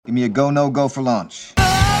Give me a go, no go for launch.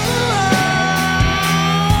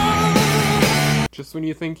 Just when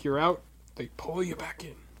you think you're out, they pull you back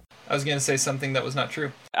in. I was going to say something that was not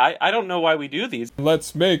true. I don't know why we do these.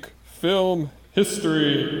 Let's make film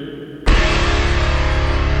history.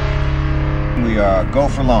 We are go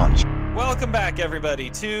for launch. Welcome back, everybody,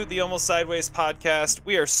 to the Almost Sideways podcast.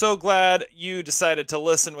 We are so glad you decided to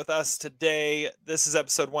listen with us today. This is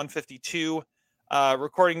episode 152,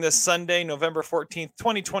 recording this Sunday, November 14th,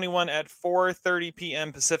 2021 at 4:30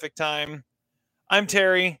 p.m. Pacific time. I'm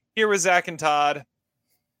Terry, here with Zach and Todd.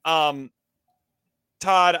 Todd,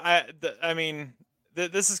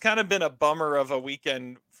 this has kind of been a bummer of a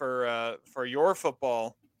weekend for your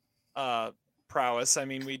football prowess. I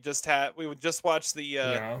mean, we just watched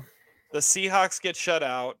the Seahawks get shut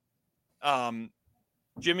out.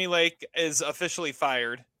 Jimmy Lake is officially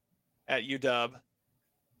fired at UW.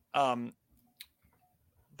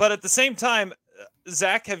 But at the same time,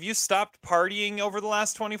 Zach, have you stopped partying over the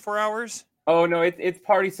last 24 hours? Oh no, it's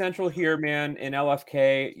party central here, man. In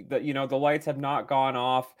LFK, the lights have not gone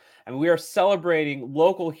off, and we are celebrating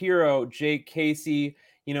local hero Jake Casey.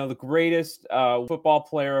 The greatest football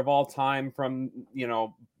player of all time from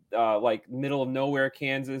like middle of nowhere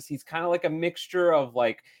Kansas. He's kind of like a mixture of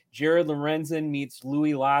like Jared Lorenzen meets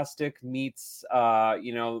Louis Lastic meets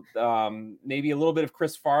maybe a little bit of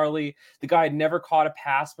Chris Farley. The guy had never caught a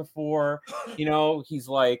pass before. He's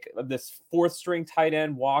like this fourth string tight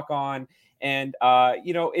end walk on. And,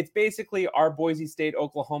 it's basically our Boise State,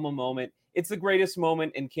 Oklahoma moment. It's the greatest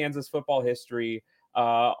moment in Kansas football history.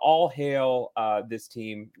 All hail this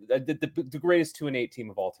team, the greatest 2-8 team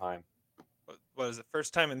of all time. What is it?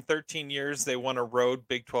 First time in 13 years they won a road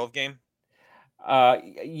Big 12 game?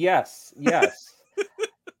 Yes.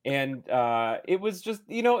 And it was just,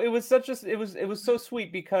 it was so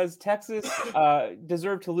sweet because Texas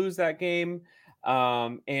deserved to lose that game.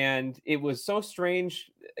 And it was so strange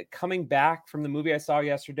coming back from the movie I saw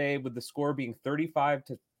yesterday with the score being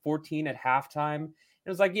 35-14 at halftime. It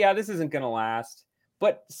was like, yeah, this isn't going to last,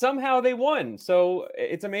 but somehow they won. So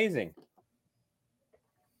it's amazing.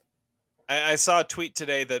 I saw a tweet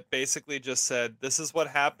today that basically just said, this is what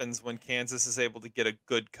happens when Kansas is able to get a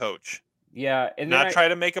good coach. Yeah. And not try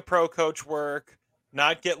to make a pro coach work,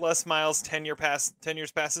 not get Les Miles 10 years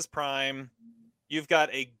past his prime. You've got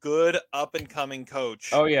a good up and coming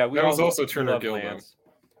coach. Oh yeah, that was also Turner Gill.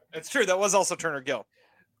 It's true. That was also Turner Gill.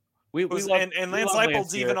 And Lance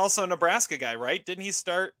Leipold's even also a Nebraska guy, right? Didn't he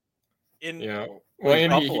start in? Yeah. Well,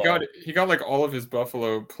 and he got like all of his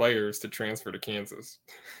Buffalo players to transfer to Kansas.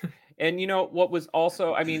 And what was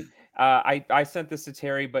also, I mean, I sent this to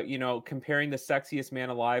Terry, but comparing the Sexiest Man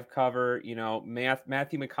Alive cover,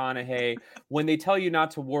 Matthew McConaughey, when they tell you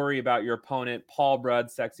not to worry about your opponent, Paul Rudd,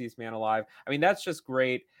 Sexiest Man Alive. I mean, that's just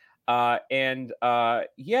great. I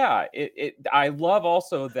love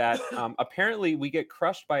also that apparently we get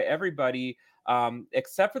crushed by everybody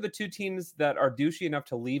except for the two teams that are douchey enough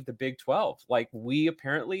to leave the Big 12. Like we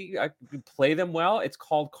apparently play them well. It's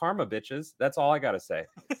called karma, bitches. That's all I got to say.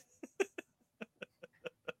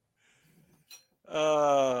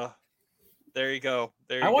 There you go.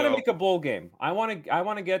 I want to make a bowl game. I want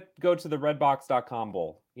to go to the redbox.com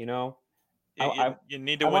bowl, You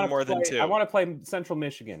need to win more than two. I want to play Central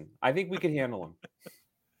Michigan. I think we can handle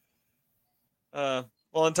them.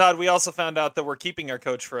 Well, and Todd, we also found out that we're keeping our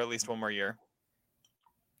coach for at least one more year.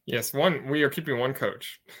 Yes, we are keeping one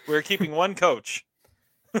coach. We're keeping one coach.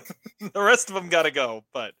 The rest of them got to go,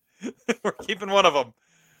 but we're keeping one of them.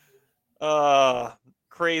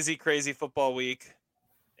 Crazy football week.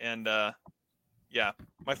 And my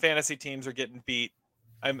fantasy teams are getting beat.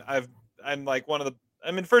 I'm like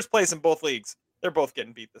I'm in first place in both leagues. They're both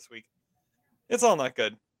getting beat this week. It's all not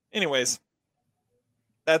good. Anyways,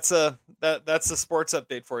 that's the sports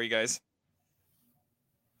update for you guys.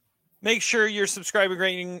 Make sure you're subscribing,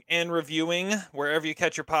 rating, and reviewing wherever you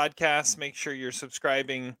catch your podcasts. Make sure you're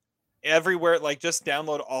subscribing everywhere. Like just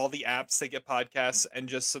download all the apps that get podcasts and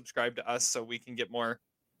just subscribe to us so we can get more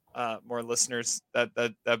listeners.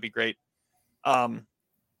 That'd be great. Let's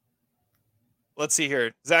see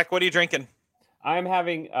here. Zach, what are you drinking? I'm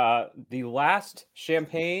having the last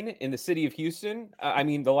champagne in the city of Houston.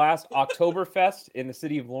 The last Oktoberfest in the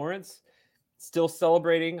city of Lawrence. Still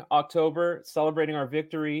celebrating October, celebrating our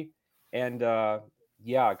victory. And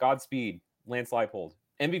Godspeed, Lance Leipold,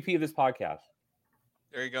 MVP of this podcast.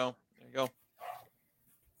 There you go.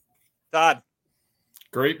 Todd.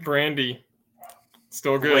 Grape brandy.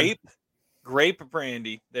 Still good. Grape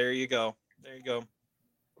brandy. There you go.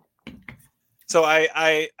 So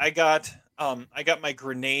I got my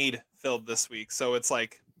grenade filled this week. So it's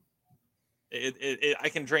like I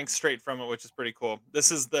can drink straight from it, which is pretty cool.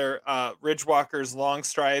 This is their Ridgewalker's Long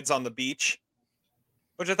Strides on the Beach,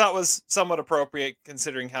 which I thought was somewhat appropriate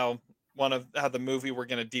considering how the movie we're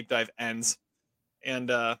gonna deep dive ends. And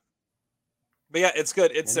but yeah, it's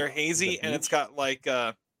good. It's their hazy, and it's got like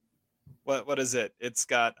what is it? It's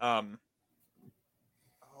got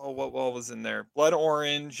what was in there? Blood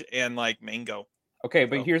orange and like mango. Okay,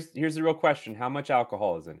 but here's the real question: how much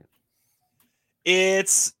alcohol is in it?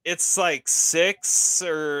 It's like 6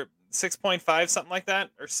 or 6.5, something like that,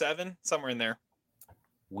 or 7, somewhere in there.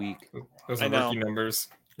 Weak. Those are rookie numbers.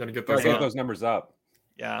 You gotta get those Get up. those numbers up.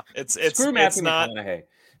 Yeah, it's Screw Matthew not. McConaughey.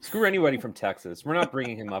 Screw anybody from Texas. We're not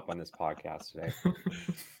bringing him up on this podcast today.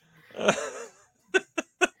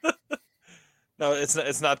 No,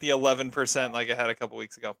 it's not the 11% like I had a couple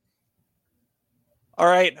weeks ago. All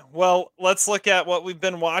right, well, let's look at what we've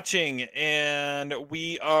been watching, and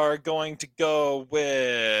we are going to go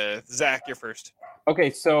with Zach. You're first. Okay,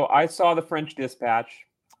 so I saw The French Dispatch.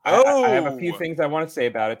 I have a few things I want to say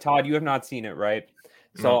about it. Todd, you have not seen it, right?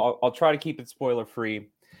 So I'll try to keep it spoiler free.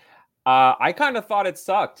 I kind of thought it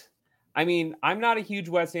sucked. I mean, I'm not a huge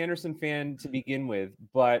Wes Anderson fan to begin with,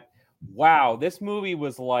 but wow, this movie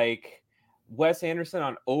was like Wes Anderson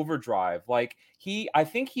on overdrive. Like I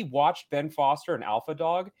think he watched Ben Foster and Alpha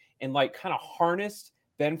Dog and like kind of harnessed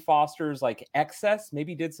Ben Foster's like excess,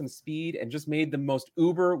 maybe did some speed and just made the most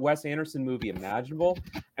uber Wes Anderson movie imaginable.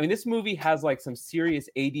 I mean, this movie has like some serious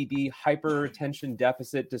ADD, hyper-attention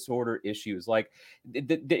deficit disorder issues. Like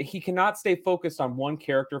he cannot stay focused on one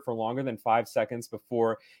character for longer than 5 seconds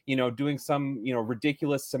before, doing some,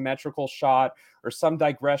 ridiculous symmetrical shot or some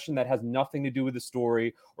digression that has nothing to do with the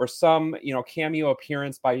story or some, cameo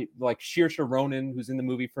appearance by like Saoirse Ronan, who's in the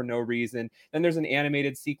movie for no reason. Then there's an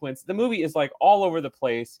animated sequence. The movie is like all over the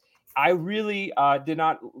place. I really did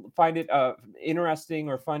not find it interesting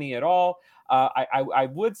or funny at all. I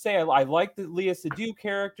would say I liked the Léa Seydoux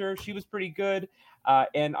character. She was pretty good.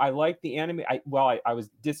 And I liked the anime. I was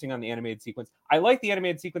dissing on the animated sequence. I liked the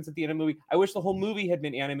animated sequence at the end of the movie. I wish the whole movie had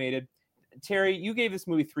been animated. Terry, you gave this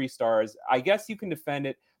movie 3 stars. I guess you can defend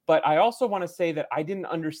it. But I also want to say that I didn't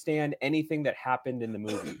understand anything that happened in the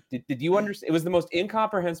movie. Did you understand? It was the most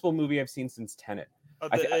incomprehensible movie I've seen since Tenet.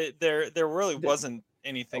 There really wasn't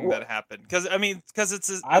anything that happened because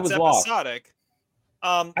it's episodic. Lost.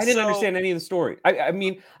 I didn't understand any of the story. I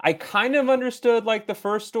mean, I kind of understood like the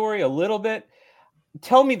first story a little bit.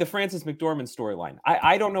 Tell me the Frances McDormand storyline.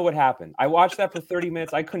 I don't know what happened. I watched that for 30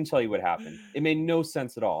 minutes. I couldn't tell you what happened. It made no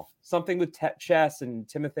sense at all. Something with Chess and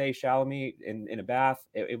Timothée Chalamet in a bath.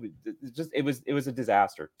 It was a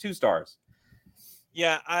disaster. 2 stars.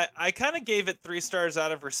 Yeah, I kind of gave it 3 stars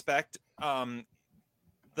out of respect. I mean,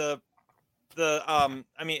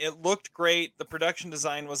 it looked great. The production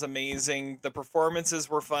design was amazing. The performances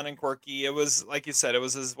were fun and quirky. It was, like you said, it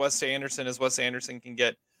was as Wes Anderson can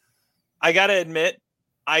get. I got to admit,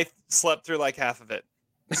 I slept through like half of it.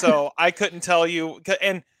 So I couldn't tell you.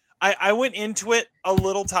 And I went into it a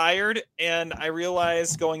little tired, and I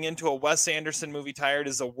realized going into a Wes Anderson movie tired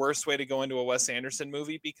is the worst way to go into a Wes Anderson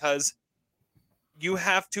movie because you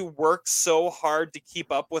have to work so hard to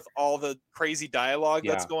keep up with all the crazy dialogue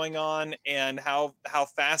that's going on and how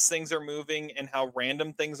fast things are moving and how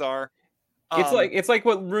random things are. It's like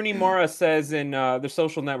what Rooney Mara says in The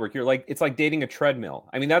Social Network. It's like dating a treadmill.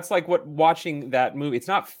 I mean, that's like what watching that movie. It's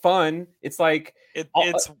not fun. It's like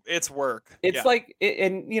it's work. It's like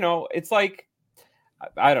it's like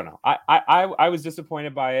I don't know. I was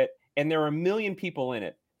disappointed by it, and there were a million people in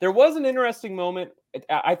it. There was an interesting moment.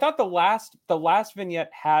 I thought the last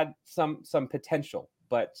vignette had some potential,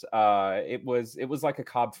 but it was like a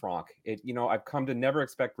Cobb Franc. I've come to never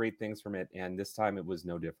expect great things from it, and this time it was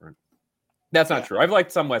no different. That's not true. I've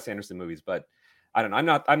liked some Wes Anderson movies, but I don't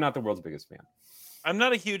know. I'm not the world's biggest fan. I'm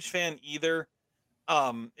not a huge fan either.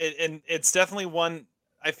 And it's definitely one.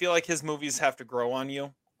 I feel like his movies have to grow on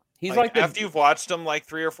you. He's after you've watched them like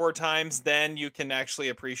 3 or 4 times, then you can actually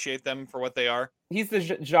appreciate them for what they are. He's the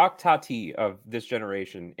Jacques Tati of this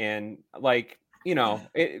generation, and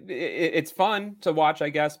it's fun to watch, I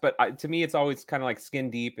guess. But to me, it's always kind of like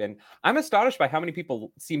skin deep, and I'm astonished by how many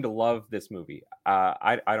people seem to love this movie.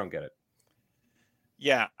 I don't get it.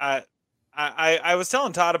 Yeah, I was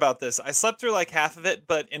telling Todd about this. I slept through like half of it,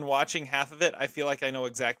 but in watching half of it, I feel like I know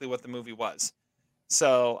exactly what the movie was.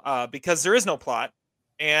 So because there is no plot,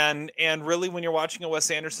 and really when you're watching a Wes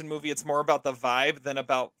Anderson movie, it's more about the vibe than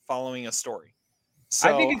about following a story. So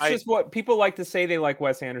I think it's just what people like to say. They like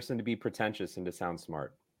Wes Anderson to be pretentious and to sound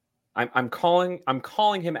smart. I'm calling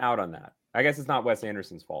him out on that. I guess it's not Wes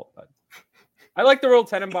Anderson's fault, but I like the Royal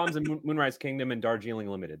Tenenbaums and Moonrise Kingdom and Darjeeling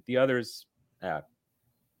Limited. The others,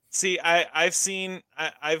 See,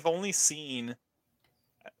 I've only seen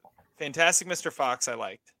Fantastic Mr. Fox. I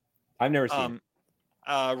liked. I've never seen.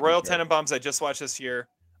 Royal Tenenbaums I just watched this year.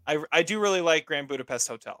 I do really like Grand Budapest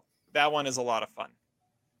Hotel. That one is a lot of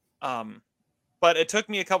fun. But it took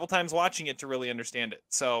me a couple times watching it to really understand it.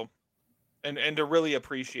 So, and to really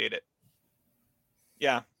appreciate it.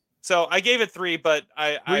 Yeah. So I gave it 3, but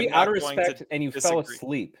I'm out of not going respect, to and you disagree. fell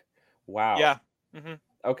asleep. Wow. Yeah. Mm-hmm.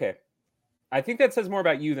 Okay. I think that says more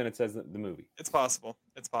about you than it says the movie. It's possible.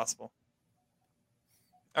 It's possible.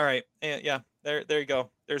 All right. Yeah. There you go.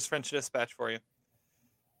 There's French Dispatch for you.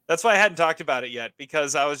 That's why I hadn't talked about it yet,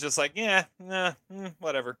 because I was just like,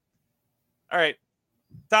 whatever. All right.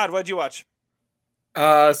 Todd, what'd you watch?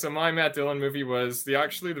 So my Matt Dillon movie was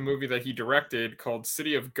the movie that he directed, called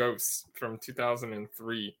City of Ghosts from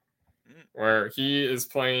 2003, where he is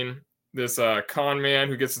playing this con man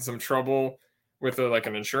who gets in some trouble with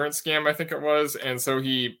an insurance scam, I think it was, and so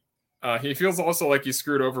he feels also like he's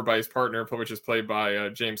screwed over by his partner, which is played by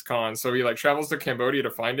James Caan. So he travels to Cambodia to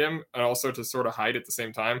find him, and also to sort of hide at the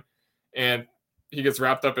same time. And he gets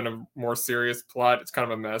wrapped up in a more serious plot. It's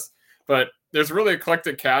kind of a mess, but there's a really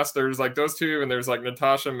eclectic cast. There's those two, and there's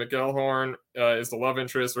Natasha McElhone is the love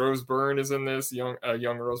interest. Rose Byrne is in this, young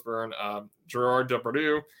Rose Byrne. Gerard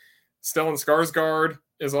Depardieu, Stellan Skarsgård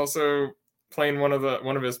is also playing one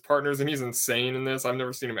of his partners, and he's insane in this. I've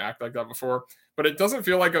never seen him act like that before. But it doesn't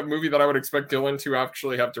feel like a movie that I would expect Dillon to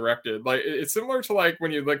actually have directed. It's similar to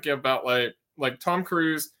when you look about like Tom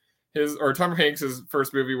Cruise, Tom Hanks'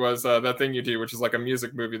 first movie was That Thing You Do, which is a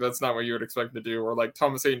music movie. That's not what you would expect to do. Or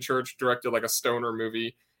Thomas Hayden Church directed a stoner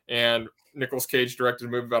movie, and Nicolas Cage directed a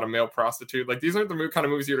movie about a male prostitute. These aren't the kind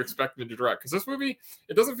of movies you'd expect him to direct. Because this movie,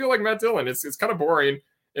 it doesn't feel like Matt Dillon. It's kind of boring.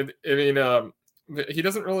 He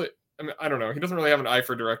doesn't really. I don't know. He doesn't really have an eye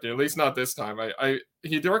for directing, at least not this time.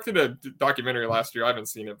 He directed a documentary last year. I haven't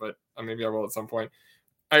seen it, but maybe I will at some point.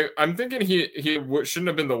 I'm thinking he shouldn't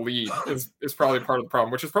have been the lead is probably part of the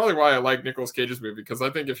problem, which is probably why I like Nicolas Cage's movie, because I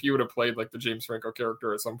think if he would have played the James Franco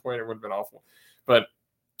character at some point, it would have been awful. But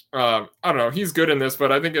I don't know. He's good in this,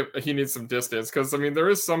 but I think he needs some distance, because there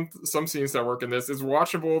is some scenes that work in this. It's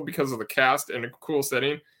watchable because of the cast and a cool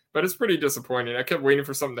setting, but it's pretty disappointing. I kept waiting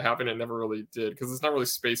for something to happen. It never really did, because it's not really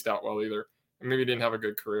spaced out well either. And maybe it didn't have a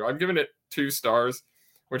good career. I'm giving it 2 stars,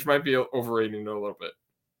 which might be overrating it a little bit.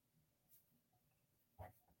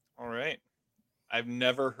 All right. I've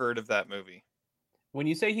never heard of that movie. When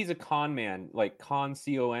you say he's a con man, like Con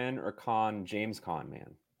C-O-N or Con James Con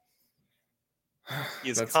Man?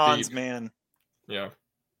 He's Con's deep. Man. Yeah.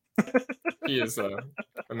 He is a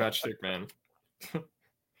matchstick man.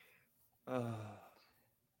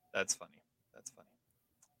 That's funny. That's funny.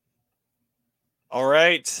 All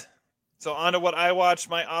right. So on to what I watched.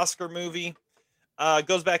 My Oscar movie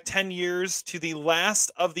goes back 10 years to the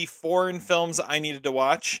last of the foreign films I needed to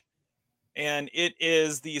watch. And it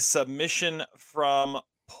is The Submission from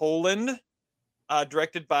Poland,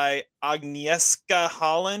 directed by Agnieszka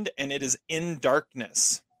Holland, and it is In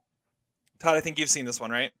Darkness. Todd, I think you've seen this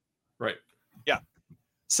one, right? Right. Yeah.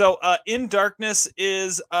 So In Darkness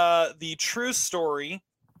is the true story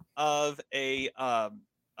of a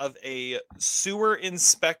sewer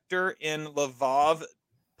inspector in Lvov,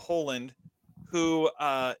 Poland, who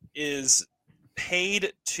is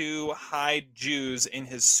paid to hide Jews in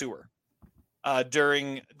his sewer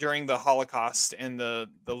during the Holocaust and the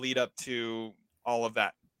lead up to all of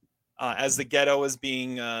that, as the ghetto is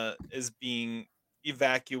being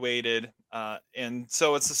evacuated, and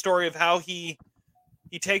so it's the story of how he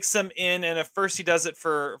takes them in, and at first he does it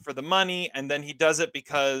for the money, and then he does it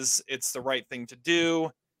because it's the right thing to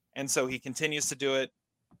do, and so he continues to do it.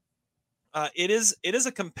 It is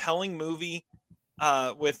a compelling movie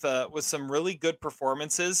with some really good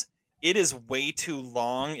performances. It is way too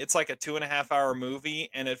long. It's like a 2.5-hour movie,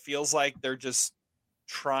 and it feels like they're just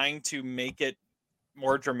trying to make it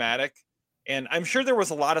more dramatic. And I'm sure there was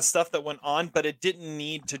a lot of stuff that went on, but it didn't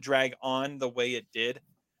need to drag on the way it did.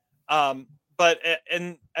 But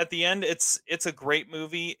at the end, it's a great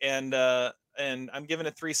movie, and I'm giving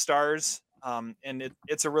it 3 stars. And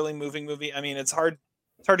it's a really moving movie. I mean, it's hard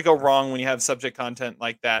to go wrong when you have subject content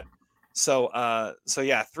like that. So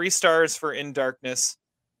yeah, 3 stars for In Darkness.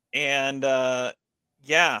 And so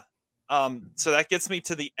that gets me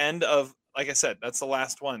to the end of, like I said, that's the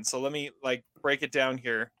last one. So let me break it down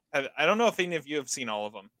here. I don't know if any of you have seen all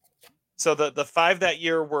of them. So the 5 that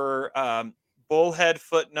year were Bullhead,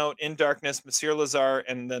 Footnote, In Darkness, Monsieur Lazare,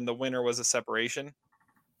 and then the winner was A Separation.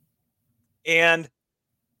 And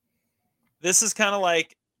this is kind of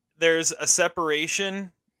like there's a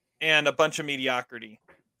separation and a bunch of mediocrity.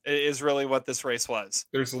 is really what this race was.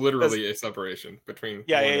 There's literally a separation between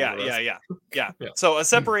Yeah. So a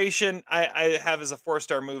separation I have as a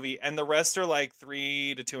 4-star movie, and the rest are like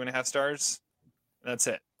 3 to 2.5 stars. That's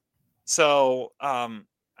it. So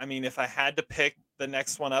I mean, if I had to pick the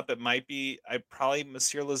next one up, it might be probably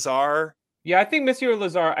Monsieur Lazare. Yeah, I think Monsieur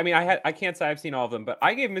Lazare. I mean, I can't say I've seen all of them, but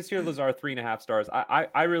I gave Monsieur Lazare 3.5 stars.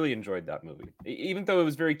 I really enjoyed that movie, even though it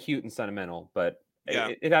was very cute and sentimental. But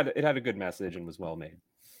it had a good message and was well made.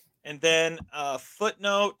 And then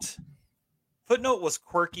Footnote. Footnote was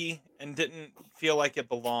quirky and didn't feel like it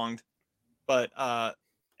belonged. But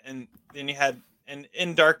and then you had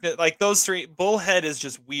In Darkness, like those three. Bullhead is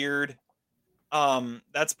just weird.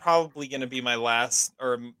 That's probably going to be my last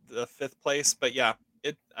or the 5th place. But yeah,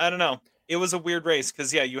 I don't know. It was a weird race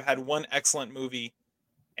because you had one excellent movie,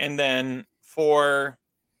 and then 4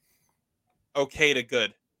 okay to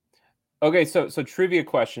good. Okay, so trivia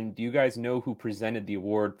question: do you guys know who presented the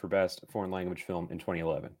award for best foreign language film in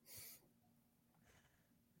 2011?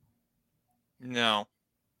 No.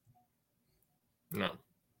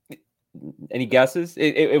 Any guesses?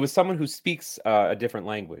 It was someone who speaks a different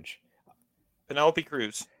language. Penelope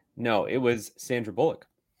Cruz. No, it was Sandra Bullock.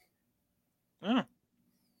 Oh.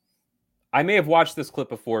 I may have watched this clip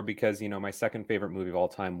before because my second favorite movie of all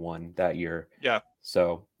time won that year. Yeah.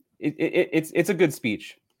 So it's a good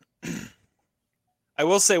speech. I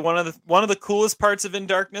will say one of the coolest parts of In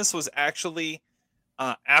Darkness was actually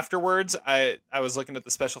afterwards. I was looking at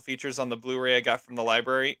the special features on the Blu-ray I got from the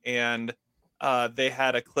library, and they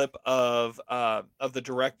had a clip of the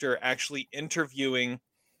director actually interviewing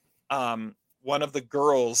one of the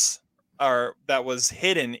girls that was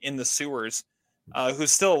hidden in the sewers,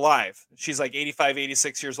 who's still alive. She's like 85,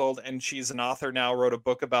 86 years old, and she's an author now, wrote a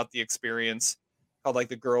book about the experience called like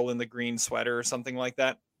The Girl in the Green Sweater or something like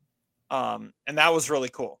that. And that was really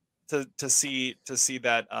cool to see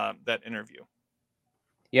that interview.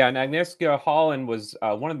 Yeah, and Agnieszka Holland was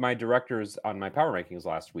one of my directors on my Power Rankings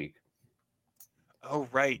last week. Oh,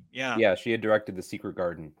 right. Yeah. Yeah, she had directed The Secret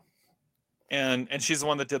Garden. And she's the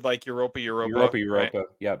one that did like Europa. Right?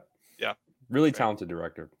 Yep. Yeah. Really talented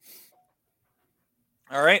director.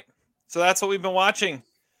 All right. So that's what we've been watching.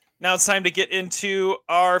 Now it's time to get into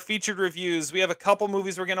our featured reviews. We have a couple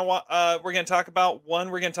movies we're gonna talk about.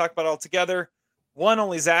 One we're gonna talk about all together. One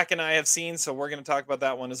only Zach and I have seen, so we're gonna talk about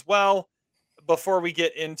that one as well. Before we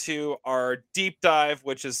get into our deep dive,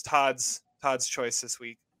 which is Todd's choice this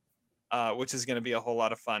week, which is gonna be a whole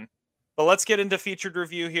lot of fun. But let's get into featured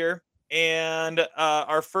review here. And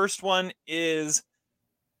our first one is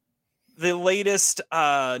the latest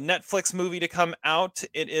Netflix movie to come out.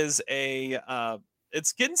 It is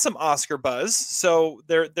it's getting some Oscar buzz, so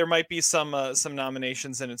there might be some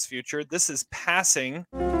nominations in its future. This is Passing.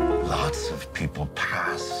 Lots of people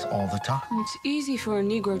pass all the time. It's easy for a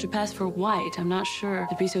Negro to pass for white. I'm not sure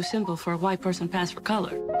it'd be so simple for a white person to pass for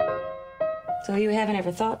color. So you haven't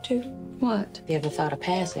ever thought to? What? You ever thought of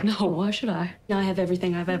passing? No, why should I? I have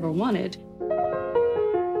everything I've ever wanted.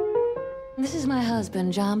 This is my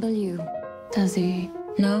husband, John Bellew. Does he?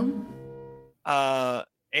 No?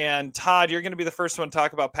 And Todd, you're going to be the first one to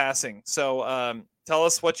talk about Passing. So tell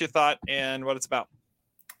us what you thought and what it's about.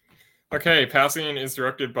 Okay, Passing is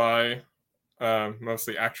directed by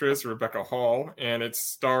mostly actress Rebecca Hall, and it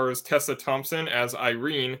stars Tessa Thompson as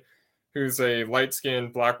Irene, who's a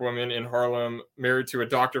light-skinned black woman in Harlem, married to a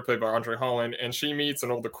doctor played by Andre Holland, and she meets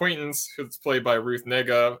an old acquaintance who's played by Ruth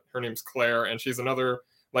Negga. Her name's Claire, and she's another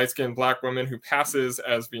light-skinned black woman who passes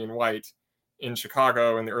as being white in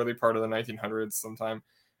Chicago in the early part of the 1900s sometime.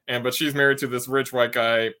 But she's married to this rich white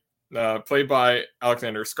guy played by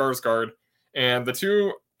Alexander Skarsgård, and the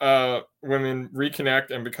two women reconnect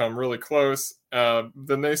and become really close.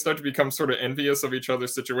 Then they start to become sort of envious of each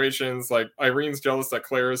other's situations. Like Irene's jealous that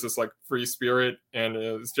Claire is this like free spirit and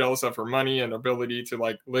is jealous of her money and ability to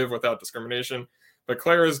like live without discrimination. But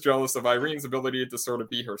Claire is jealous of Irene's ability to sort of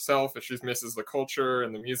be herself, as she misses the culture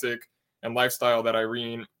and the music and lifestyle that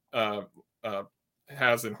Irene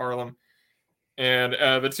has in Harlem. And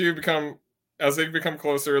the two as they become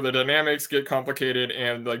closer, the dynamics get complicated,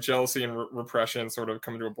 and like jealousy and repression sort of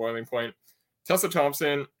come to a boiling point. Tessa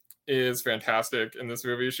Thompson is fantastic in this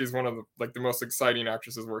movie. She's one of the most exciting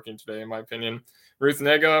actresses working today, in my opinion. Ruth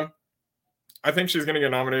Negga, I think she's going to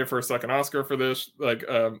get nominated for a second Oscar for this.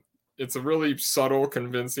 It's a really subtle,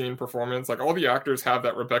 convincing performance. Like all the actors have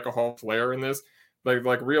that Rebecca Hall flair in this,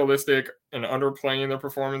 like realistic and underplaying their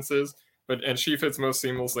performances. And she fits most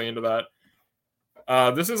seamlessly into that.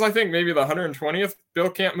 This is, I think, maybe the 120th Bill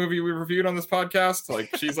Camp movie we reviewed on this podcast.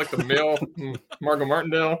 Like she's like the male Margot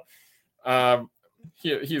Martindale.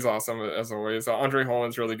 He's awesome as always. Andre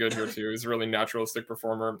Holland's really good here too. He's a really naturalistic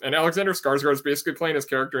performer, and Alexander Skarsgård is basically playing his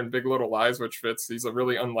character in Big Little Lies, which fits. He's a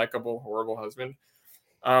really unlikable, horrible husband.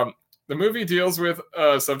 The movie deals with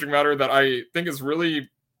a subject matter that I think is really,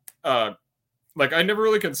 like I never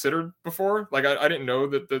really considered before. Like I didn't know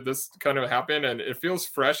that this kind of happened, and it feels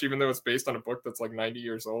fresh, even though it's based on a book that's like 90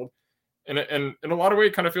 years old. And in a lot of ways,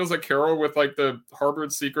 it kind of feels like Carol with like the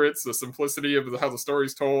harbored secrets, the simplicity of how the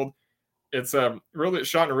story's told. It's really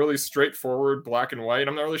shot in a really straightforward black and white.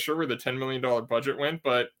 I'm not really sure where the $10 million budget went,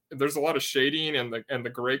 but there's a lot of shading and the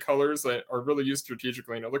gray colors that are really used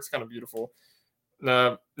strategically, and it looks kind of beautiful.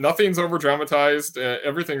 Nothing's over dramatized.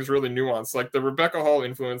 Everything's really nuanced. Like the Rebecca Hall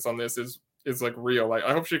influence on this is like real. Like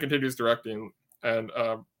I hope she continues directing. And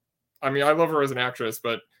I mean, I love her as an actress,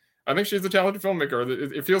 but I think she's a talented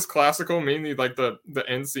filmmaker. It feels classical, mainly like the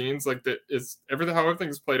end scenes. Like everything, how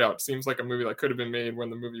everything's played out seems like a movie that could have been made when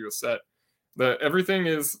the movie was set. Everything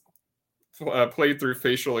is played through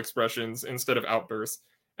facial expressions instead of outbursts,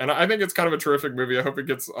 and I think it's kind of a terrific movie. I hope it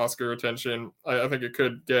gets Oscar attention. I think it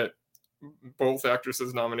could get both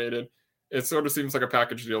actresses nominated. It sort of seems like a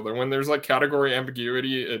package deal there. When there's like category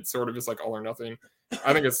ambiguity, it sort of is like all or nothing.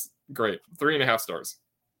 I think it's great. 3.5 stars.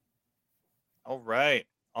 All right.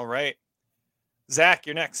 Zach,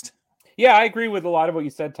 you're next. Yeah, I agree with a lot of what you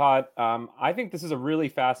said, Todd. I think this is a really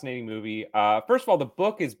fascinating movie. First of all, the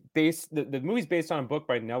book is the movie's based on a book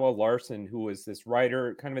by Nella Larson, who was this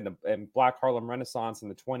writer kind of in Black Harlem Renaissance in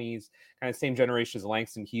the 20s, kind of same generation as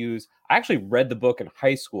Langston Hughes. I actually read the book in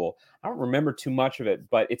high school. I don't remember too much of it,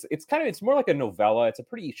 but it's more like a novella. It's a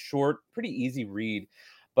pretty short, pretty easy read,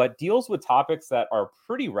 but deals with topics that are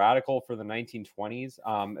pretty radical for the 1920s.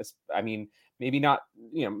 I mean, maybe not,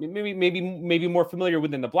 maybe more familiar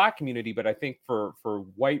within the Black community, but I think for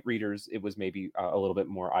white readers, it was maybe a little bit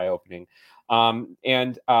more eye-opening.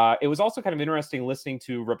 And it was also kind of interesting listening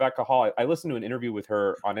to Rebecca Hall. I listened to an interview with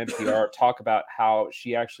her on NPR talk about how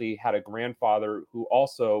she actually had a grandfather who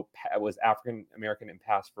also was African-American and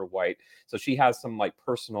passed for white. So she has some like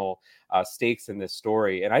personal stakes in this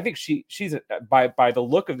story. And I think she's by the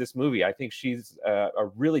look of this movie, I think she's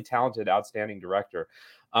a really talented, outstanding director.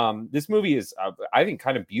 This movie is, I think,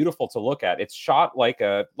 kind of beautiful to look at. It's shot like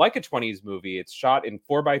a 20s movie. It's shot in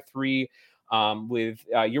 4:3 with,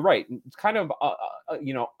 you're right, kind of,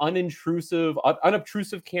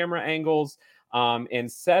 unobtrusive camera angles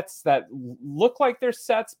and sets that look like they're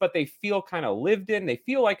sets, but they feel kind of lived in. They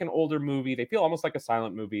feel like an older movie. They feel almost like a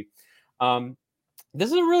silent movie. This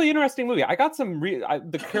is a really interesting movie. I got some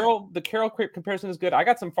the Carol comparison is good. I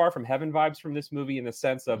got some Far From Heaven vibes from this movie in the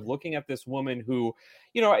sense of looking at this woman who,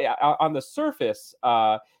 on the surface,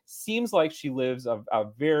 seems like she lives a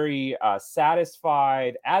very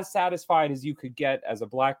satisfied as you could get as a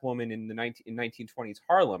Black woman in 1920s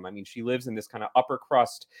Harlem. I mean, she lives in this kind of upper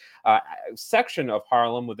crust section of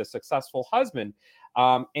Harlem with a successful husband.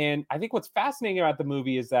 And I think what's fascinating about the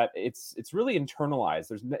movie is that it's really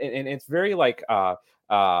internalized. And it's very like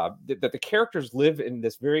that the characters live in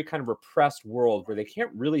this very kind of repressed world where they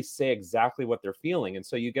can't really say exactly what they're feeling. And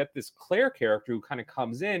so you get this Claire character who kind of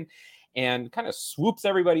comes in and kind of swoops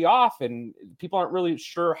everybody off, and people aren't really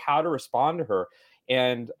sure how to respond to her.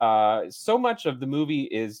 And so much of the movie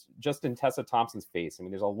is just in Tessa Thompson's face. I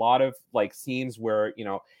mean, there's a lot of like scenes where,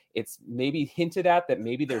 it's maybe hinted at that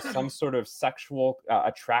maybe there's some sort of sexual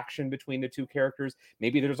attraction between the two characters.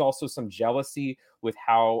 Maybe there's also some jealousy with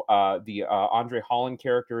how the Andre Holland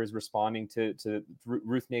character is responding to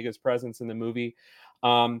Ruth Nega's presence in the movie.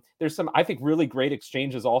 There's some, I think, really great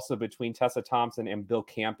exchanges also between Tessa Thompson and Bill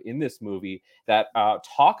Camp in this movie that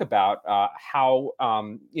talk about how,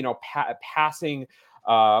 passing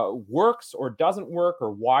works or doesn't work,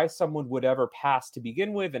 or why someone would ever pass to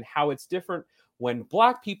begin with, and how it's different when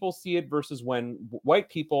Black people see it versus when white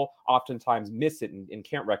people oftentimes miss it and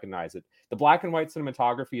can't recognize it. The black and white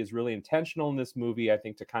cinematography is really intentional in this movie, I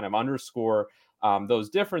think, to kind of underscore those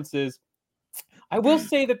differences. I will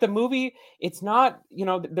say that the movie, it's not,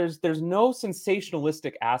 there's no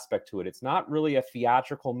sensationalistic aspect to it. It's not really a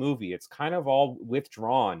theatrical movie. It's kind of all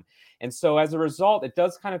withdrawn. And so as a result, it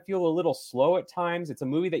does kind of feel a little slow at times. It's a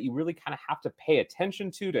movie that you really kind of have to pay attention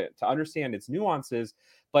to understand its nuances.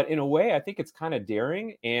 But in a way, I think it's kind of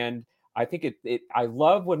daring. And I think I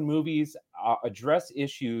love when movies address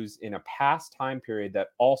issues in a past time period that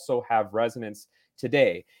also have resonance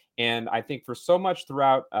today. And I think for so much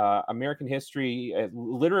throughout American history,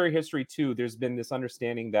 literary history too, there's been this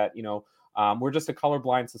understanding that, We're just a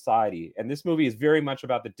colorblind society. And this movie is very much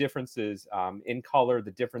about the differences in color,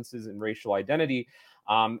 the differences in racial identity,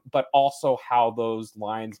 but also how those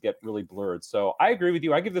lines get really blurred. So I agree with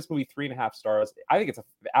you. I give this movie 3.5 stars. I think it's an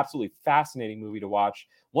absolutely fascinating movie to watch.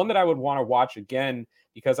 One that I would want to watch again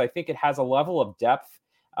because I think it has a level of depth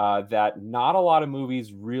that not a lot of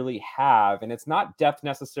movies really have. And it's not depth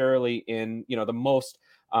necessarily in, the most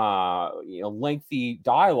lengthy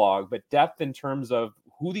dialogue, but depth in terms of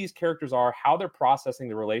who these characters are, how they're processing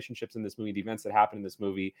the relationships in this movie, the events that happen in this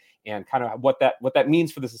movie, and kind of what that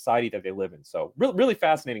means for the society that they live in. So really, really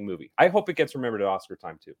fascinating movie. I hope it gets remembered at Oscar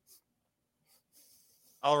time too.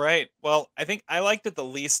 All right. Well, I think I liked it the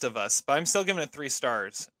least of us, but I'm still giving it 3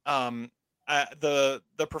 stars. The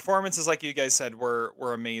performances, like you guys said,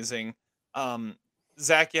 were amazing.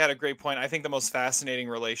 Zach, you had a great point. I think the most fascinating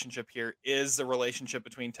relationship here is the relationship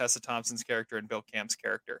between Tessa Thompson's character and Bill Camp's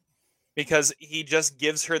character, because he just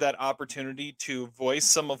gives her that opportunity to voice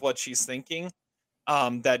some of what she's thinking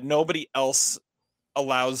that nobody else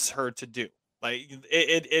allows her to do. Like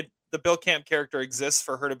the Bill Camp character exists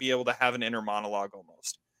for her to be able to have an inner monologue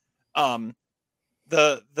almost.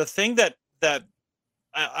 The thing that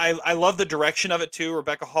I love the direction of it too.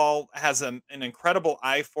 Rebecca Hall has an incredible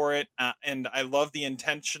eye for it, and I love the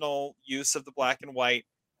intentional use of the black and white,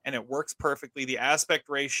 and it works perfectly. The aspect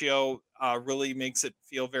ratio really makes it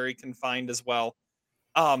feel very confined as well.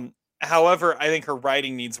 However, I think her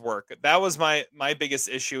writing needs work. That was my biggest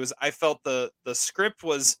issue. Is I felt the script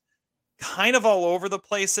was kind of all over the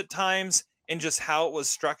place at times in just how it was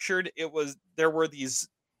structured. There were these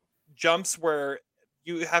jumps where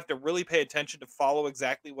you have to really pay attention to follow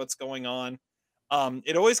exactly what's going on.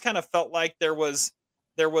 It always kind of felt like there was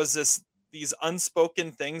these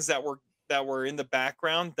unspoken things that were in the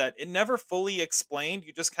background that it never fully explained.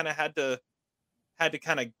 You just kind of had to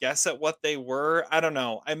kind of guess at what they were. I don't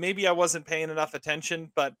know. Maybe I wasn't paying enough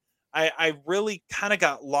attention, but I really kind of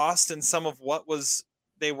got lost in some of what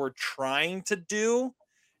they were trying to do.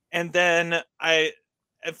 And then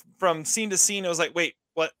from scene to scene, it was like, wait,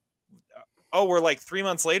 what? Oh, we're like 3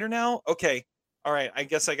 months later now. Okay. All right. I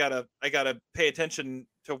guess I gotta pay attention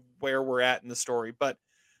to where we're at in the story. But,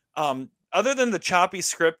 other than the choppy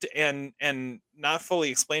script and not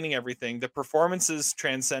fully explaining everything, the performances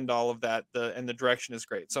transcend all of that. And the direction is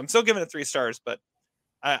great. So I'm still giving it 3 stars, but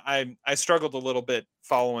I struggled a little bit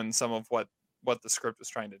following some of what the script was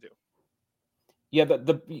trying to do. Yeah,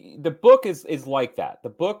 the book is like that. The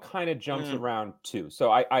book kind of jumps around too.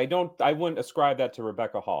 So I wouldn't ascribe that to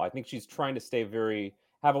Rebecca Hall. I think she's trying to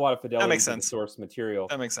have a lot of fidelity to the source material.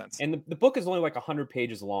 That makes sense. And the book is only like 100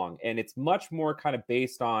 pages long, and it's much more kind of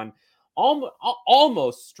based on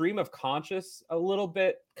almost stream of conscious, a little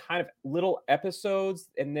bit, kind of little episodes,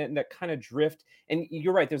 and then that kind of drift. And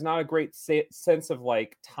you're right, there's not a great sense of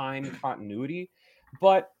like time continuity,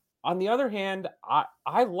 but on the other hand,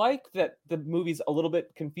 I like that the movie's a little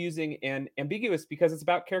bit confusing and ambiguous because it's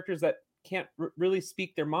about characters that can't really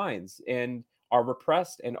speak their minds and are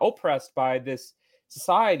repressed and oppressed by this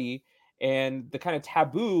society and the kind of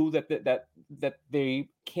taboo that they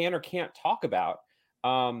can or can't talk about.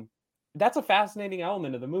 That's a fascinating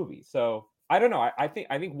element of the movie. So I don't know. I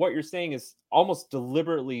think what you're saying is almost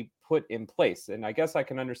deliberately put in place, and I guess I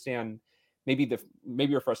can understand maybe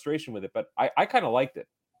your frustration with it, but I kind of liked it.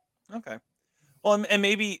 Okay. Well, and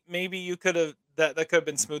maybe you could have that could have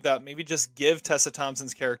been smoothed out. Maybe just give Tessa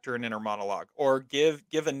Thompson's character an inner monologue, or give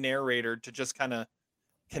a narrator to just kind of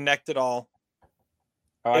connect it all.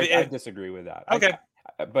 Oh, I disagree with that. Okay.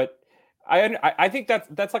 But I think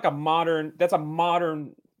that's like a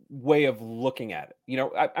modern way of looking at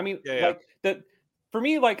it. I mean, like for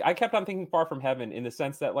me, like I kept on thinking Far From Heaven in the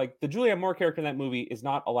sense that like the Julianne Moore character in that movie is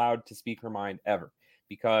not allowed to speak her mind ever.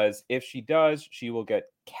 Because if she does, she will get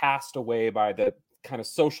cast away by the kind of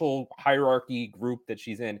social hierarchy group that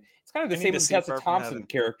she's in. It's kind of the same with Tessa Thompson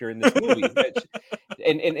character in this movie.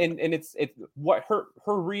 and it's what her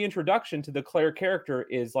reintroduction to the Claire character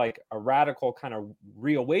is like a radical kind of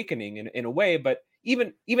reawakening in a way. But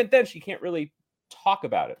even then, she can't really talk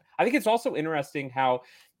about it. I think it's also interesting how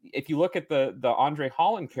if you look at the Andre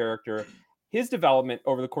Holland character, his development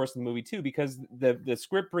over the course of the movie too, because the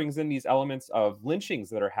script brings in these elements of lynchings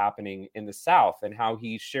that are happening in the South and how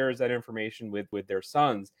he shares that information with their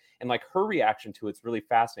sons, and like her reaction to it's really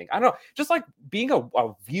fascinating. I don't know, just like being a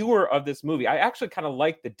viewer of this movie, I actually kind of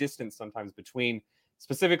like the distance sometimes between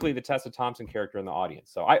specifically the Tessa Thompson character and the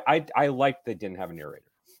audience. So I liked they didn't have a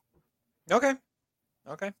narrator. Okay.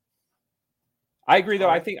 I agree, though.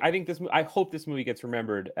 I think this. I hope this movie gets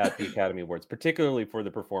remembered at the Academy Awards, particularly for the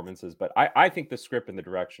performances. But I think the script and the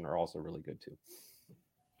direction are also really good too.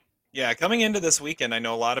 Yeah, coming into this weekend, I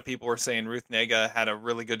know a lot of people were saying Ruth Negga had a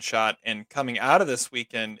really good shot, and coming out of this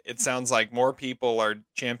weekend, it sounds like more people are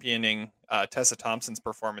championing Tessa Thompson's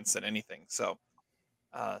performance than anything. So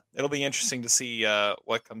it'll be interesting to see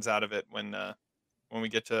what comes out of it when we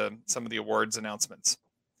get to some of the awards announcements.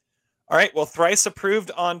 All right, well, thrice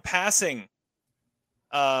approved on passing.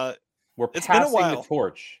 We're It's passing been a while. the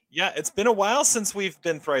torch. Yeah, it's been a while since we've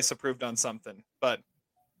been thrice approved on something, but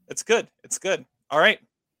it's good. It's good. All right.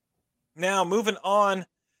 Now, moving on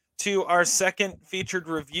to our second featured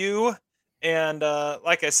review. And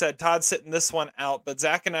like I said, Todd's sitting this one out, but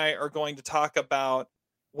Zach and I are going to talk about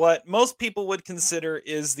what most people would consider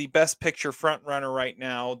is the best picture frontrunner right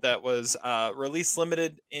now that was release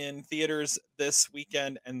limited in theaters this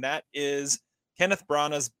weekend, and that is Kenneth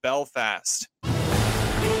Branagh's Belfast.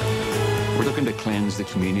 We're looking to cleanse the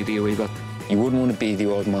community a wee bit. You wouldn't want to be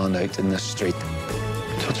the odd man out in the street.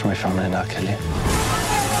 Touch my family and I'll kill you.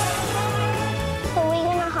 Are we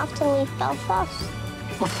gonna have to leave Belfast?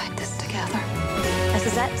 We'll fight this together. This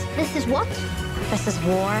is it? This is what? This is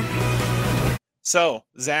war. So,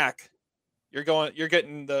 Zach, you're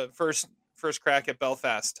getting the first crack at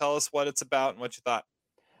Belfast. Tell us what it's about and what you thought.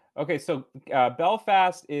 Okay, so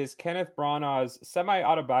Belfast is Kenneth Branagh's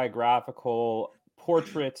semi-autobiographical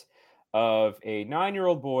portrait of a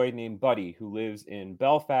 9-year-old boy named Buddy who lives in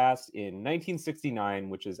Belfast in 1969,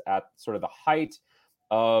 which is at sort of the height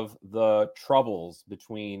of the troubles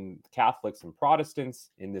between Catholics and Protestants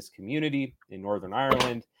in this community in Northern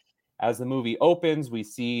Ireland. As the movie opens, we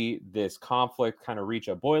see this conflict kind of reach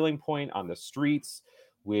a boiling point on the streets,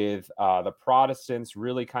 with the Protestants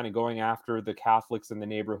really kind of going after the Catholics in the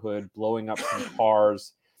neighborhood, blowing up some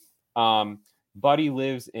cars. Buddy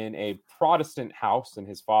lives in a Protestant house, and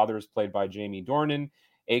his father is played by Jamie Dornan,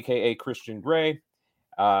 aka Christian Grey,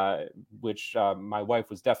 which my wife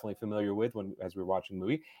was definitely familiar with as we were watching the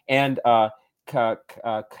movie. And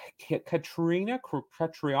Catriona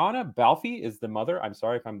Balfe is the mother. I'm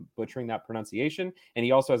sorry if I'm butchering that pronunciation. And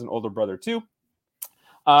he also has an older brother too.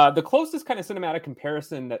 The closest kind of cinematic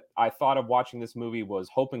comparison that I thought of watching this movie was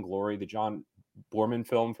Hope and Glory, the John Boorman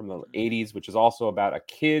film from the 80s, which is also about a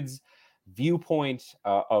kid's viewpoint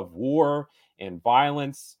of war and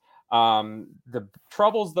violence. The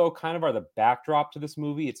troubles, though, kind of are the backdrop to this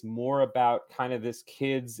movie. It's more about kind of this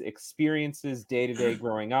kid's experiences day to day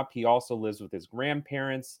growing up. He also lives with his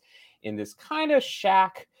grandparents in this kind of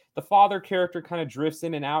shack. The father character kind of drifts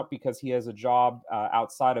in and out because he has a job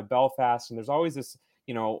outside of Belfast. And there's always this,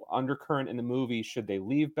 undercurrent in the movie. Should they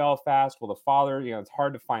leave Belfast? Well, the father, it's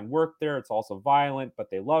hard to find work there. It's also violent, but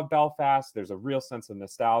they love Belfast. There's a real sense of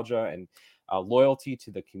nostalgia and loyalty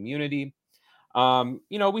to the community.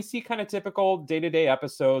 We see kind of typical day-to-day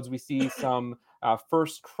episodes. We see some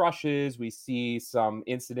first crushes. We see some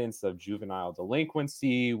incidents of juvenile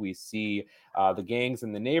delinquency. We see the gangs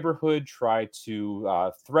in the neighborhood try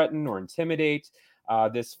to threaten or intimidate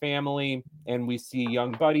this family. And we see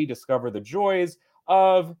young Buddy discover the joys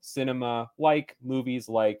of cinema, like movies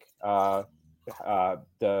like The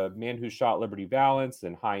Man Who Shot Liberty Valance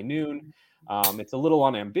and High Noon. It's a little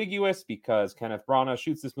unambiguous because Kenneth Branagh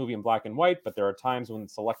shoots this movie in black and white, but there are times when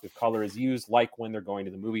selective color is used, like when they're going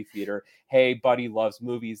to the movie theater. Hey, Buddy loves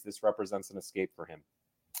movies. This represents an escape for him.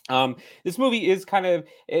 This movie is kind of,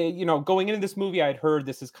 going into this movie, I'd heard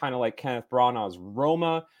this is kind of like Kenneth Branagh's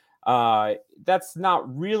Roma. That's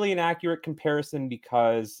not really an accurate comparison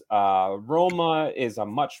because Roma is a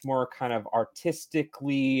much more kind of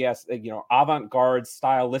artistically, avant-garde,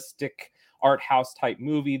 stylistic art house type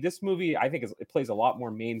movie. This movie, I think, it plays a lot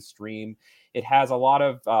more mainstream. It has a lot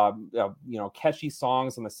of catchy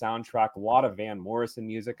songs on the soundtrack, a lot of Van Morrison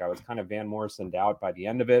music. I was kind of Van Morrisoned out by the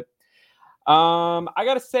end of it. I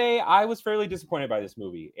gotta say, I was fairly disappointed by this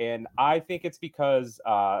movie, and I think it's because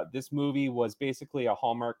this movie was basically a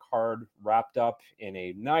Hallmark card wrapped up in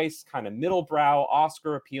a nice kind of middle-brow,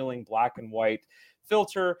 Oscar-appealing black and white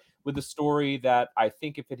filter with a story that I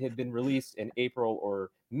think if it had been released in April or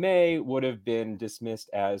May would have been dismissed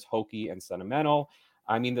as hokey and sentimental.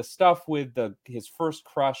 I mean, the stuff with his first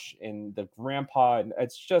crush and the grandpa, and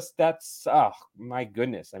that's, oh my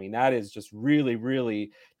goodness. I mean, that is just really,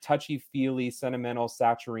 really touchy-feely, sentimental,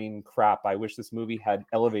 saccharine crap. I wish this movie had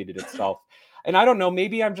elevated itself. And I don't know,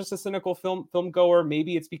 maybe I'm just a cynical film goer.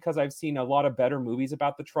 Maybe it's because I've seen a lot of better movies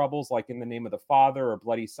about the Troubles, like In the Name of the Father or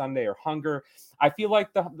Bloody Sunday or Hunger. I feel like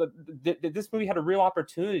this movie had a real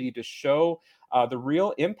opportunity to show the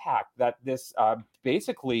real impact that this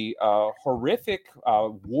basically horrific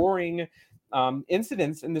warring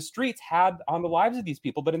incidents in the streets had on the lives of these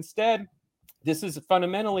people. But instead, This is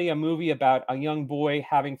fundamentally a movie about a young boy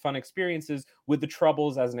having fun experiences with the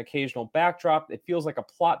troubles as an occasional backdrop. It feels like a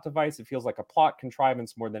plot device. It feels like a plot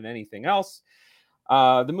contrivance more than anything else.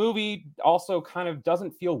 The movie also kind of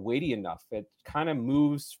doesn't feel weighty enough. It kind of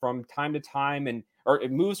moves from time to time, or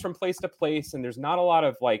it moves from place to place, and there's not a lot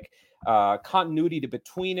of like continuity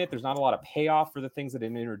between it. There's not a lot of payoff for the things that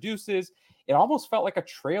it introduces. It almost felt like a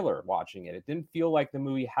trailer watching it. It didn't feel like the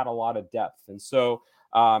movie had a lot of depth. And so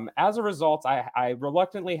as a result, I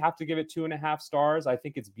reluctantly have to give it 2.5 stars. I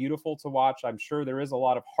think it's beautiful to watch. I'm sure there is a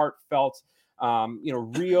lot of heartfelt,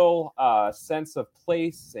 real sense of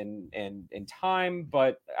place and time.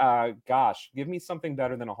 But gosh, give me something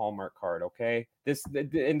better than a Hallmark card, okay?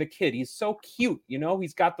 And the kid, he's so cute,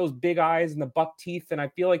 he's got those big eyes and the buck teeth, and I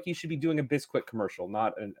feel like he should be doing a Bisquick commercial,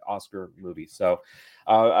 not an Oscar movie. So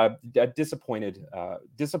a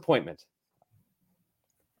disappointment.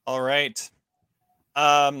 All right.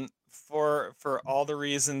 For all the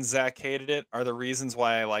reasons Zach hated it are the reasons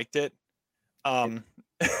why I liked it. I'm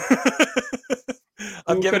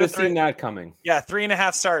giving it seen that coming. Yeah,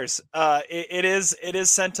 3.5 stars. It is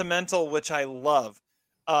sentimental, which I love.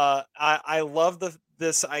 I love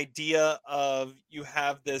this idea of you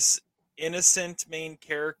have this innocent main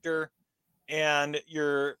character and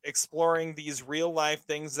you're exploring these real life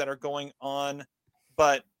things that are going on,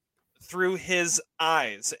 but through his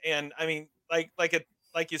eyes. And I mean,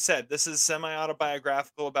 like you said, this is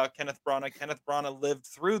semi-autobiographical about Kenneth Branagh. Kenneth Branagh lived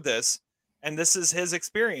through this, and this is his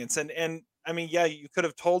experience. And I mean, yeah, you could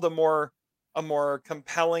have told a more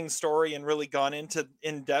compelling story and really gone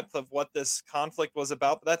in depth of what this conflict was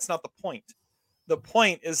about, but that's not the point. The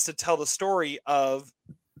point is to tell the story of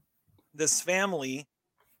this family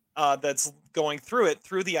that's going through it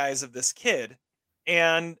through the eyes of this kid.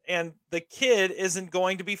 And the kid isn't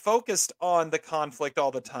going to be focused on the conflict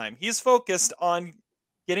all the time. He's focused on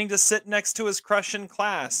getting to sit next to his crush in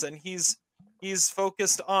class, and he's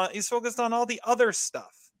focused on all the other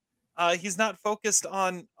stuff. He's not focused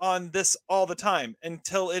on this all the time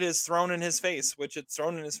until it is thrown in his face, which it's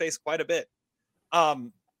thrown in his face quite a bit.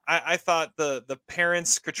 I thought the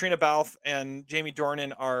parents, Katrina Balfe and Jamie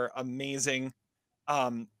Dornan, are amazing.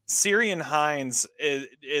 Syrian Hines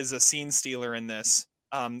is a scene stealer in this,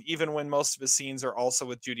 even when most of his scenes are also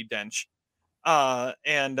with Judi Dench,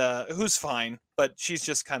 and who's fine, but she's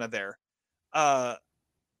just kind of there.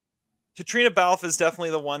 Katrina Balfe is definitely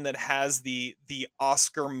the one that has the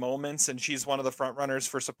Oscar moments, and she's one of the front runners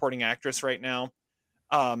for supporting actress right now.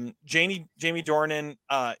 Jamie Dornan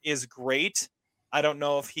is great. I don't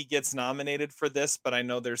know if he gets nominated for this, but I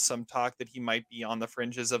know there's some talk that he might be on the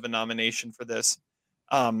fringes of a nomination for this.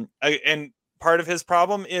 And part of his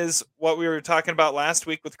problem is what we were talking about last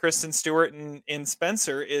week with Kristen Stewart and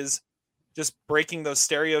Spencer, is just breaking those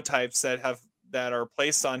stereotypes that are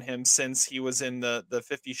placed on him since he was in the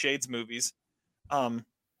 50 Shades movies. But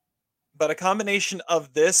a combination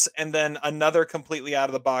of this and then another completely out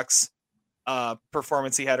of the box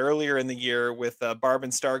performance he had earlier in the year with Barb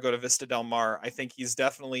and Star Go to Vista Del Mar, I think he's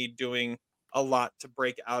definitely doing a lot to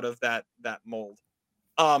break out of that mold.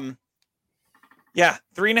 Yeah,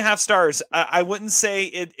 3.5 stars. I wouldn't say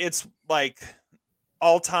it's like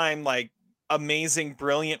all-time like amazing,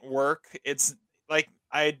 brilliant work. It's like,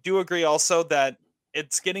 I do agree also that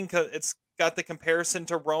it's got the comparison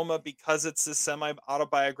to Roma because it's a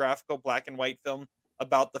semi-autobiographical black and white film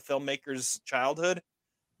about the filmmaker's childhood,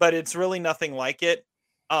 but it's really nothing like it.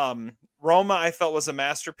 Roma, I felt, was a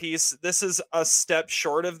masterpiece. This is a step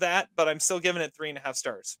short of that, but I'm still giving it 3.5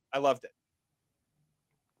 stars. I loved it.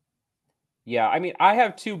 Yeah, I mean, I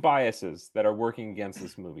have two biases that are working against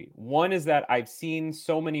this movie. One is that I've seen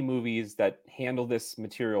so many movies that handle this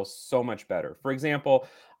material so much better. For example,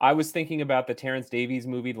 I was thinking about the Terrence Davies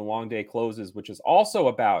movie, The Long Day Closes, which is also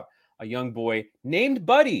about a young boy named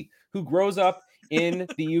Buddy who grows up in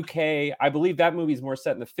the UK. I believe that movie is more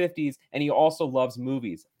set in the 50s, and he also loves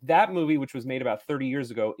movies. That movie, which was made about 30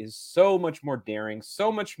 years ago, is so much more daring,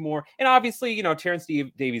 so much more. And obviously, Terrence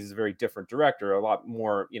Davies is a very different director, a lot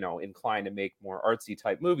more, inclined to make more artsy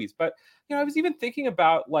type movies. But, I was even thinking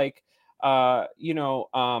about even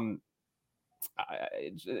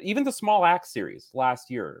the Small Axe series last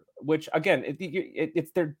year, which again,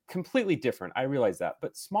 they're completely different. I realize that,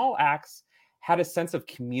 but Small Axe had a sense of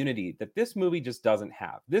community that this movie just doesn't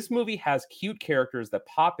have. This movie has cute characters that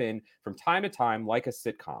pop in from time to time like a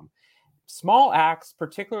sitcom. Small Axe,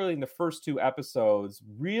 particularly in the first 2 episodes,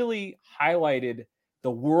 really highlighted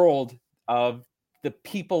the world of the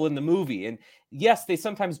people in the movie. And yes, they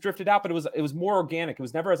sometimes drifted out, but it was more organic. It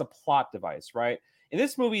was never as a plot device, right? In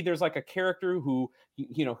this movie, there's like a character who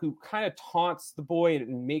kind of taunts the boy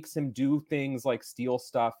and makes him do things like steal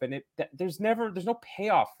stuff. And there's no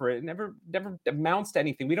payoff for it. It never amounts to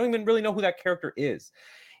anything. We don't even really know who that character is.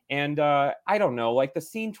 And I don't know, like the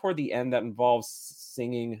scene toward the end that involves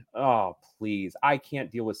singing. Oh, please. I can't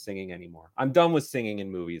deal with singing anymore. I'm done with singing in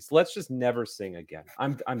movies. Let's just never sing again.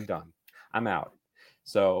 I'm done. I'm out.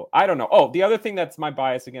 So I don't know. Oh, the other thing that's my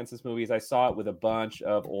bias against this movie is I saw it with a bunch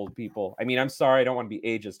of old people. I mean, I'm sorry, I don't want to be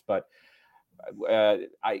ageist, but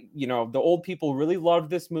the old people really loved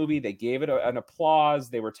this movie. They gave it an applause.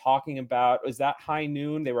 They were talking about, is that High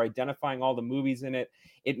Noon? They were identifying all the movies in it.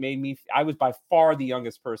 It made me, I was by far the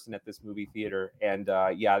youngest person at this movie theater. And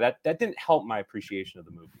that didn't help my appreciation of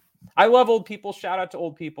the movie. I love old people. Shout out to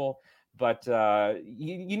old people. But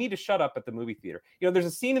you need to shut up at the movie theater. There's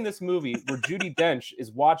a scene in this movie where Judi Dench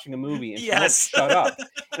is watching a movie and she won't shut up.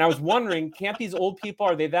 And I was wondering, can't these old people,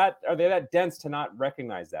 are they that dense to not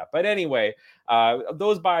recognize that? But anyway,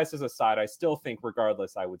 those biases aside, I still think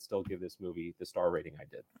regardless, I would still give this movie the star rating I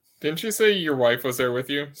did. Didn't you say your wife was there with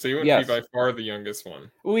you? So you wouldn't be by far the youngest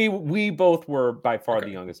one. We both were by far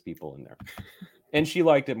the youngest people in there. And she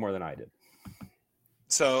liked it more than I did.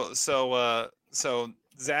 So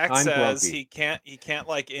Zach says grumpy. he can't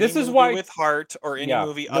like any this is movie why, with heart or any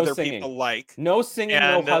movie other people like. No singing,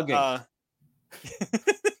 no hugging.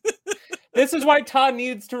 This is why Todd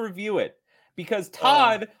needs to review it. Because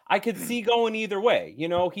Todd, I could see going either way.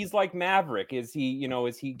 He's like Maverick. Is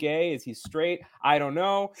he gay? Is he straight? I don't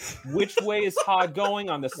know. Which way is Todd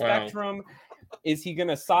going on the spectrum? Is he going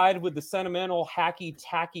to side with the sentimental, hacky,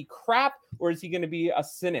 tacky crap, or is he going to be a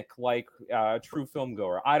cynic like true film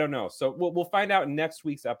goer? I don't know. So we'll find out in next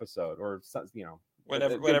week's episode, or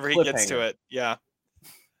whenever he gets to it. Yeah.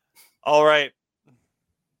 All right.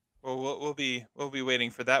 Well, we'll be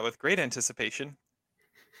waiting for that with great anticipation.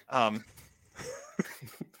 I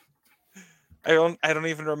don't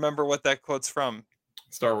even remember what that quote's from.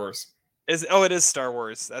 Star Wars. It is Star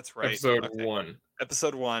Wars. That's right.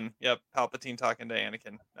 Episode 1. Yep. Palpatine talking to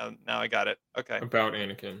Anakin. Now I got it. Okay. About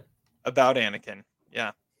Anakin.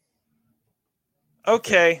 Yeah.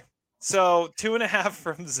 Okay. So 2.5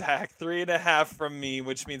 from Zach, 3.5 from me,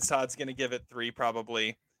 which means Todd's going to give it 3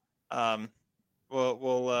 probably.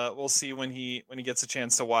 We'll see when he gets a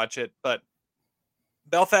chance to watch it. But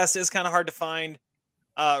Belfast is kind of hard to find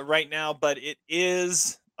right now, but it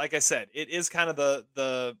is, like I said, it is kind of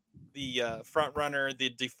the front runner, the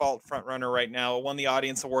default front runner right now. It won the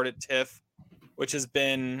audience award at TIFF, which has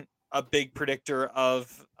been a big predictor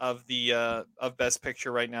of Best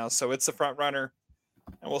Picture right now. So it's the front runner,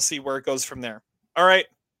 and we'll see where it goes from there. All right,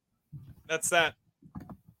 that's that.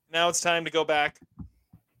 Now it's time to go back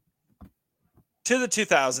to the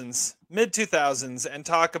 2000s, mid 2000s, and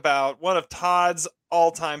talk about one of Todd's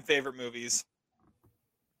all-time favorite movies.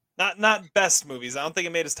 Not best movies. I don't think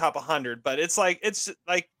it made his top 100, but it's like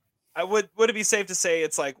would it be safe to say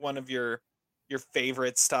it's like one of your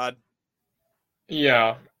favorites, Todd?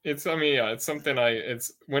 Yeah, it's something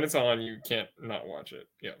it's when it's on, you can't not watch it.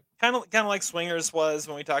 Yeah. Kind of like Swingers was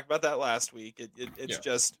when we talked about that last week. It's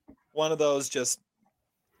just one of those just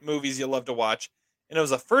movies you love to watch. And it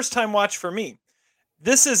was a first time watch for me.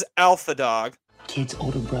 This is Alpha Dog. Kid's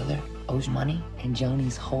older brother owes money, and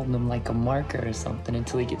Johnny's holding him like a marker or something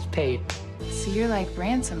until he gets paid. So you're like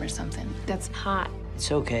ransom or something. That's hot.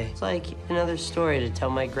 It's okay. It's like another story to tell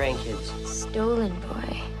my grandkids. Stolen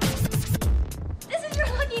boy. This is your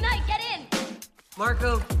lucky night. Get in.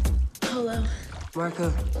 Marco. Hello. Marco.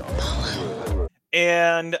 Hello.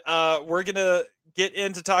 And we're going to get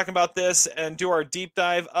into talking about this and do our deep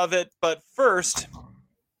dive of it. But first,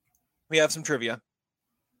 we have some trivia.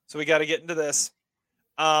 So we got to get into this.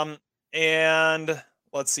 And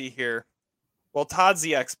let's see here. Well, Todd's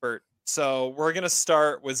the expert. So we're going to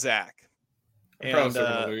start with Zach. I'm probably still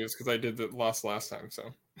going to lose because I did the last time.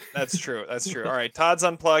 So that's true. That's true. All right. Todd's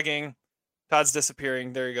unplugging. Todd's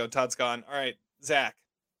disappearing. There you go. Todd's gone. All right. Zach.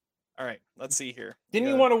 All right. Let's see here. Didn't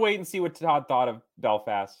you want to wait and see what Todd thought of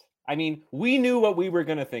Belfast? I mean, we knew what we were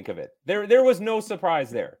going to think of it. There was no surprise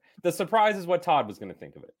there. The surprise is what Todd was going to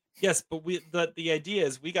think of it. Yes, but the idea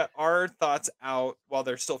is we got our thoughts out while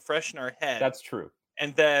they're still fresh in our head. That's true.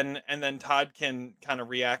 And then Todd can kind of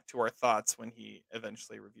react to our thoughts when he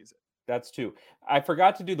eventually reviews it. That's true. I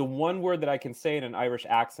forgot to do the one word that I can say in an Irish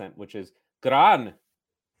accent, which is gran.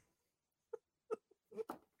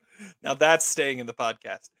 Now that's staying in the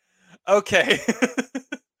podcast. Okay.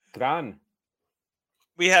 Gran.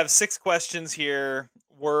 We have 6 questions here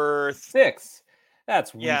worth 6.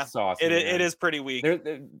 That's weak sauce. It is pretty weak.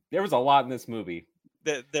 There was a lot in this movie.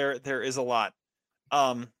 There is a lot.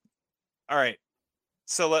 All right.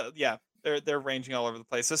 So they're ranging all over the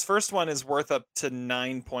place. This first one is worth up to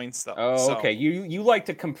 9 points though. Oh, okay. You like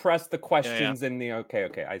to compress the questions Yeah. in the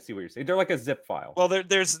okay. I see what you're saying. They're like a zip file. Well,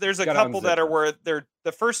 there's a couple that are worth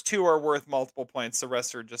the first two are worth multiple points. The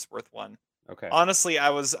rest are just worth one. Okay. Honestly, I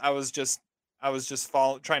was just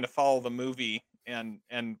trying to follow the movie and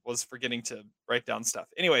was forgetting to write down stuff.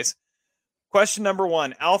 Anyways, question number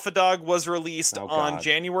 1. Alpha Dog was released on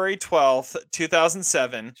January 12th,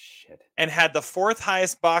 2007 and had the 4th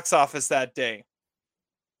highest box office that day.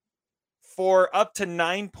 For up to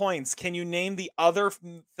 9 points, can you name the other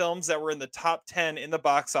films that were in the top 10 in the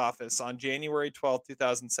box office on January 12th,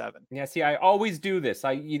 2007? Yeah, see, I always do this.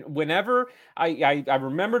 Whenever I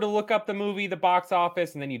remember to look up the movie, the box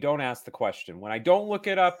office, and then you don't ask the question. When I don't look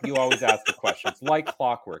it up, you always ask the question. It's like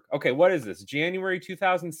clockwork. Okay, what is this? January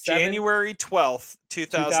 2007? January 12th,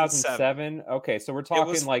 2007. Okay, so we're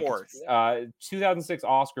talking like 2006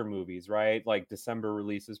 Oscar movies, right? Like December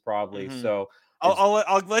releases probably. Mm-hmm. So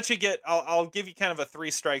I'll let you get. I'll give you kind of a 3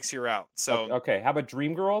 strikes you're out. So okay, how about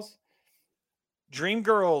Dreamgirls?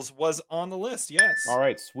 Dreamgirls was on the list. Yes. All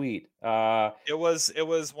right, sweet. It was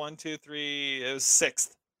 1, 2, 3. It was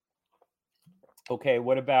 6th. Okay,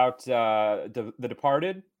 what about The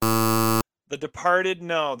Departed? The Departed,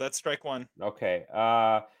 no, that's strike 1. Okay.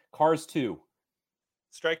 Cars 2.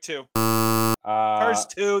 Strike 2. Cars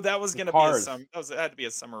 2. That was gonna be it had to be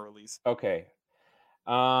a summer release. Okay.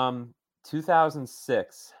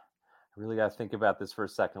 2006. I really got to think about this for a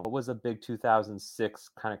second. What was a big 2006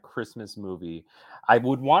 kind of Christmas movie? I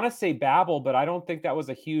would want to say Babel, but I don't think that was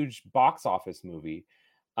a huge box office movie.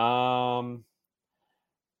 Gosh.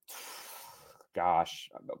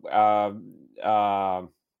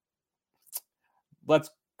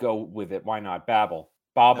 Let's go with it. Why not? Babel.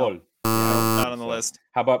 No, not on the list.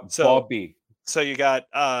 How about Bobby? So you got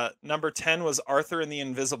number 10 was Arthur and the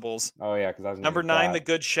Invisibles. Oh yeah, because I was number 9, The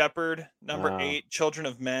Good Shepherd. Number 8, Children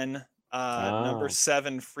of Men. Number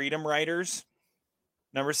 7, Freedom Riders.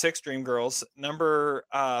 Number 6, Dreamgirls. Number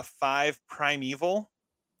 5, Primeval.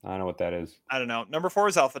 I don't know what that is. I don't know. Number 4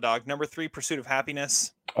 is Alpha Dog. Number 3, Pursuit of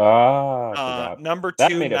Happiness. Number 2,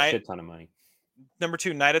 that made a shit ton of money. Number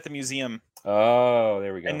 2, Night at the Museum. Oh,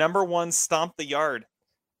 there we go. And number 1, Stomp the Yard.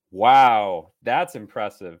 Wow, that's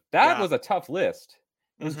impressive. That was a tough list.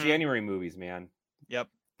 Those January movies, man. Yep.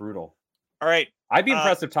 Brutal. All right. I'd be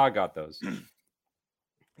impressed if Todd got those.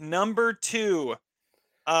 Number 2.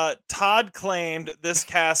 Todd claimed this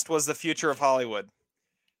cast was the future of Hollywood.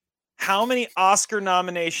 How many Oscar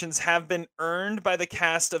nominations have been earned by the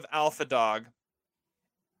cast of Alpha Dog?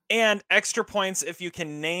 And extra points if you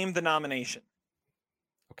can name the nomination.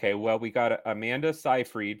 Okay, well, we got Amanda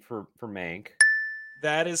Seyfried for Mank.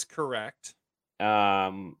 That is correct.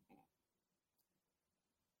 Ben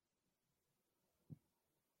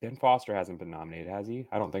Foster hasn't been nominated, has he?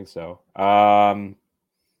 I don't think so.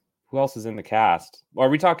 Who else is in the cast? Are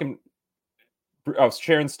we talking? Oh,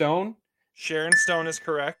 Sharon Stone. Sharon Stone is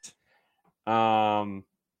correct. I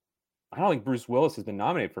don't think Bruce Willis has been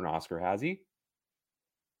nominated for an Oscar, has he?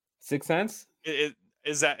 Sixth Sense.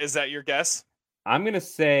 Is that your guess? I'm gonna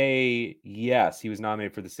say yes. He was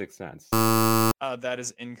nominated for The Sixth Sense. That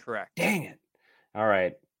is incorrect. Dang it! All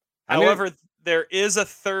right. However, there is a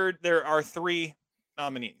third. There are 3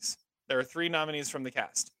 nominees. There are 3 nominees from the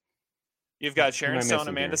cast. You've got Sharon Stone,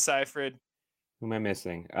 Amanda Seyfried. Who am I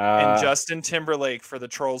missing? And Justin Timberlake for the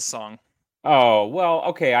Trolls song. Oh, well,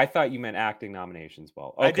 okay. I thought you meant acting nominations.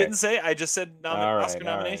 Well, okay. I didn't say. I just said Oscar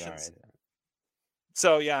nominations. All right.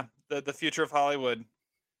 So yeah, the future of Hollywood.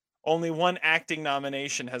 Only 1 acting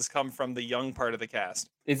nomination has come from the young part of the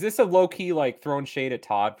cast. Is this a low key like throwing shade at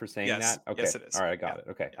Todd for saying that? Okay. Yes, it is. All right, I got it.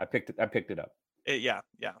 Okay, yeah. I picked it up. Yeah.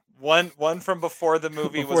 One from before the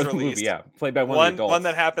movie was released. Played by one of the adults. One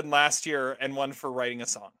that happened last year, and one for writing a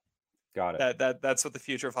song. Got it. That's what the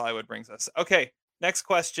future of Hollywood brings us. Okay, next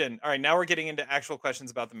question. All right, now we're getting into actual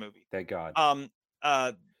questions about the movie. Thank God.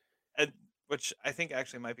 Which I think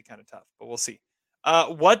actually might be kind of tough, but we'll see.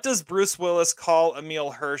 What does Bruce Willis call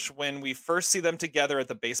Emile Hirsch when we first see them together at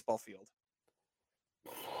the baseball field?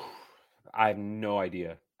 I have no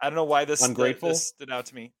idea. I don't know why this stood out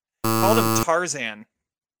to me. Called him Tarzan.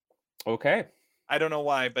 Okay. I don't know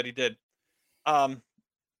why, but he did. I'll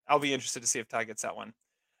be interested to see if Ty gets that one.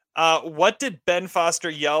 What did Ben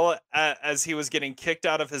Foster yell at as he was getting kicked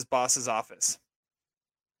out of his boss's office?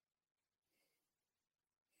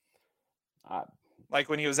 Like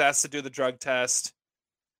when he was asked to do the drug test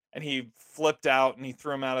and he flipped out and he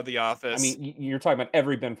threw him out of the office. I mean, you're talking about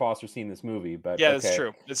every Ben Foster scene in this movie, but yeah, okay.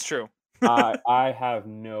 It's true. I have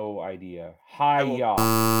no idea. Hi-ya.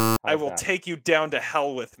 I will take you down to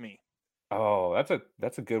hell with me. Oh,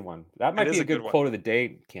 that's a good one. That might be a good quote of the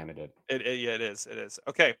day candidate. Yeah, it is. It is.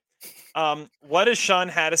 Okay. What is Sean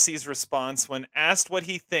Hattasey's response when asked what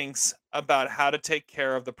he thinks about how to take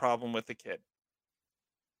care of the problem with the kid?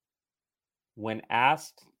 When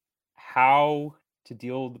asked how to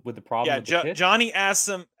deal with the problem with the kid? Johnny asks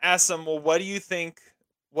him, well, what do you think?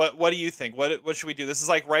 What do you think? What should we do? This is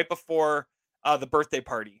like right before the birthday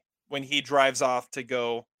party when he drives off to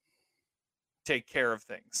go take care of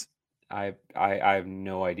things. I have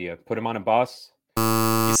no idea. Put him on a bus.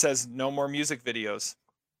 He says no more music videos.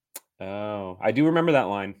 Oh, I do remember that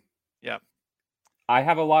line. Yeah. I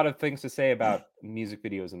have a lot of things to say about music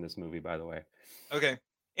videos in this movie, by the way. Okay.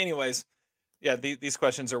 Anyways, yeah, these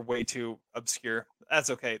questions are way too obscure. That's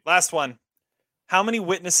okay. Last one. How many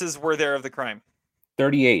witnesses were there of the crime?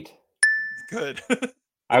 38. Good.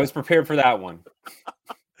 I was prepared for that one.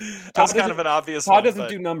 That's kind of an obvious one. Todd doesn't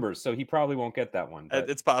do numbers, so he probably won't get that one. But...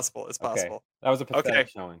 It's possible. It's possible. Okay. That was a pathetic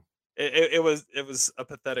showing. It was a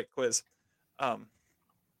pathetic quiz. All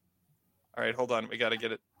right, hold on. We got to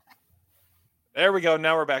get it. There we go.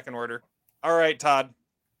 Now we're back in order. All right, Todd.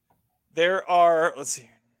 There are a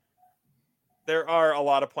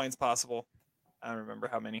lot of points possible. I don't remember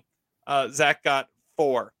how many. Zach got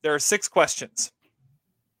 4. There are 6 questions.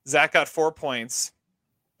 Zach got 4 points,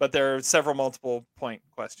 but there are several multiple point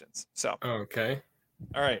questions. So okay.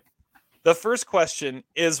 All right. The first question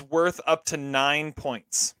is worth up to 9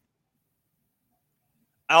 points.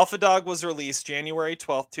 Alpha Dog was released January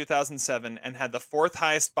 12th, 2007, and had the 4th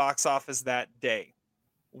highest box office that day.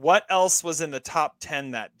 What else was in the top 10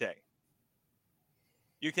 that day?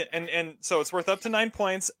 You can and so it's worth up to 9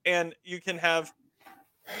 points, and you can have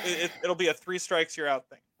it'll be a 3 strikes you're out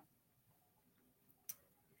thing.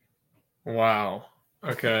 Wow.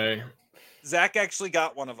 Okay. Zach actually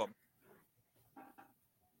got one of them.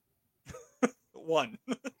 One.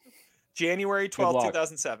 January 12th,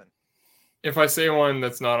 2007. If I say one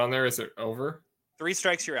that's not on there, is it over? 3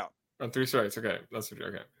 strikes, you're out. Oh, 3 strikes. Okay. That's what you're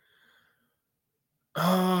okay.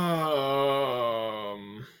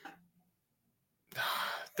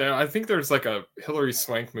 I think there's like a Hilary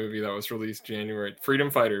Swank movie that was released January. Freedom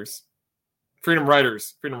Riders.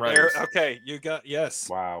 Okay, you got, yes.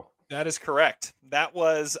 Wow. That is correct. That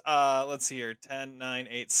was, let's see here, 10, 9,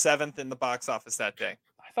 8, 7th in the box office that day.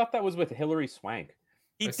 I thought that was with Hilary Swank.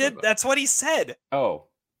 He did. That's what he said. Oh.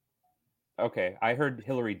 Okay. I heard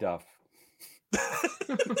Hilary Duff.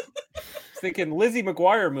 Thinking Lizzie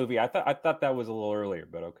McGuire movie. I thought that was a little earlier,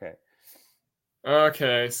 but okay.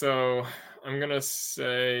 Okay, so I'm going to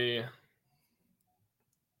say...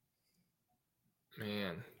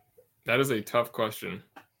 Man, that is a tough question.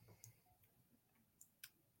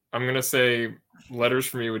 I'm going to say Letters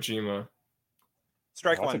from Iwo Jima.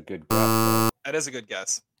 Strike that's one. That's a good guess. That is a good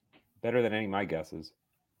guess. Better than any of my guesses.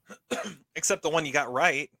 Except the one you got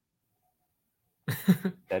right.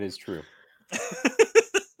 That is true.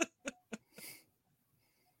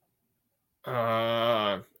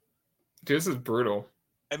 This is brutal.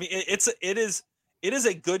 I mean, it is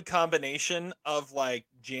a good combination of like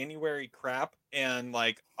January crap and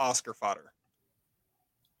like Oscar fodder.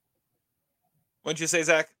 Wouldn't you say,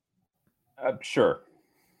 Zach? Sure.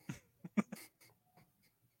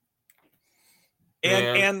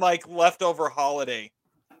 and like leftover holiday.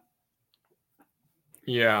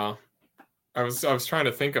 Yeah, I was trying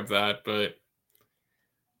to think of that, but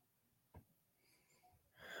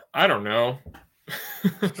I don't know.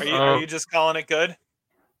 Are you just calling it good?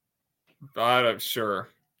 I'm sure.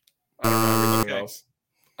 I don't know anything else.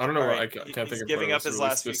 I don't know. Right. I can't think of. Giving up his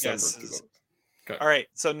last few guesses. Okay. All right.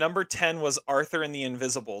 So number 10 was Arthur and the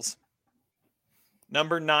Invisibles.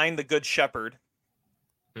 Number 9, The Good Shepherd.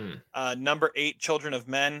 Number 8, Children of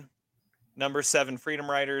Men. Number 7, Freedom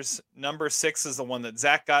Riders. Number 6 is the one that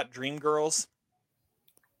Zach got, Dreamgirls.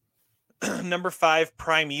 Number 5,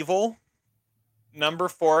 Primeval. Number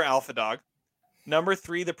 4, Alpha Dog. Number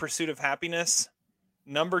 3, The Pursuit of Happiness.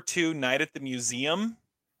 Number 2, Night at the Museum.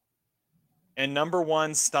 And number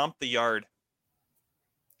 1, Stomp the Yard.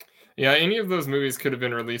 Yeah, any of those movies could have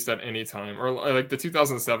been released at any time. Or like the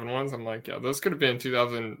 2007 ones, I'm like, yeah, those could have been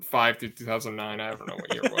 2005 to 2009. I don't know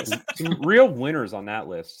what year it was. Some real winners on that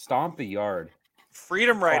list. Stomp the Yard.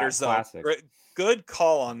 Freedom Riders, classic. Though. Good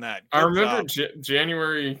call on that. Good I remember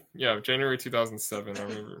January 2007. I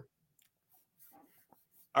remember.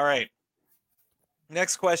 All right.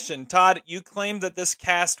 Next question. Todd, you claimed that this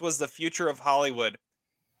cast was the future of Hollywood.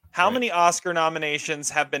 How many Oscar nominations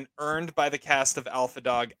have been earned by the cast of Alpha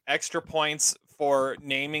Dog? Extra points for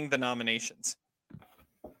naming the nominations.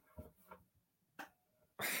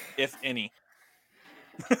 if any?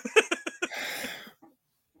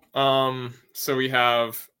 So we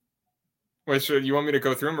have. Wait, so you want me to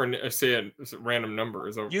go through them or say a random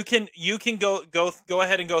number? You can go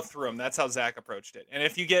ahead and go through them. That's how Zach approached it. And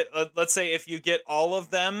if you get, let's say, if you get all of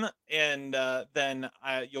them, and then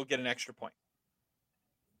you'll get an extra point.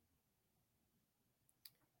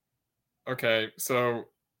 Okay, so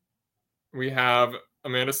we have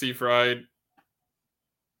Amanda Seyfried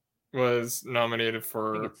was nominated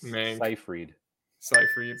for Mank. Seyfried.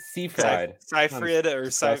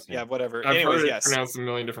 Yeah, whatever. I've Anyways, heard it yes. pronounced a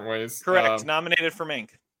million different ways. Correct. Nominated for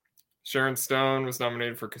Mank. Sharon Stone was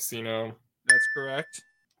nominated for Casino. That's correct.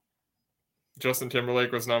 Justin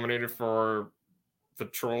Timberlake was nominated for the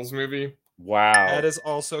Trolls movie. Wow. That is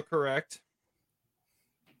also correct.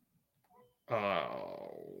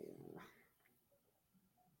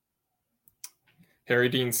 Harry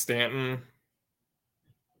Dean Stanton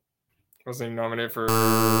was he nominated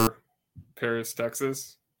for Paris,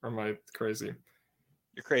 Texas? Or am I crazy?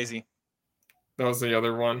 You're crazy. That was the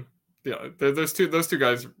other one. Yeah, those two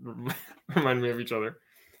guys remind me of each other.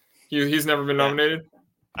 He's never been nominated.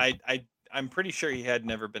 I'm pretty sure he had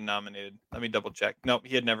never been nominated. Let me double check. Nope,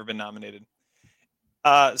 he had never been nominated.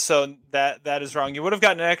 So that is wrong. You would have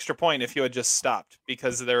gotten an extra point if you had just stopped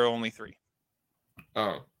because there are only 3.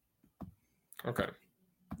 Oh. Okay.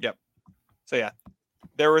 Yep. So yeah,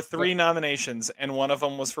 there were 3 nominations, and one of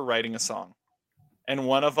them was for writing a song, and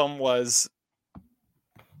one of them was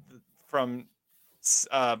from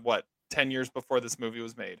 10 years before this movie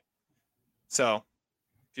was made. So,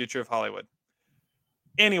 Future of Hollywood.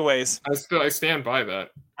 Anyways, I stand by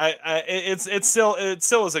that. It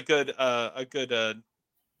still is a good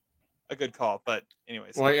call. But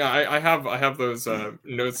anyways. Well, yeah, I have those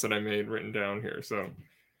notes that I made written down here. So.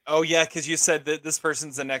 Oh yeah, because you said that this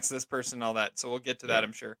person's the next this person and all that. So we'll get to that,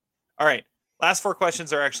 I'm sure. All right. Last 4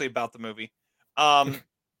 questions are actually about the movie.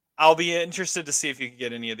 I'll be interested to see if you can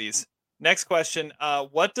get any of these. Next question.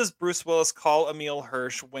 What does Bruce Willis call Emile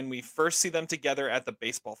Hirsch when we first see them together at the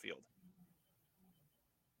baseball field?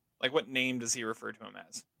 Like, what name does he refer to him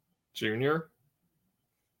as? Junior?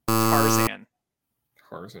 Tarzan.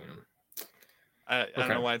 I don't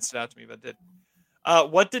know why it stood out to me, but it did.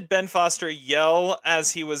 What did Ben Foster yell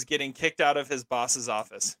as he was getting kicked out of his boss's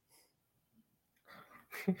office?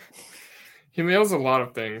 He yells a lot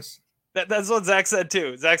of things. That's what Zach said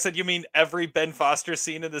too. Zach said, "You mean every Ben Foster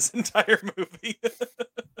scene in this entire movie?"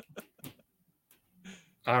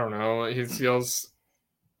 I don't know. He yells.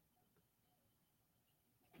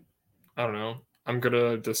 I don't know. I'm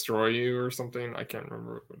gonna destroy you or something. I can't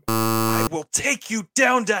remember. I will take you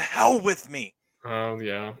down to hell with me. Oh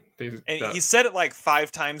yeah. He said it like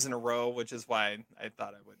 5 times in a row, which is why I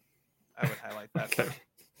thought I would highlight that.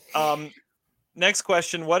 Okay. Next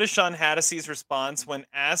question. What is Sean Hattasey's response when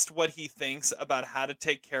asked what he thinks about how to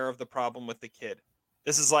take care of the problem with the kid?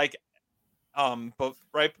 This is like, but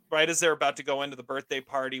right as they're about to go into the birthday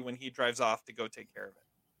party when he drives off to go take care of it.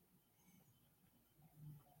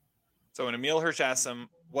 So when Emile Hirsch asks him,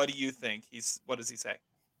 what do you think? What does he say?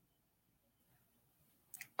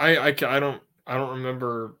 I don't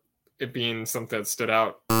remember it being something that stood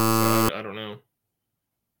out. So I don't know.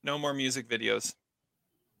 No more music videos.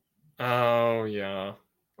 Oh, yeah.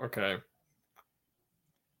 Okay.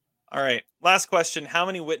 All right. Last question. How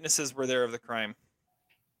many witnesses were there of the crime?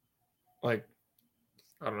 Like,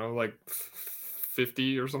 I don't know, like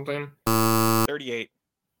 50 or something? 38.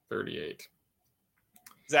 38.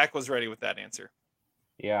 Zach was ready with that answer.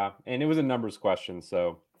 Yeah, and it was a numbers question,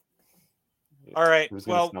 so. All right. It was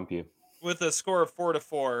going to stump you. With a score of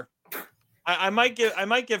 4-4, I might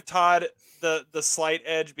give Todd the slight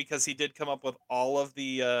edge because he did come up with all of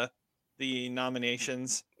the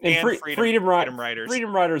nominations and Freedom Writers.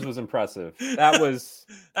 Freedom Writers was impressive. That was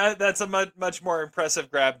that's a much more impressive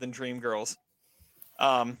grab than Dreamgirls.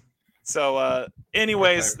 So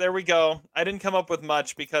anyways, there we go. I didn't come up with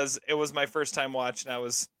much because it was my first time watch and I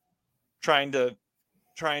was trying to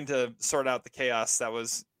sort out the chaos that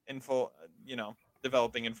was in full,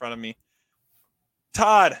 developing in front of me.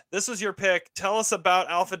 Todd, this was your pick. Tell us about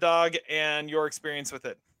Alpha Dog and your experience with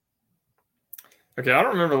it. Okay, I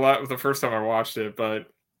don't remember a lot the first time I watched it, but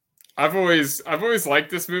I've always liked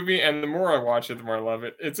this movie, and the more I watch it, the more I love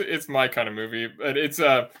it. It's my kind of movie, but it's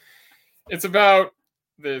about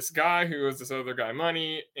this guy who owes this other guy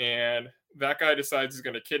money, and that guy decides he's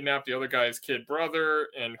going to kidnap the other guy's kid brother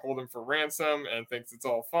and hold him for ransom, and thinks it's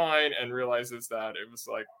all fine, and realizes that it was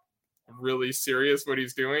like really serious what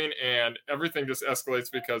he's doing, and everything just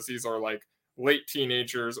escalates because these are like late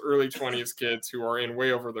teenagers, early 20s kids who are in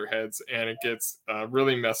way over their heads, and it gets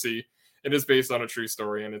really messy. It is based on a true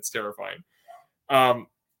story, and it's terrifying.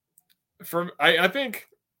 I think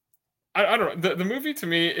I don't know. The movie to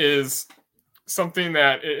me is something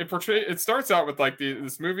that it portrays. It starts out with like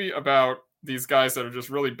this movie about these guys that are just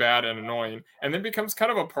really bad and annoying, and then becomes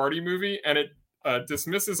kind of a party movie, and it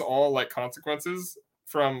dismisses all like consequences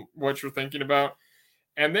from what you're thinking about,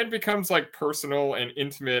 and then becomes like personal and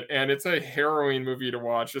intimate, and it's a harrowing movie to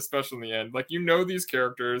watch, especially in the end. Like, you know, these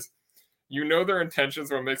characters, you know their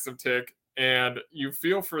intentions, what makes them tick, and you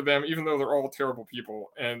feel for them even though they're all terrible people,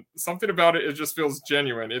 and something about it just feels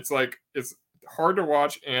genuine. It's like it's hard to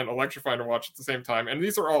watch and electrifying to watch at the same time, and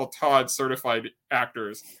these are all Todd certified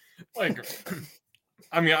actors. Like,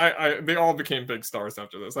 I mean, they all became big stars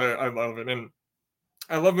after this. I love it, and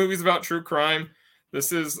I love movies about true crime.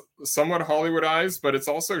 This is somewhat Hollywoodized, but it's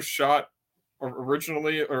also shot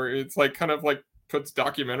originally, or it's like kind of like puts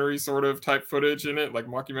documentary sort of type footage in it, like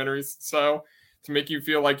mockumentary style, to make you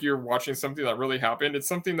feel like you're watching something that really happened. It's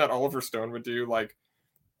something that Oliver Stone would do like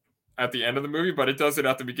at the end of the movie, but it does it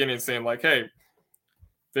at the beginning, saying like, hey,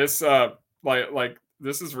 this like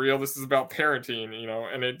this is real, this is about parenting, you know,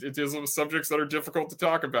 and it deals with subjects that are difficult to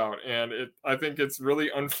talk about, and I think it's really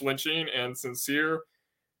unflinching and sincere.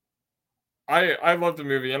 I love the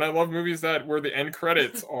movie, and I love movies that where the end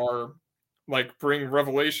credits are like bring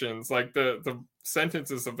revelations. Like the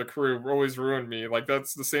sentences of the crew always ruined me. Like,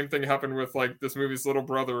 that's the same thing happened with like this movie's little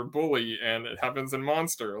brother Bully, and it happens in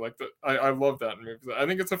Monster. Like, I love that movie. I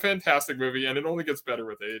think it's a fantastic movie, and it only gets better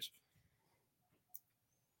with age.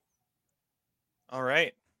 All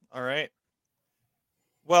right.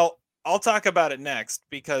 Well, I'll talk about it next,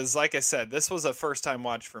 because like I said, this was a first time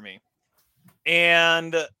watch for me.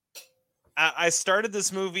 And I started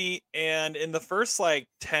this movie, and in the first like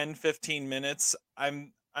 10-15 minutes,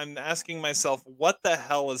 I'm asking myself, what the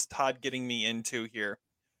hell is Todd getting me into here?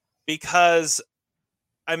 Because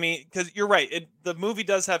I mean, because you're right, the movie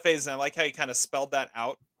does have phases, and I like how you kind of spelled that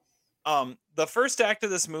out. The first act of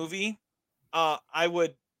this movie, I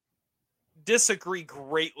would disagree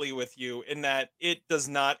greatly with you in that it does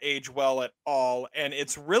not age well at all, and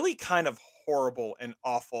it's really kind of horrible and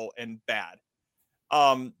awful and bad.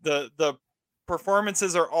 The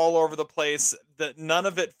performances are all over the place. That none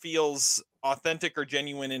of it feels authentic or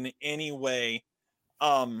genuine in any way.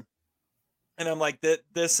 And I'm like,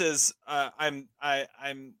 this is I'm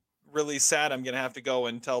really sad. I'm gonna have to go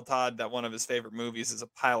and tell Todd that one of his favorite movies is a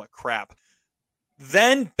pile of crap.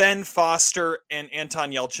 Then Ben Foster and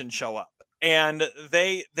Anton Yelchin show up, and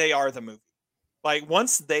they are the movie. Like,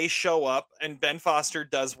 once they show up and Ben Foster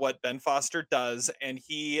does what Ben Foster does, and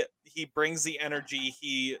he brings the energy,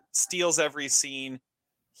 he steals every scene.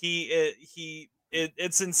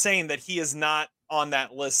 It's insane that he is not on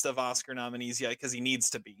that list of Oscar nominees yet, because he needs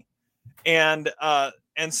to be. And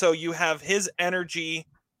so you have his energy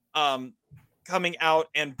coming out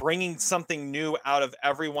and bringing something new out of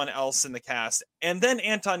everyone else in the cast. And then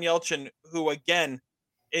Anton Yelchin, who again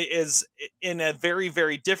is in a very,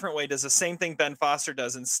 very different way, does the same thing Ben Foster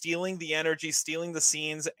does, and stealing the energy, stealing the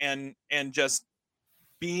scenes, and just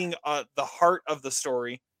being the heart of the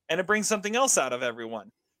story, and it brings something else out of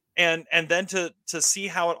everyone. And then to see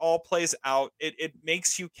how it all plays out, it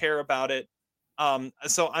makes you care about it.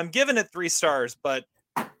 So I'm giving it 3 stars, but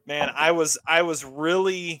man, I was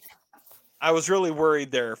really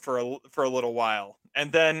worried there for a little while, and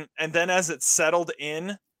then as it settled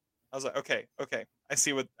in, I was like, okay, I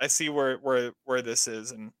see where this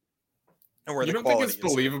is, and where you the don't think quality it's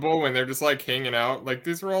believable when they're just like hanging out. Like,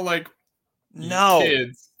 these were all like no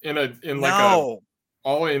kids in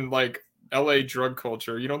all in like LA drug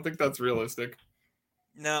culture. You don't think that's realistic?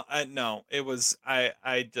 No, it was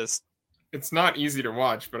I just. It's not easy to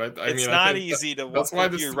watch, but it's not easy to watch. That's why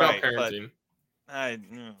this is about parenting.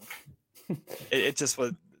 It just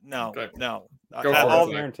was no. Okay. No. Go all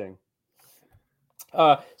for it. Parenting.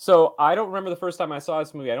 So I don't remember the first time I saw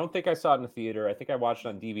this movie. I don't think I saw it in the theater. I think I watched it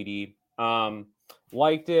on DVD.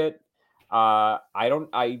 Liked it.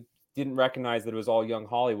 I didn't recognize that it was all young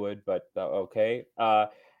Hollywood, but okay.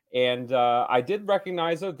 And I did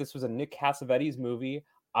recognize that this was a Nick Cassavetes movie.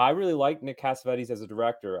 I really like Nick Cassavetes as a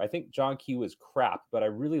director. I think John Q is crap, but I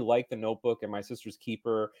really like The Notebook and My Sister's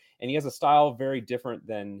Keeper, and he has a style very different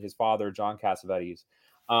than his father, John Cassavetes.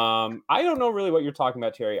 I don't know really what you're talking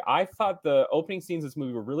about, Terry. I thought the opening scenes of this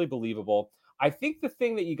movie were really believable. I think the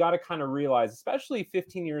thing that you got to kind of realize, especially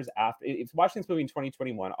 15 years after, it's watching this movie in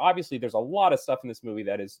 2021, obviously there's a lot of stuff in this movie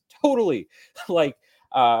that is totally like,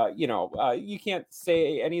 you can't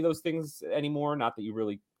say any of those things anymore. Not that you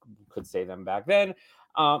really could say them back then.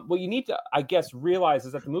 What you need to, I guess, realize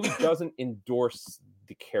is that the movie doesn't endorse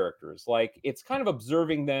the characters. Like, it's kind of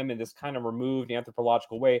observing them in this kind of removed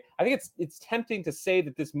anthropological way. I think it's tempting to say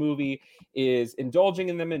that this movie is indulging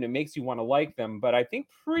in them and it makes you want to like them, but I think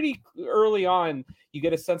pretty early on you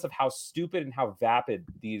get a sense of how stupid and how vapid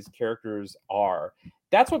these characters are.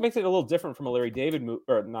 That's what makes it a little different from a Larry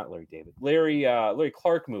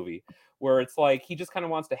Clark movie, where it's like he just kind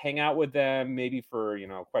of wants to hang out with them, maybe for, you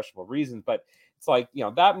know, questionable reasons. But it's like, you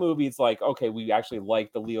know, that movie, it's like, okay, we actually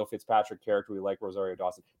like the Leo Fitzpatrick character, we like Rosario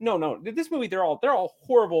Dawson. No, this movie, they're all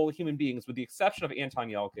horrible human beings, with the exception of Anton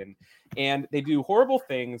Yelchin, and they do horrible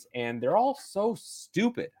things, and they're all so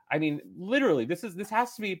stupid. I mean, literally, this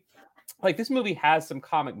has to be like, this movie has some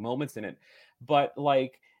comic moments in it, but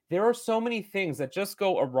like, there are so many things that just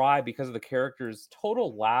go awry because of the characters'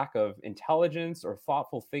 total lack of intelligence or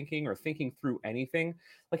thoughtful thinking or thinking through anything.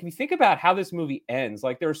 Like, if you think about how this movie ends,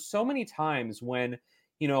 like, there are so many times when,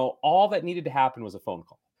 you know, all that needed to happen was a phone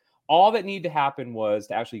call. All that needed to happen was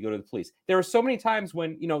to actually go to the police. There are so many times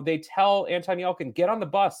when, you know, they tell Anton Yelchin, get on the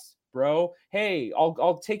bus, bro. Hey,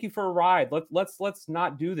 I'll take you for a ride. Let's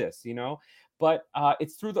not do this, you know? But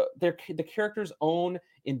it's through the character's own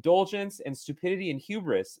indulgence and stupidity and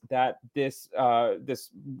hubris that this you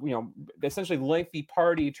know, essentially lengthy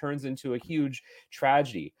party turns into a huge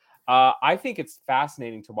tragedy. I think it's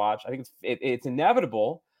fascinating to watch. I think it's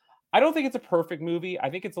inevitable. I don't think it's a perfect movie.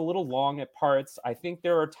 I think it's a little long at parts. I think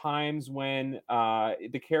there are times when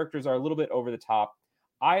the characters are a little bit over the top.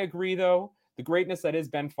 I agree, though. The greatness that is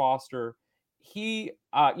Ben Foster, he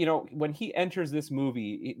you know, when he enters this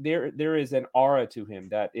movie, there is an aura to him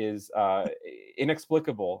that is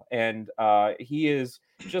inexplicable, and he is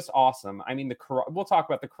just awesome. I mean, we'll talk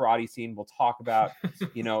about the karate scene, we'll talk about,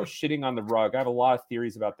 you know, shitting on the rug. I have a lot of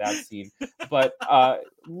theories about that scene, but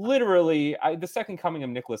literally the second coming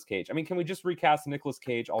of Nicolas Cage. I mean, can we just recast Nicolas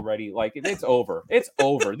Cage already? Like, it's over.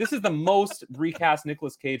 This is the most recast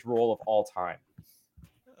Nicolas Cage role of all time.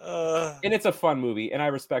 And it's a fun movie, and I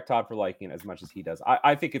respect Todd for liking it as much as he does.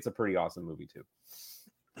 I think it's a pretty awesome movie too.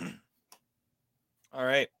 All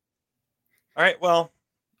right. Well,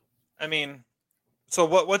 I mean, so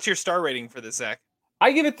what's your star rating for this, Zach?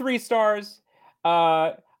 I give it 3 stars.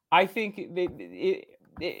 I think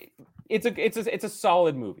it's a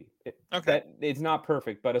solid movie. Okay. It's not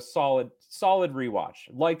perfect, but a solid rewatch.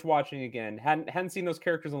 Liked watching again. Hadn't seen those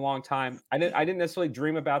characters in a long time. I didn't necessarily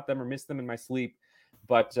dream about them or miss them in my sleep.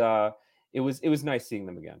 But it was nice seeing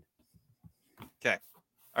them again. Okay.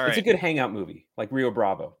 All right. It's a good hangout movie, like Rio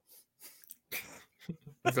Bravo.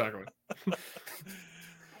 Exactly.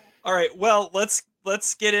 All right. Well, let's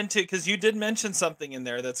get into, because you did mention something in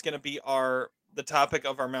there that's going to be the topic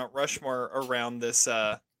of our Mount Rushmore around this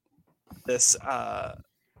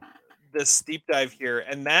deep dive here,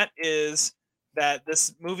 and that is that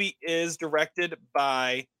this movie is directed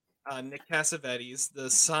by Nick Cassavetes, the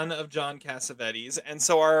son of John Cassavetes. And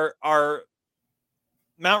so our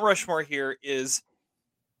Mount Rushmore here is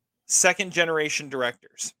second generation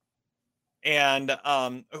directors, and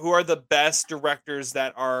who are the best directors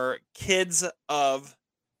that are kids of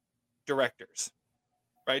directors,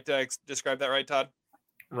 right? Did I describe that right, Todd?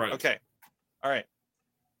 Right. Okay. All right.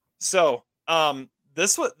 So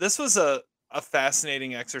this was a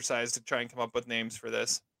fascinating exercise to try and come up with names for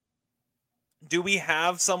this. Do we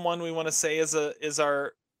have someone we want to say is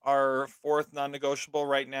our fourth non-negotiable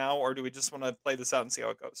right now, or do we just want to play this out and see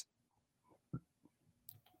how it goes?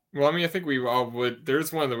 Well, I mean, I think we all would.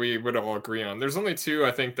 There's one that we would all agree on. There's only 2,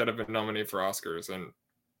 I think, that have been nominated for Oscars, and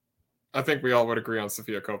I think we all would agree on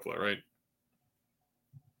Sofia Coppola, right?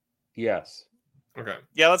 Yes. Okay.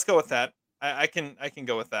 Yeah, let's go with that. I can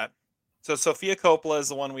go with that. So Sofia Coppola is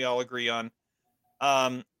the one we all agree on.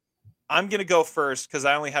 I'm going to go first because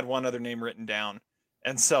I only had one other name written down,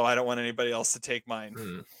 and so I don't want anybody else to take mine.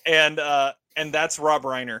 And that's Rob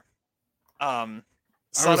Reiner. Son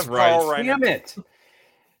of Carl Reiner. Damn it.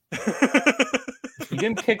 You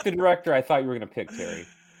didn't pick the director I thought you were going to pick, Terry.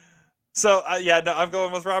 So I'm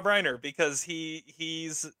going with Rob Reiner because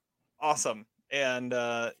he's awesome. And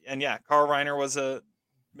yeah, Carl Reiner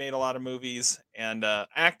made a lot of movies and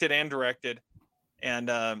acted and directed.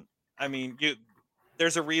 And I mean,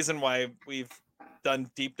 there's a reason why we've done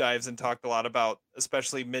deep dives and talked a lot about,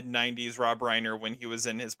 especially mid-90s Rob Reiner when he was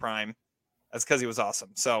in his prime. That's because he was awesome.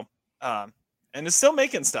 So, and is still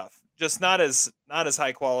making stuff, just not as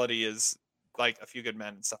high quality as like A Few Good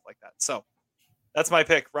Men and stuff like that. So that's my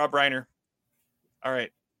pick, Rob Reiner. All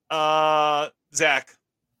right. Zach.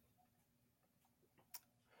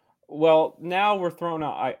 Well, now we're thrown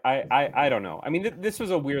out. I don't know. I mean, this was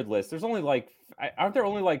a weird list. There's only aren't there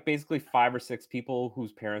only basically 5 or 6 people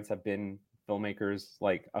whose parents have been filmmakers,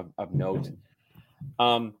 like of note?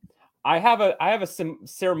 I have a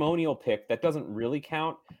ceremonial pick that doesn't really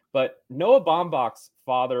count, but Noah Baumbach's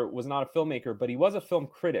father was not a filmmaker, but he was a film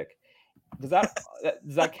critic. Does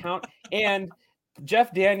that count? And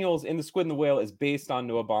Jeff Daniels in The Squid and the Whale is based on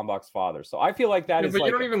Noah Baumbach's father, so I feel like that is. But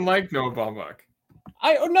like, you don't even like Noah Baumbach.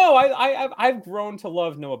 I've grown to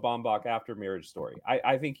love Noah Baumbach after Marriage Story.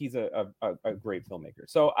 I think he's a great filmmaker.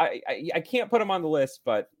 So I can't put him on the list,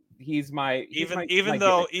 but he's my even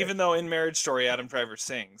though in Marriage Story Adam Driver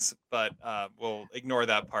sings, but we'll ignore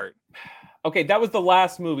that part. Okay, that was the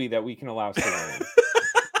last movie that we can allow singing in.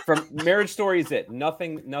 From Marriage Story is it.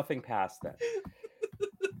 Nothing past that.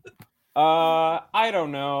 I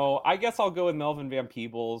don't know. I guess I'll go with Melvin Van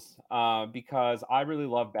Peebles because I really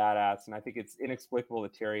love Badass, and I think it's inexplicable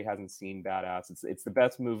that Terry hasn't seen Badass. It's the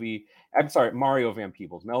best movie. I'm sorry, Mario Van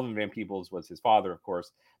Peebles. Melvin Van Peebles was his father, of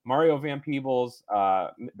course. Mario Van Peebles,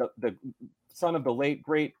 the son of the late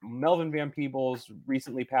great Melvin Van Peebles,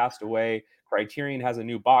 recently passed away. Criterion has a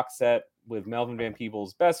new box set with Melvin Van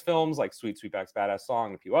Peebles' best films like Sweet Sweetback's Badass Song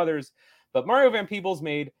and a few others. But Mario Van Peebles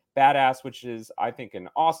made Badass, which is, I think, an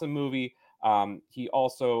awesome movie. He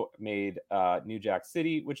also made New Jack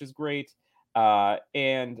City, which is great.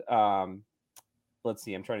 And let's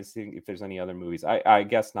see, I'm trying to see if there's any other movies. I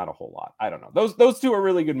guess not a whole lot. I don't know. Those two are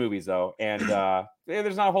really good movies, though. And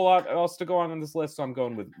there's not a whole lot else to go on this list, so I'm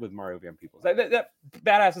going with Mario Van Peebles. That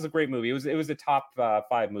Badass is a great movie. It was a top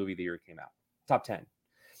 5 movie the year it came out. Top 10.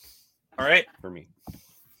 All right. For me.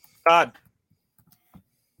 Todd.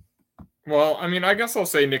 Well, I mean, I guess I'll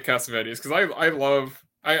say Nick Cassavetes because I love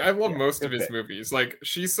most of his movies. Like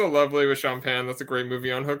She's So Lovely with Sean Penn, that's a great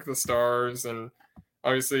movie. Unhook the Stars, and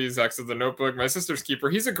obviously Zack's of the Notebook. My Sister's Keeper.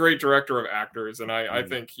 He's a great director of actors, and I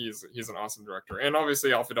think he's an awesome director. And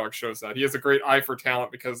obviously Alpha Dog shows that he has a great eye for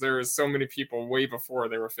talent because there is so many people way before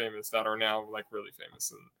they were famous that are now like really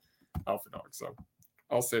famous in Alpha Dog. So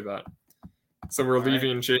I'll say that. So we're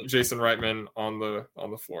leaving Jason Reitman on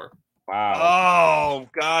the floor. Wow. Oh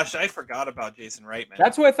gosh, I forgot about Jason Reitman.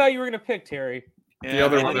 That's what I thought you were going to pick, Terry. Yeah, the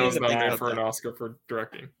other one that was nominated for an Oscar for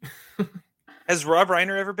directing. Has Rob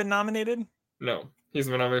Reiner ever been nominated? No, he's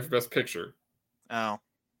been nominated for Best Picture. Oh,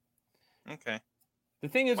 okay. The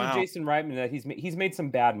thing is with Jason Reitman that he's made some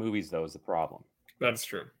bad movies, though, is the problem. That's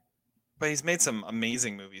true. But he's made some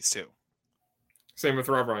amazing movies too. Same with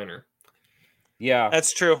Rob Reiner. Yeah,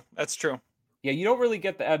 that's true. That's true. Yeah, you don't really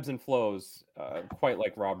get the ebbs and flows quite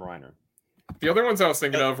like Rob Reiner. The other ones I was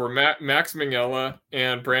thinking of were Max Minghella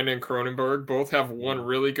and Brandon Cronenberg. Both have one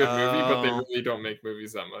really good movie, but they really don't make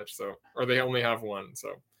movies that much. So, or they only have one.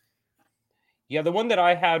 So, yeah, the one that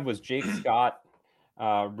I had was Jake Scott,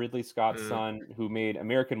 Ridley Scott's son, who made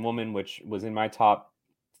American Woman, which was in my top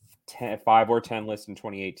 5 or 10 list in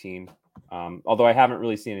 2018. Although I haven't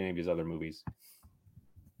really seen any of his other movies.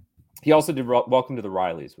 He also did Welcome to the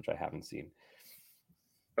Rileys, which I haven't seen.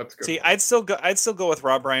 That's good. See, I'd still go with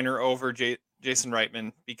Rob Reiner over Jason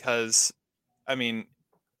Reitman because, I mean,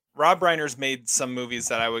 Rob Reiner's made some movies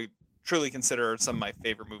that I would truly consider some of my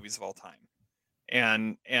favorite movies of all time,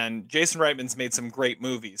 and Jason Reitman's made some great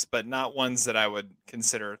movies, but not ones that I would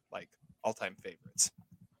consider like all-time favorites.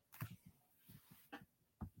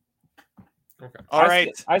 Okay. All right.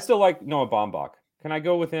 I still like Noah Baumbach. Can I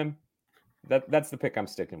go with him? That's the pick I'm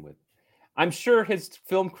sticking with. I'm sure his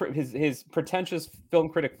pretentious film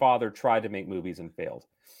critic father tried to make movies and failed.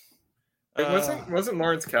 Wasn't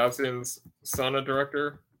Lawrence Kasdan's son a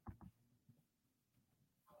director?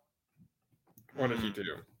 What did he do?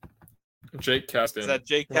 Jake Kasdan. Is that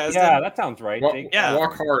Jake Kasdan? Yeah, that sounds right.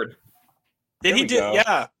 Walk Hard. Did he do?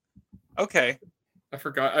 Yeah. Okay. I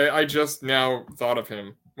forgot. I just now thought of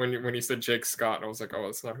him when he said Jake Scott, and I was like, oh,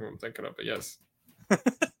 that's not who I'm thinking of. But yes.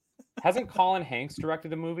 Hasn't Colin Hanks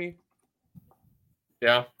directed a movie?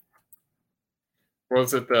 Yeah.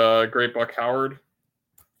 Was it the Great Buck Howard?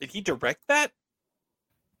 Did he direct that?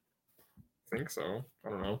 I think so. I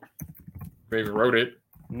don't know. Maybe wrote it.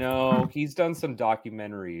 No, he's done some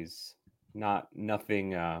documentaries. Nothing.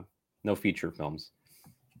 No feature films.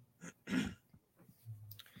 I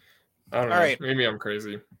don't know. All right. Maybe I'm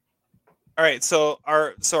crazy. All right. So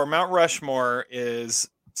our Mount Rushmore is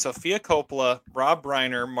Sofia Coppola, Rob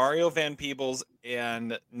Reiner, Mario Van Peebles,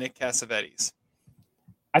 and Nick Cassavetes.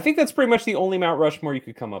 I think that's pretty much the only Mount Rushmore you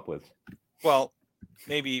could come up with. Well,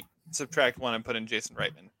 maybe subtract one and put in Jason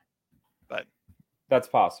Reitman, but that's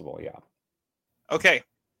possible. Yeah. Okay,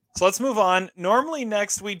 so let's move on. Normally,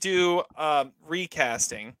 next we do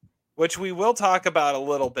recasting, which we will talk about a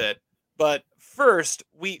little bit. But first,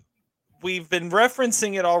 we've been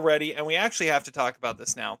referencing it already, and we actually have to talk about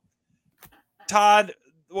this now. Todd,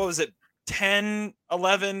 what was it? 10,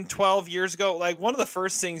 11, 12 years ago? Like one of the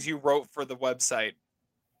first things you wrote for the website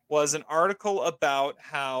was an article about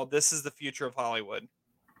how this is the future of Hollywood.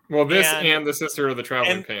 Well, this and the Sister of the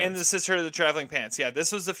Traveling Pants. And the Sister of the Traveling Pants. Yeah,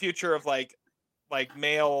 this was the future of like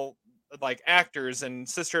male like actors, and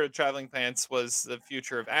Sister of the Traveling Pants was the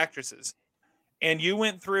future of actresses. And you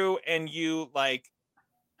went through and you like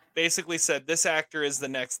basically said this actor is the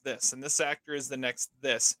next this, and this actor is the next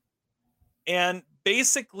this, and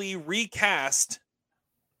basically recast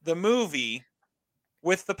the movie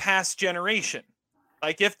with the past generation.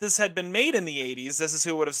 Like if this had been made in the 80s, this is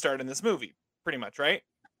who would have starred in this movie, pretty much, right?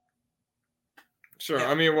 Sure. Yeah.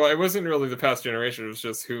 I mean, well, it wasn't really the past generation. It was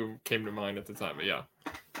just who came to mind at the time. But yeah.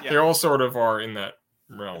 They all sort of are in that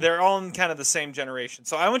realm. They're all in kind of the same generation.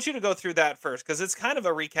 So I want you to go through that first, because it's kind of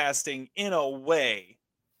a recasting in a way.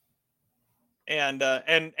 And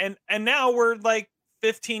now we're like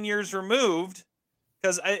 15 years removed,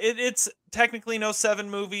 because it's technically an 07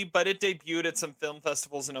 movie, but it debuted at some film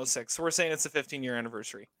festivals in 06. So we're saying it's a 15-year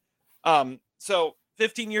anniversary. So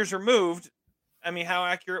 15 years removed. I mean, how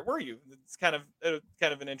accurate were you? It's kind of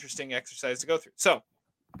an interesting exercise to go through. So,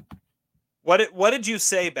 what did you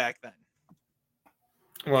say back then?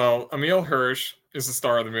 Well, Emile Hirsch is the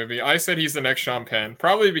star of the movie. I said he's the next Sean Penn,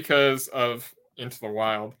 probably because of Into the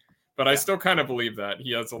Wild, but I still kind of believe that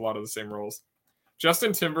he has a lot of the same roles.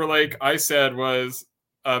 Justin Timberlake, I said, was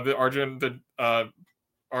our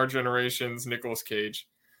generation's Nicolas Cage,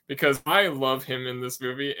 because I love him in this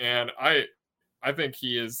movie, and I think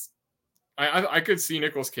he is. I could see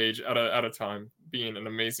Nicolas Cage at a time being an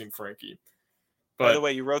amazing Frankie. But by the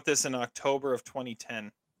way, you wrote this in October of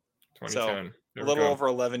 2010. 2010. So a little over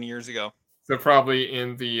 11 years ago. So probably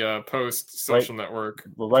in the post Social Network.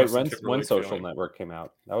 Well, right when Social Network came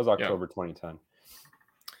out. That was October 2010.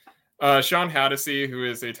 Sean Hattie, who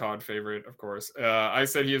is a Todd favorite, of course. I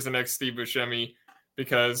said he is the next Steve Buscemi,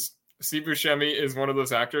 because Steve Buscemi is one of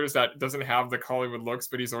those actors that doesn't have the Hollywood looks,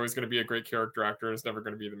 but he's always going to be a great character actor. He's never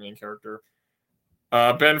going to be the main character.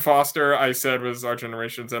 Ben Foster, I said, was our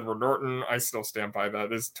generation's Edward Norton. I still stand by that.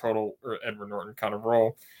 This total Edward Norton kind of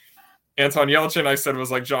role. Anton Yelchin, I said, was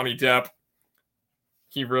like Johnny Depp.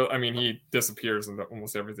 He disappears in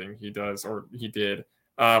almost everything he does, or he did.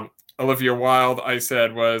 Olivia Wilde, I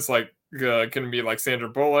said, was like going to be like Sandra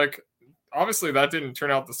Bullock. Obviously, that didn't turn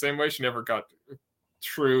out the same way. She never got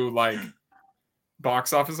true like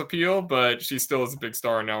box office appeal, but she still is a big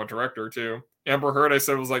star and now a director too. Amber Heard, I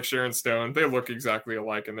said, was like Sharon Stone. They look exactly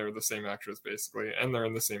alike, and they're the same actress basically, and they're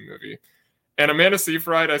in the same movie. And Amanda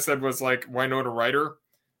Seyfried, I said, was like Winona Ryder,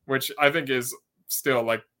 which I think is still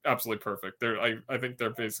like absolutely perfect. I think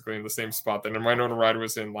they're basically in the same spot that Winona Ryder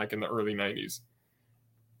was in like in the early 90s.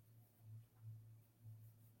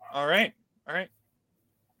 All right.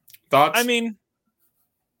 Thoughts? I mean,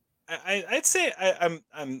 I'd say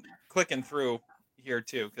I'm clicking through here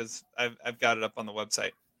too, because I've got it up on the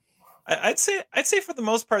website. I'd say for the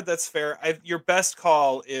most part that's fair. Your best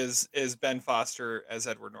call is Ben Foster as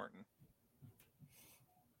Edward Norton.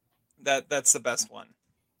 That's the best one.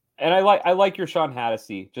 And I like your Sean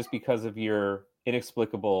Hattie just because of your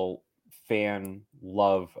inexplicable fan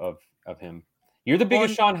love of him. You're the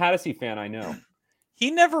biggest Sean Hattie fan I know. He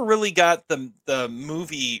never really got the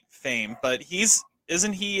movie fame, but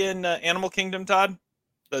isn't he in Animal Kingdom, Todd?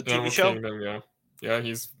 The TV Animal show? Kingdom, yeah,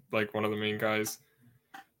 he's like one of the main guys.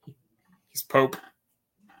 He's Pope.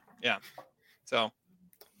 Yeah. So,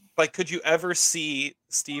 like, could you ever see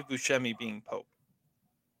Steve Buscemi being Pope?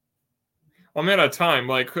 Well, man, at a time,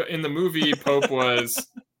 like in the movie, Pope was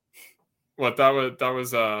what? That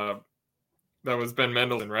was Ben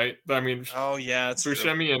Mendelsohn, right? I mean, oh yeah, it's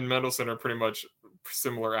Buscemi true. and Mendelsohn are pretty much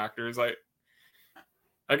similar actors. I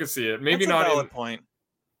could see it. Maybe That's not a valid in point.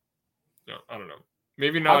 No, I don't know.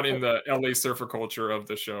 Maybe not in the LA surfer culture of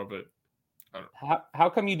the show, but I don't know. How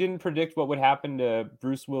come you didn't predict what would happen to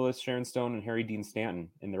Bruce Willis, Sharon Stone, and Harry Dean Stanton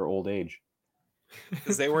in their old age?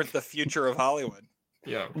 Because they weren't the future of Hollywood.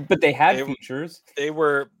 Yeah, but they had futures. They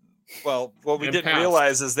were. Well, what we didn't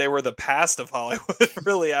realize is they were the past of Hollywood.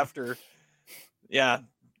 Really, after,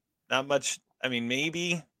 not much. I mean,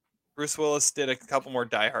 maybe Bruce Willis did a couple more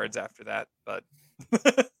Die Hards after that, but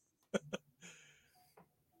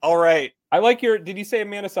all right. I like your. Did you say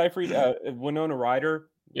Amanda Seyfried, Winona Ryder?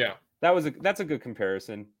 Yeah, that's a good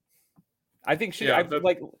comparison. I think she. Yeah,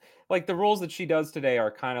 like the roles that she does today are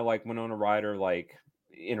kind of like Winona Ryder, like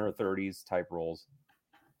in her 30s type roles.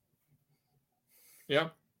 Yeah.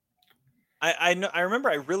 I know. I remember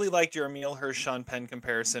I really liked your Emile Hirsch Sean Penn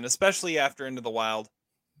comparison, especially after Into the Wild.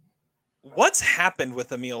 What's happened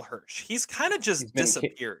with Emile Hirsch? He's kind of just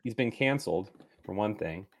disappeared. He's been canceled, for one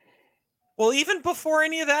thing. Well, even before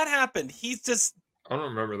any of that happened, he's just... I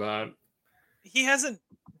don't remember that. He hasn't,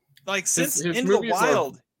 like, since Into the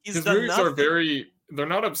Wild, his movies are they're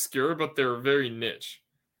not obscure, but they're very niche.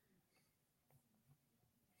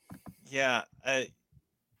 Yeah,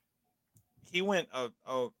 he went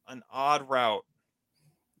an odd route.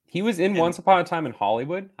 He was in Once Upon a Time in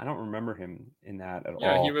Hollywood. I don't remember him in that at all.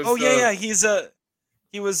 Yeah, he was.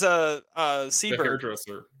 He was a Seabird, the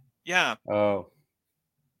hairdresser. Yeah. Oh.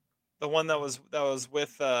 The one that was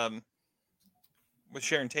with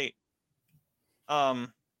Sharon Tate.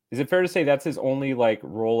 Is it fair to say that's his only like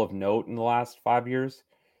role of note in the last 5 years?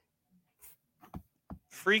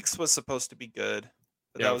 Freaks was supposed to be good.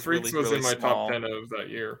 But Yeah, that was Freaks really, was really in my small. top 10 of that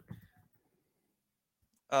year.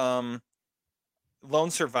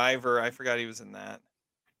 Lone Survivor, I forgot he was in that.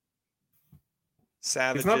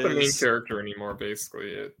 Savages. He's not the main character anymore,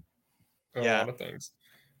 basically. A lot of things.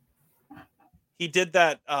 He did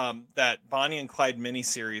that that Bonnie and Clyde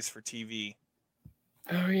miniseries for TV.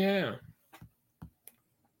 Oh yeah.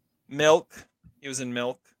 Milk. He was in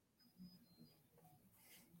Milk.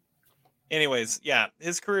 Anyways, yeah,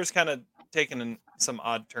 his career's kind of taken in some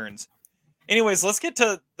odd turns. Anyways, let's get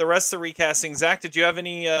to the rest of the recasting. Zach, did you have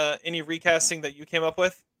any recasting that you came up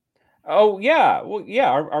with? Oh yeah, well yeah.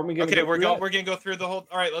 Are we gonna? Okay, we're gonna go through the whole.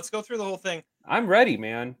 All right, let's go through the whole thing. I'm ready,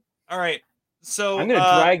 man. All right, so I'm gonna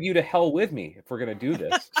drag you to hell with me if we're gonna do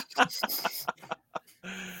this.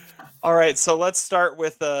 All right, so let's start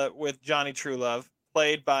with Johnny Truelove,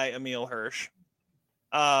 played by Emile Hirsch.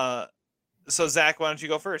 So Zach, why don't you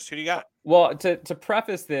go first? Who do you got? Well, to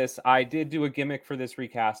preface this, I did do a gimmick for this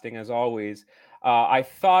recasting, as always. I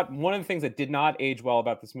thought one of the things that did not age well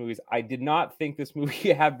about this movie is I did not think this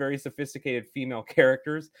movie had very sophisticated female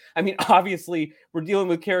characters. I mean, obviously, we're dealing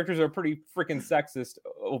with characters that are pretty freaking sexist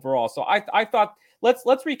overall. So I thought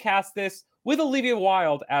let's recast this with Olivia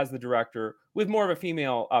Wilde as the director, with more of a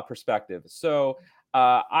female perspective. So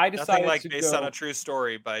I decided nothing like to based go... on a true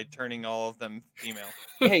story by turning all of them female.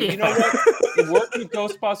 Hey, you know what? It worked with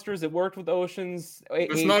Ghostbusters. It worked with Oceans.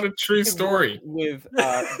 It's not a true story with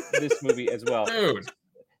this movie as well, dude.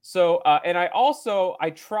 So, and I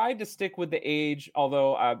tried to stick with the age,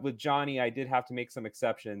 although with Johnny, I did have to make some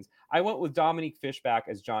exceptions. I went with Dominique Fishback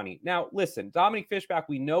as Johnny. Now, listen, Dominique Fishback,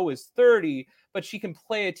 we know is 30, but she can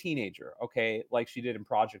play a teenager, okay? Like she did in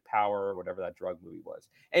Project Power or whatever that drug movie was.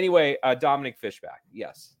 Anyway, Dominique Fishback,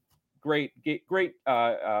 yes. Great,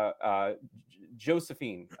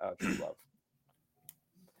 Josephine Truelove.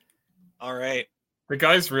 All right. The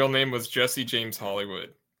guy's real name was Jesse James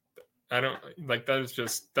Hollywood. I don't like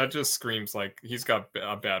that just screams like he's got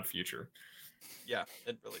a bad future. Yeah,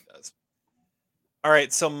 it really does. All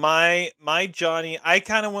right, so my Johnny, I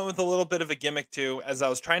kind of went with a little bit of a gimmick too as I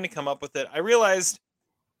was trying to come up with it. I realized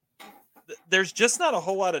there's just not a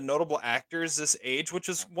whole lot of notable actors this age, which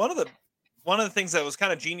is one of the things that was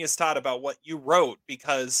kind of genius, Todd, about what you wrote,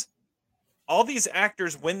 because all these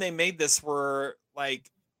actors when they made this were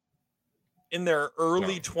like in their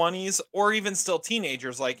early 20s or even still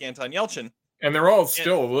teenagers like Anton Yelchin. And they're all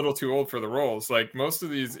still a little too old for the roles. Like most of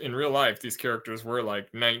these in real life, these characters were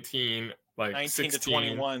like 19, like 19 16. to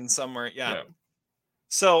 21 somewhere. Yeah.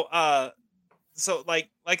 So like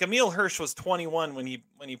Emile Hirsch was 21 when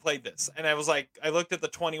he played this. And I was like, I looked at the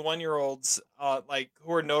 21-year-olds, like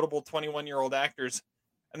who are notable 21-year-old actors,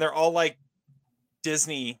 and they're all like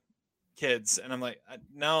Disney kids. And I'm like,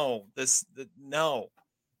 no.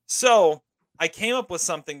 So I came up with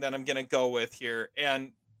something that I'm going to go with here.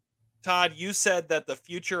 And Todd, you said that the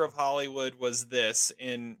future of Hollywood was this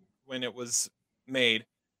when it was made.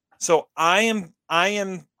 So I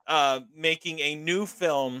am making a new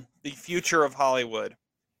film, The Future of Hollywood,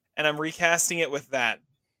 and I'm recasting it with that.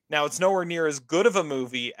 Now it's nowhere near as good of a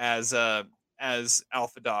movie as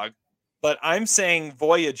Alpha Dog, but I'm saying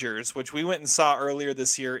Voyagers, which we went and saw earlier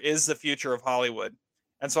this year, is the future of Hollywood.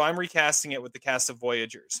 And so I'm recasting it with the cast of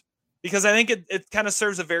Voyagers, because I think it kind of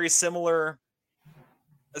serves a very similar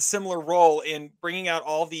role in bringing out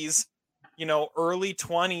all these, early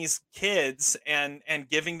 20s kids and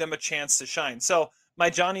giving them a chance to shine. So my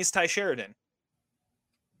Johnny's Ty Sheridan.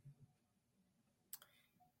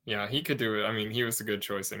 Yeah, he could do it. I mean, he was a good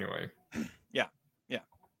choice anyway. Yeah.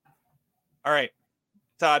 All right,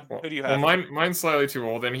 Todd, who do you have? Well, mine's slightly too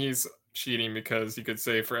old, and he's cheating because you could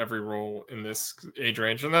say for every role in this age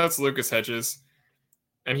range, and that's Lucas Hedges.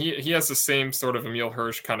 And he has the same sort of Emile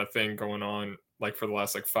Hirsch kind of thing going on, like for the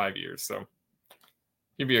last 5 years. So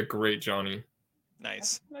he'd be a great Johnny.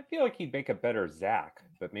 Nice. I feel like he'd make a better Zach,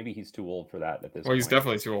 but maybe he's too old for that at this point. Well, he's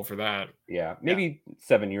definitely too old for that. Yeah, maybe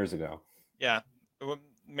 7 years ago. Yeah,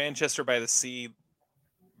 Manchester by the Sea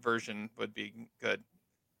version would be good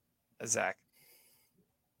as Zach.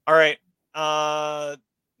 All right.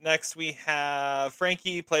 Next we have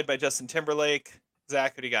Frankie, played by Justin Timberlake.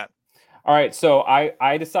 Zach, who do you got? All right, so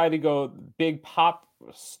I decided to go big pop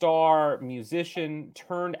star musician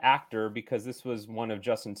turned actor because this was one of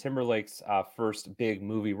Justin Timberlake's first big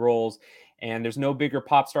movie roles, and there's no bigger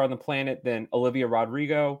pop star on the planet than Olivia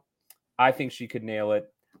Rodrigo. I think she could nail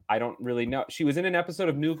it. I don't really know. She was in an episode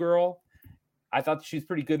of New Girl. I thought she was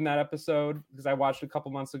pretty good in that episode because I watched it a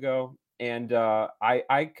couple months ago, and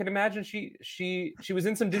I can imagine she was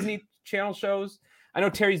in some Disney Channel shows. I know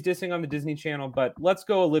Terry's dissing on the Disney Channel, but let's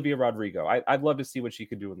go Olivia Rodrigo. I'd love to see what she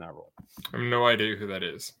could do in that role. I have no idea who that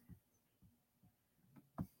is.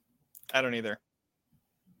 I don't either.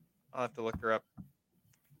 I'll have to look her up.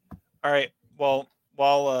 All right. Well,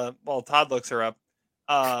 while Todd looks her up,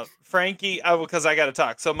 Frankie, because I got to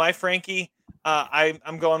talk. So my Frankie,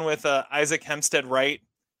 I'm going with Isaac Hempstead Wright.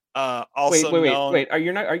 Also wait. Are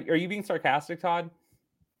you being sarcastic, Todd?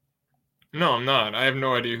 No, I'm not. I have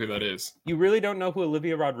no idea who that is. You really don't know who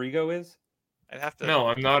Olivia Rodrigo is? I'd have to. No,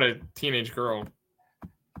 I'm not a teenage girl.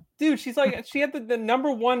 Dude, she had the number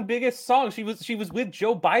one biggest song. She was with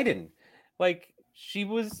Joe Biden. Like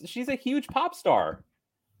she's a huge pop star.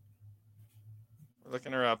 We're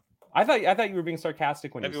looking her up. I thought you were being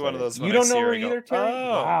sarcastic when maybe you said one of those. You don't know her either, Terry?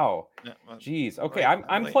 Oh. Wow. Yeah, well, jeez. Okay, right,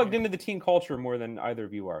 I'm plugged into the teen culture more than either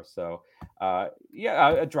of you are. So, a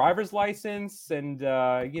driver's license, and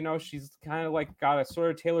she's kind of like got a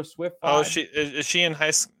sort of Taylor Swift vibe. Oh, is she in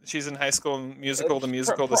high? She's in High School Musical, the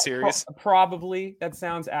musical, the series. Probably that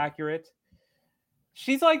sounds accurate.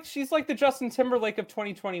 She's like the Justin Timberlake of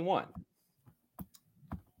 2021.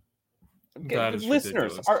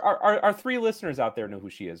 Listeners, our 3 listeners out there know who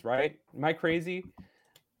she is, right? Am I crazy?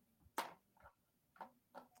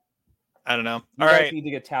 I don't know. You guys need to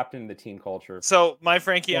get tapped into the teen culture. So my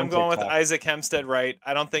Frankie, I'm going with Isaac Hempstead Wright.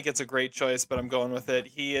 I don't think it's a great choice, but I'm going with it.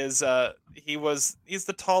 He's the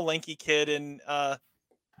tall, lanky kid in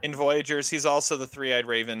Voyagers. He's also the three-eyed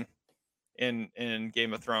raven in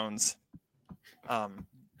Game of Thrones.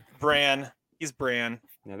 Bran. He's Bran.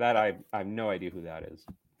 Now that I have no idea who that is.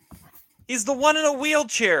 He's the one in a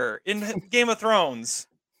wheelchair in Game of Thrones.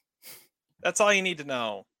 That's all you need to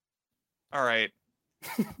know. All right.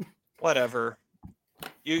 Whatever.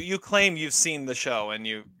 You claim you've seen the show and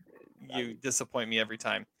you disappoint me every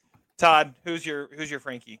time. Todd, who's your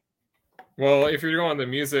Frankie? Well, if you're going the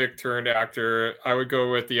music turned actor, I would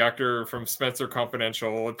go with the actor from Spencer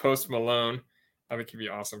Confidential, Post Malone. I think he'd be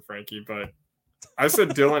awesome, Frankie. But I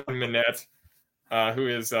said Dylan Minnette, who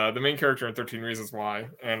is the main character in 13 Reasons Why,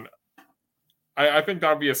 and I think that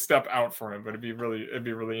would be a step out for him, but it'd be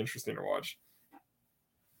really interesting to watch.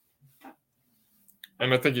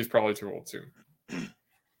 And I think he's probably too old too.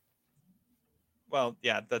 Well,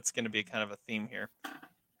 yeah, that's going to be kind of a theme here.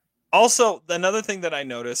 Also, another thing that I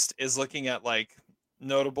noticed is looking at like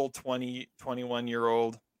notable 20,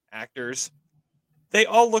 21-year-old actors. They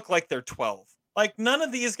all look like they're 12. Like none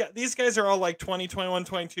of these guys are all like 20, 21,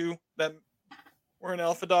 22 that were in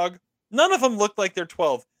Alpha Dog. None of them look like they're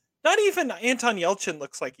 12. Not even Anton Yelchin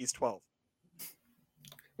looks like he's 12.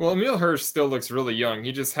 Well, Emil Hirsch still looks really young.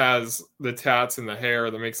 He just has the tats and the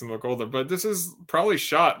hair that makes him look older. But this is probably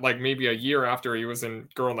shot like maybe a year after he was in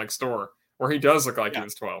Girl Next Door, where he does look like he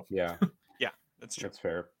was 12. Yeah. Yeah, that's true. That's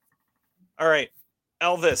fair. All right.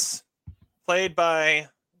 Elvis, played by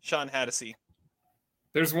Sean Hattasy.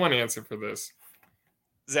 There's one answer for this.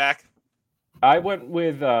 Zach? I went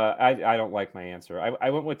with I don't like my answer. I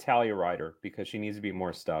went with Talia Ryder because she needs to be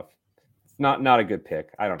more stuff. It's not a good pick.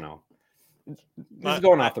 I don't know. This is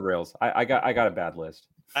going off the rails. I got a bad list.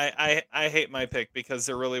 I hate my pick because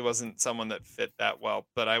there really wasn't someone that fit that well,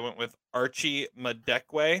 but I went with Archie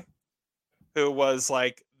Madekwe, who was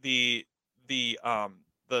like the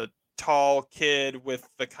tall kid with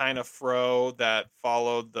the kind of fro that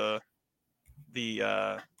followed the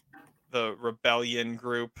rebellion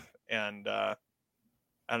group. And I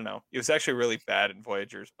don't know. He was actually really bad in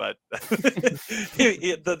Voyagers, but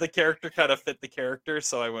the character kind of fit the character,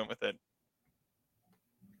 so I went with it.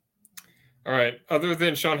 All right. Other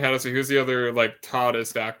than Sean Hattasy, who's the other like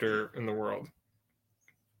Toddist actor in the world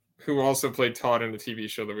who also played Todd in the TV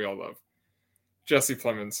show that we all love? Jesse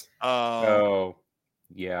Plemons. Oh,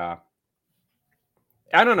 yeah.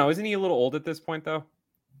 I don't know. Isn't he a little old at this point, though?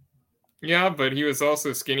 Yeah, but he was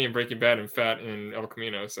also skinny in Breaking Bad and fat in El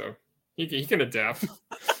Camino, so he can adapt.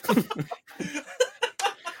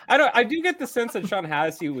 I do get the sense that Sean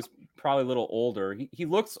Hattasy was probably a little older. He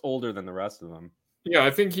looks older than the rest of them. Yeah,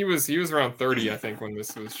 I think he was around 30, I think, when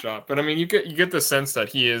this was shot. But I mean, you get the sense that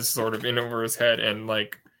he is sort of in over his head, and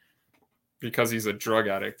like because he's a drug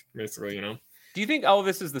addict, basically, you know. Do you think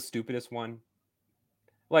Elvis is the stupidest one?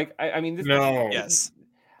 Like, I mean, this. No. Yes.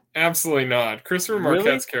 Absolutely not. Christopher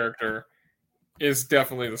Marquette's character is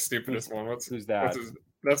definitely the stupidest one. Who's that?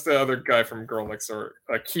 That's the other guy from Girl Next Door,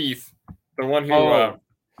 Keith, the one who.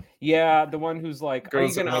 Yeah, the one who's like,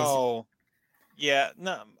 goes are you gonna? Oh, yeah.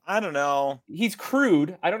 No, I don't know. He's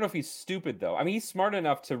crude. I don't know if he's stupid though. I mean, he's smart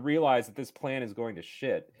enough to realize that this plan is going to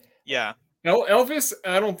shit. Yeah. Elvis,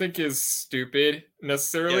 I don't think is stupid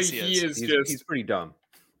necessarily. Yes, He's pretty dumb.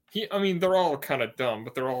 I mean, they're all kind of dumb,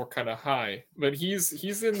 but they're all kind of high. But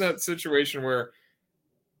he's in that situation where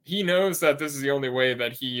he knows that this is the only way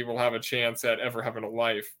that he will have a chance at ever having a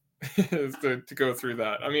life, is to go through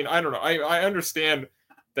that. I mean, I don't know. I understand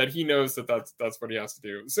that he knows that that's what he has to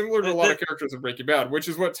do. Similar to a lot of characters of Breaking Bad, which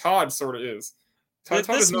is what Todd sort of is. Todd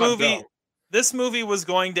is not dumb. This movie was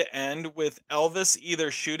going to end with Elvis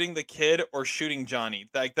either shooting the kid or shooting Johnny.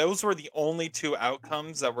 Like those were the only two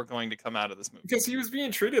outcomes that were going to come out of this movie. Because he was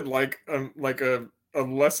being treated like a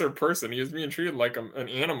lesser person. He was being treated like an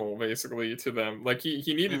animal, basically, to them. Like he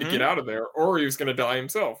needed to get out of there, or he was going to die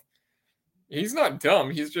himself. He's not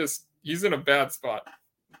dumb. He's in a bad spot.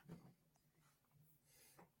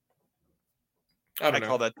 I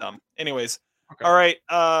call that dumb. Anyways, okay. All right.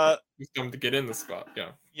 It's dumb to get in the spot. Yeah.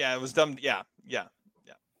 Yeah, it was dumb. Yeah.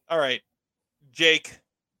 All right. Jake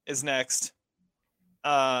is next.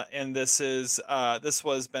 And this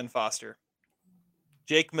was Ben Foster.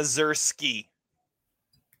 Jake Mazurski.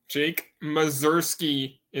 Jake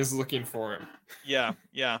Mazurski is looking for him. Yeah.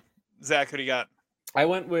 Zach, who do you got? I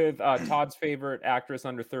went with Todd's favorite actress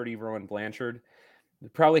under 30, Rowan Blanchard.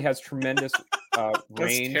 It probably has tremendous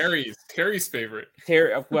range. That's Terry's favorite.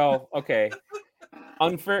 Well, okay.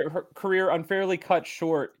 Her career unfairly cut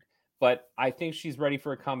short, but I think she's ready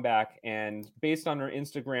for a comeback. And based on her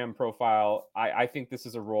Instagram profile, I think this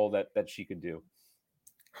is a role that she could do.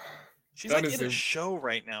 She's like in a show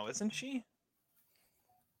right now, isn't she?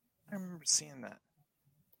 I remember seeing that.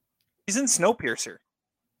 She's in Snowpiercer.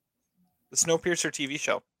 The Snowpiercer TV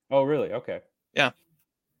show. Oh, really? Okay. Yeah.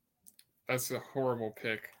 That's a horrible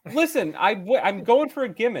pick. Listen, I'm going for a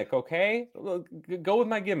gimmick, okay? Go with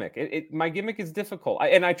my gimmick. My gimmick is difficult.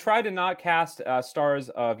 I try to not cast stars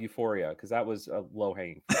of Euphoria because that was a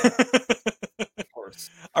low-hanging fruit. Of course.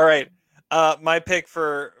 All right. My pick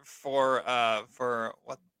for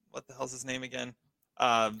what the hell's his name again?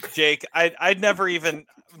 Jake. I'd never even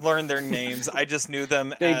learned their names. I just knew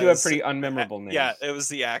them. They do have pretty unmemorable names. Yeah, it was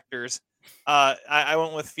the actors. I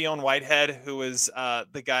went with Fionn Whitehead, who is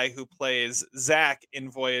the guy who plays Zach in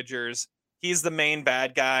Voyagers. He's the main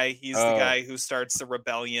bad guy. He's the guy who starts the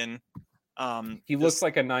rebellion. He looks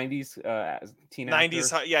like a 90s teen actor.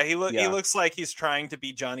 90s, yeah. He looks like he's trying to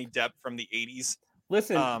be Johnny Depp from the 80s.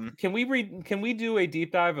 Listen, can we do a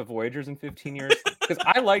deep dive of Voyagers in 15 years? Because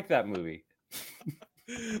I like that movie.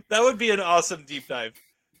 That would be an awesome deep dive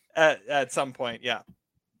at some point. Yeah.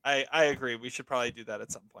 I agree. We should probably do that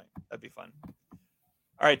at some point. That'd be fun.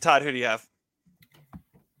 All right, Todd, who do you have?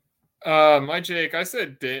 My Jake, I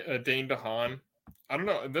said Dane DeHaan. I don't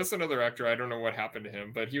know. That's another actor. I don't know what happened to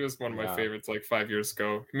him, but he was one of my favorites like 5 years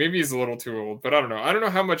ago. Maybe he's a little too old, but I don't know. I don't know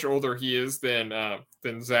how much older he is than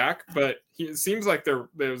Zach, but it seems like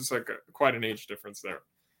there's like quite an age difference there.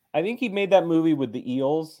 I think he made that movie with the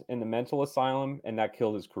eels in the mental asylum, and that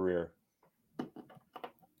killed his career.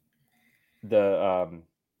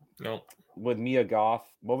 No. With Mia Goth.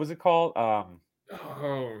 What was it called?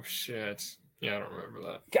 Oh shit. Yeah, I don't remember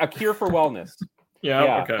that. A Cure for Wellness.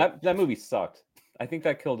 Yeah, okay. That movie sucked. I think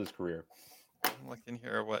that killed his career. I'm looking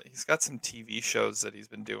here. What he's got some TV shows that he's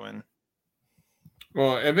been doing.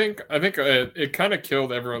 Well, I think it kind of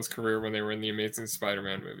killed everyone's career when they were in the Amazing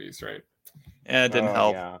Spider-Man movies, right? Yeah, it didn't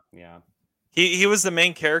help. Yeah. He was the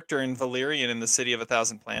main character in Valerian in the City of a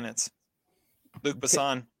Thousand Planets. Luc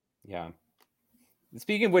Besson. Yeah.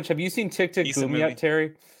 Speaking of which, have you seen Tick Tick Boom yet,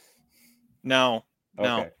 Terry? No.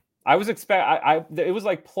 Okay. I was it was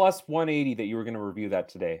like plus 180 that you were going to review that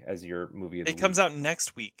today as your movie of the week. It comes out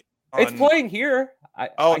next week. It's playing here.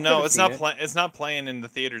 It's not playing. It's not playing in the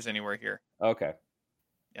theaters anywhere here. Okay.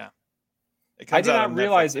 Yeah. I did not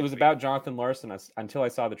realize it was about Jonathan Larson until I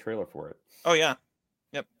saw the trailer for it. Oh yeah.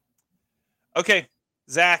 Yep. Okay,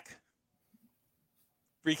 Zach.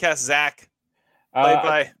 Recast Zach.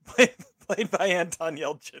 Played by Anton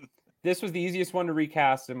Yelchin. This was the easiest one to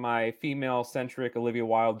recast in my female-centric, Olivia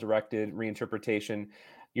Wilde-directed reinterpretation.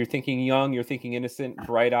 You're thinking young, you're thinking innocent,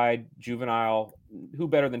 bright-eyed, juvenile. Who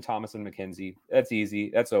better than Thomasin McKenzie? That's easy.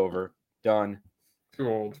 That's over. Done. Too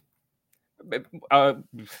old.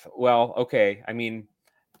 Well, okay. I mean,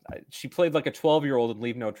 she played like a 12-year-old in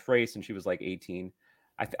Leave No Trace, and she was like 18.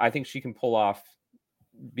 I think she can pull off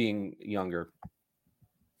being younger.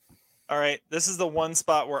 All right, this is the one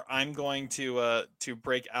spot where I'm going to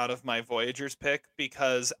break out of my Voyagers pick,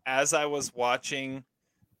 because as I was watching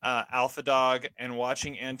Alpha Dog and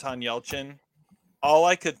watching Anton Yelchin, all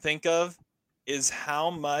I could think of is how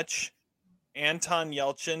much Anton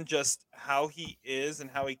Yelchin, just how he is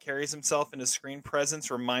and how he carries himself in his screen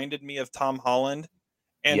presence, reminded me of Tom Holland.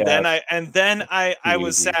 And then I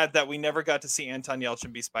was sad that we never got to see Anton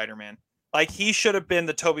Yelchin be Spider-Man. Like, he should have been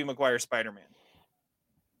the Tobey Maguire Spider-Man.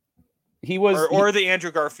 He was, or the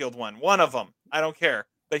Andrew Garfield one of them. I don't care,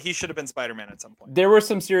 but he should have been Spider-Man at some point. There were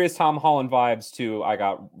some serious Tom Holland vibes too. I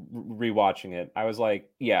got rewatching it. I was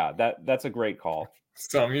like, yeah, that's a great call.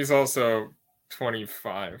 He's also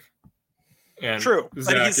 25. And true,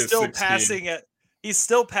 Zach but he's still 16. passing it. He's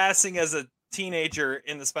still passing as a teenager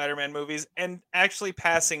in the Spider-Man movies, and actually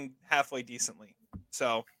passing halfway decently.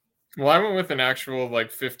 So, well, I went with an actual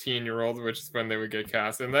 15-year-old, which is when they would get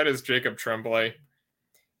cast, and that is Jacob Tremblay.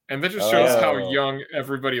 And that just shows how young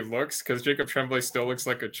everybody looks, because Jacob Tremblay still looks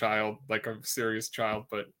like a child, like a serious child.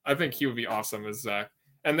 But I think he would be awesome as Zach.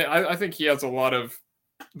 And I think he has a lot of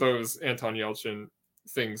those Anton Yelchin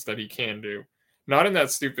things that he can do. Not in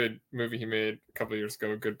that stupid movie he made a couple of years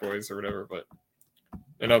ago, Good Boys or whatever, but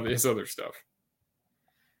in his other stuff.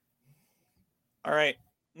 All right.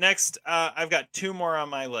 Next, I've got two more on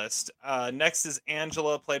my list. Next is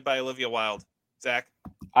Angela, played by Olivia Wilde. Zach?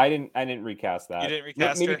 I didn't recast that. You didn't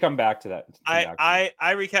recast Maybe her? come back to that.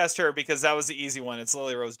 I recast her because that was the easy one. It's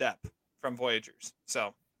Lily Rose Depp from Voyagers.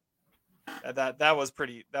 So that was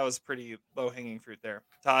pretty low hanging fruit there.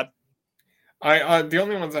 Todd? The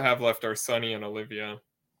only ones I have left are Sunny and Olivia.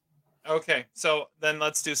 Okay, so then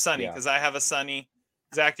let's do Sunny, because I have a Sunny.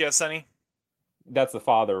 Zach, do you have Sunny? That's the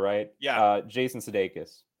father, right? Yeah. Jason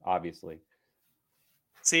Sudeikis, obviously.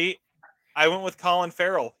 See, I went with Colin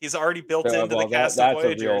Farrell. He's already built into the cast of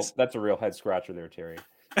Voyagers. That's a real head scratcher there, Terry.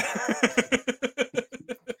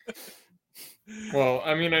 Well,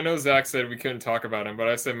 I mean, I know Zach said we couldn't talk about him, but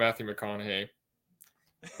I said Matthew McConaughey.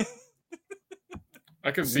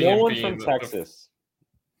 I could see him being from Texas.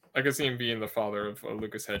 I could see him being the father of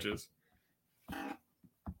Lucas Hedges.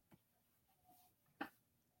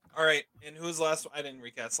 All right, and who's last one? I didn't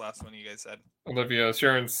recast last one you guys said. Olivia,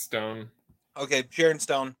 Sharon Stone. Okay, Sharon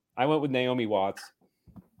Stone. I went with Naomi Watts.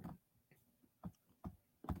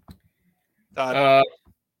 Todd.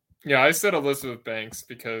 Yeah, I said Elizabeth Banks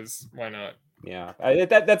because why not? Yeah,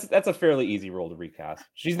 that's a fairly easy role to recast.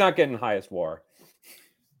 She's not getting highest war.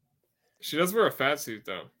 She does wear a fat suit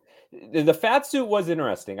though. The fat suit was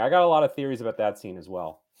interesting. I got a lot of theories about that scene as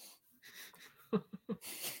well.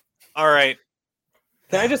 All right.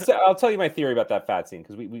 I'll tell you my theory about that fat scene,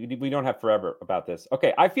 because we don't have forever about this.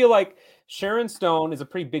 Okay, I feel like Sharon Stone is a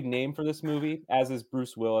pretty big name for this movie, as is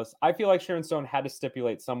Bruce Willis. I feel like Sharon Stone had to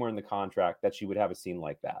stipulate somewhere in the contract that she would have a scene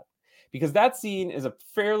like that, because that scene is a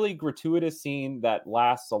fairly gratuitous scene that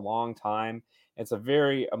lasts a long time. It's a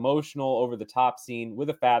very emotional, over-the-top scene with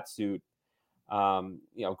a fat suit.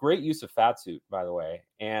 Great use of fat suit, by the way.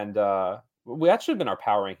 And that should have been our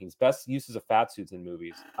power rankings, best uses of fat suits in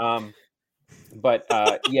movies. But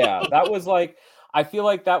that was I feel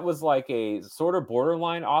like that was like a sort of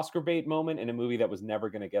borderline Oscar bait moment in a movie that was never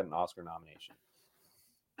going to get an Oscar nomination.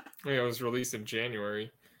 Yeah, it was released in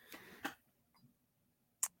January.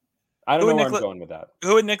 I don't know where I'm going with that.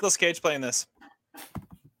 Who would Nicolas Cage play in this?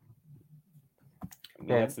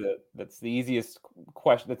 That's the easiest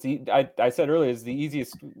question. I said earlier, it's the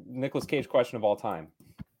easiest Nicolas Cage question of all time.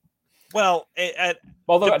 Well,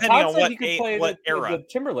 although depending Todd on said he could play what era. the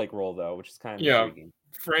Timberlake role, though, which is kind of intriguing.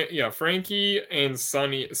 Frankie and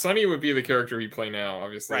Sonny. Sonny would be the character he play now,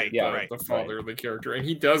 obviously. Right. The fatherly character, and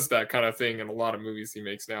he does that kind of thing in a lot of movies he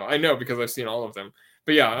makes now. I know because I've seen all of them.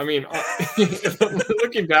 But yeah, I mean,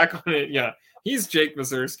 looking back on it, yeah, he's Jake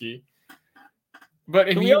Mazursky. But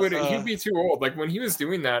he'd be too old. Like when he was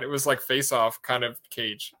doing that, it was like Face Off kind of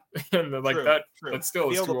Cage, and that still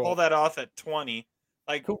be is able too to pull old. that off at 20,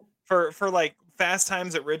 like for like Fast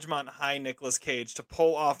Times at Ridgemont High, Nicolas Cage to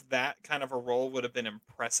pull off that kind of a role would have been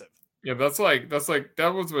impressive. Yeah,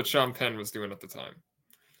 that was what Sean Penn was doing at the time.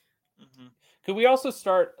 Mm-hmm. Could we also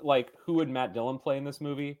start who would Matt Dillon play in this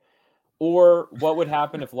movie, or what would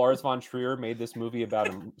happen if Lars von Trier made this movie about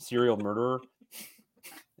a serial murderer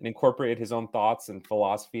and incorporated his own thoughts and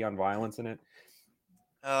philosophy on violence in it?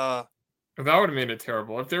 That would have made it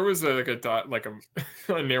terrible. If there was a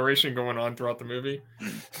narration going on throughout the movie.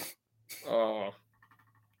 Oh.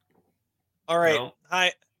 All right. No.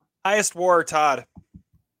 Highest war, Todd.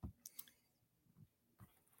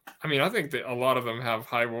 I mean, I think that a lot of them have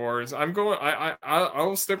high wars.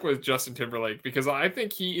 I'll stick with Justin Timberlake because I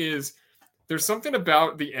think there's something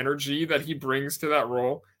about the energy that he brings to that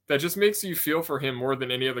role that just makes you feel for him more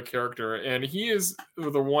than any other character. And he is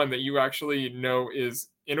the one that you actually know is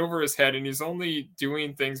in over his head, and he's only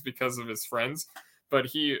doing things because of his friends, but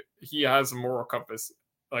he has a moral compass.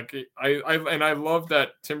 Like I love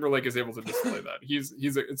that Timberlake is able to display that.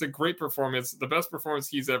 It's a great performance, the best performance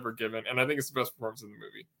he's ever given, and I think it's the best performance in the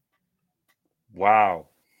movie. Wow.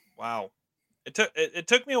 It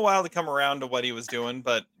took me a while to come around to what he was doing,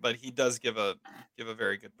 but he does give a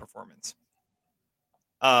very good performance.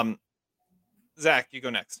 Zach, you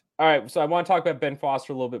go next. All right, so I want to talk about Ben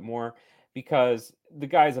Foster a little bit more because the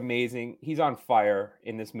guy's amazing. He's on fire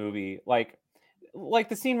in this movie. Like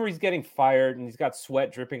the scene where he's getting fired and he's got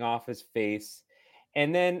sweat dripping off his face.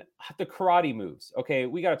 And then the karate moves. Okay,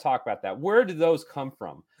 we got to talk about that. Where did those come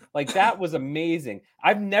from? Like, that was amazing.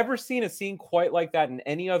 I've never seen a scene quite like that in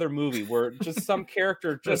any other movie where just some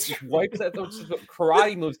character just wipes out those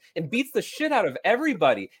karate moves and beats the shit out of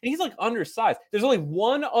everybody. And he's like undersized. There's only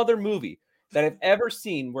one other movie that I've ever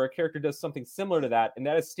seen where a character does something similar to that, and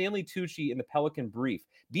that is Stanley Tucci in The Pelican Brief.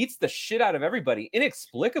 Beats the shit out of everybody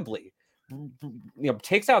inexplicably.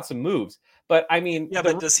 Takes out some moves, but I mean,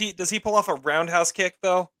 but does he pull off a roundhouse kick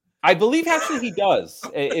though? I believe actually he does.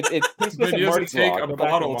 It but he doesn't take a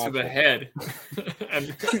bottle to the head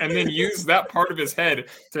and then use that part of his head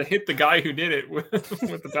to hit the guy who did it with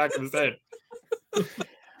the back of his head.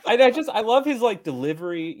 I love his like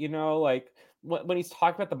delivery, like when he's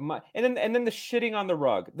talking about the and then the shitting on the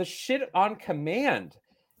rug, the shit on command.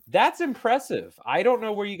 That's impressive. I don't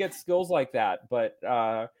know where you get skills like that, but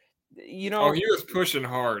he was pushing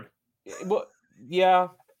hard. Well, yeah,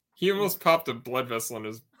 he almost popped a blood vessel in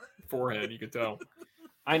his forehead. You could tell.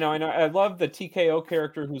 I know. I love the TKO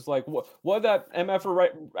character who's like, what that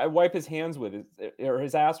MF wipe his hands with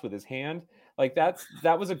his ass with his hand. Like that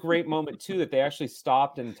was a great moment too, that they actually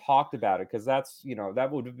stopped and talked about it. Cause that's, that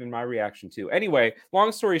would have been my reaction too. Anyway,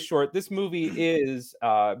 long story short, this movie is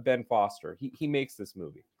Ben Foster. He makes this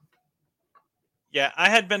movie. Yeah, I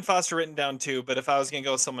had Ben Foster written down too, but if I was going to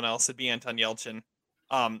go with someone else, it'd be Anton Yelchin.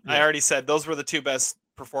 I already said those were the two best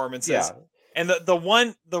performances. Yeah. And the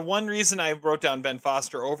one reason I wrote down Ben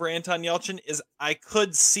Foster over Anton Yelchin is I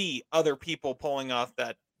could see other people pulling off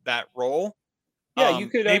that role. Yeah, you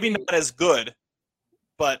could maybe not as good,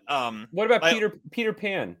 but what about Peter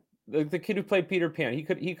Pan? The kid who played Peter Pan, he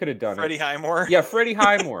could have done Freddie it. Highmore. Yeah, Freddie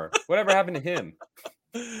Highmore. Whatever happened to him?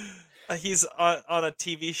 He's on a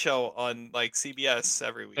TV show on like CBS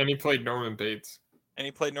every week. And he played Norman Bates.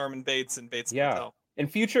 In Bates Motel.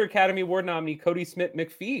 And future Academy Award nominee Cody Smith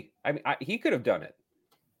McPhee. I mean, he could have done it.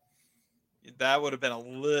 That would have been a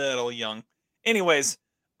little young. Anyways,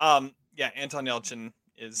 Anton Yelchin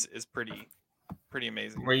is pretty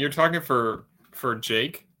amazing. Well, you're talking for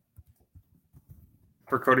Jake?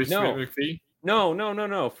 For Cody Smith McPhee?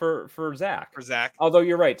 No. For Zach. For Zach. Although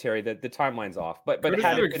you're right, Terry, that the timeline's off. But Cody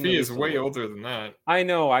McPhee is way older than that. I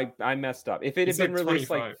know. I messed up. If it had been released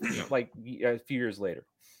 25, like a few years later.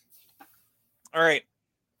 All right.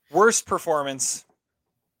 Worst performance.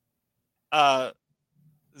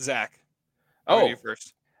 Zach. You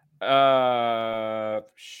first. Or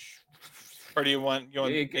do you want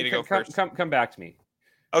me to go first? Come back to me.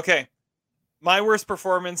 Okay. My worst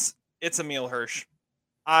performance, it's Emile Hirsch.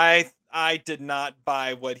 I did not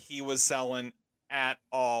buy what he was selling at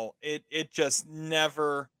all. It just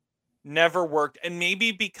never worked. And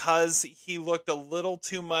maybe because he looked a little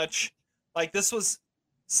too much like this was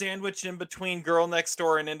sandwiched in between Girl Next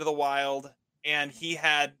Door and Into the Wild, and he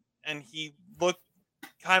looked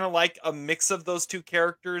kind of like a mix of those two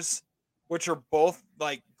characters, which are both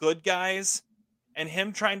like good guys, and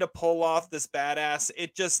him trying to pull off this badass,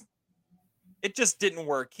 it just didn't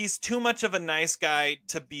work. He's too much of a nice guy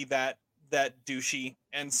to be that douchey,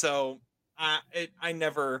 and so I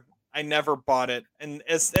never bought it. And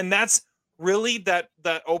that's really that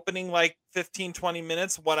opening like 15-20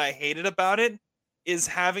 minutes. What I hated about it is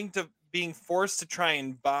being forced to try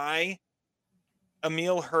and buy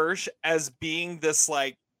Emile Hirsch as being this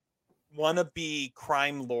like wannabe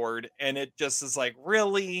crime lord, and it just is like,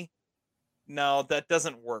 really? No, that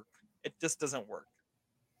doesn't work. It just doesn't work.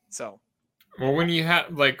 So, well, when you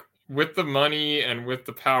have like with the money and with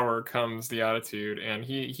the power comes the attitude, and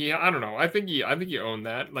he I don't know. I think he owned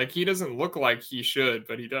that. Like, he doesn't look like he should,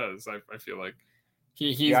 but he does. I feel like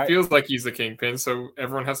he feels like he's the kingpin, so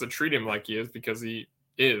everyone has to treat him like he is because he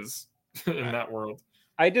is in that world.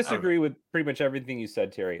 I disagree with pretty much everything you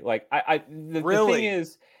said, Terry. Like, the thing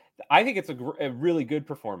is, I think it's a really good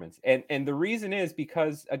performance, and the reason is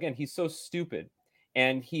because, again, he's so stupid.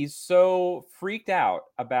 And he's so freaked out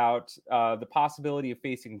about the possibility of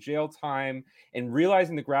facing jail time and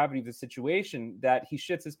realizing the gravity of the situation that he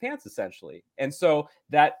shits his pants, essentially. And so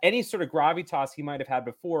that any sort of gravitas he might have had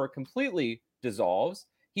before completely dissolves.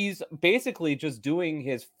 He's basically just doing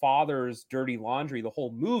his father's dirty laundry the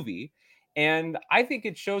whole movie. And I think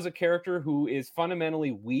it shows a character who is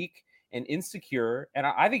fundamentally weak and insecure. And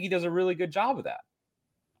I think he does a really good job of that.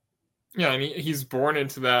 Yeah, and he's born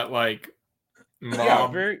into that, like,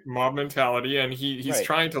 mob mentality, and he's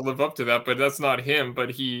trying to live up to that, but that's not him.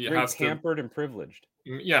 But he has pampered and privileged.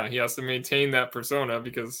 Yeah, he has to maintain that persona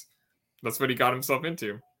because that's what he got himself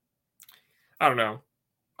into. I don't know.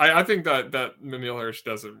 I think that Emile Hirsch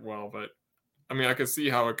does it well, but I mean, I could see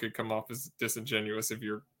how it could come off as disingenuous if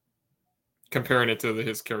you're comparing it to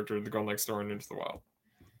his character in The Girl Next Door and Into the Wild.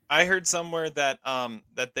 I heard somewhere that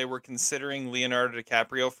that they were considering Leonardo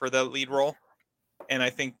DiCaprio for the lead role. And I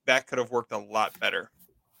think that could have worked a lot better.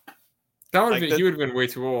 That would he would have been way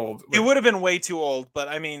too old. He would have been way too old, but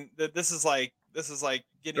I mean, this is like getting.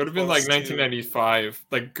 It would have been like 1995,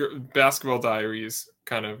 like Basketball Diaries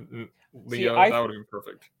kind of. Leo, that would have been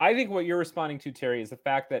perfect. I think what you're responding to, Terry, is the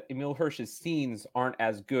fact that Emile Hirsch's scenes aren't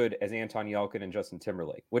as good as Anton Yelchin and Justin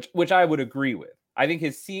Timberlake, which I would agree with. I think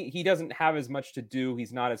he doesn't have as much to do.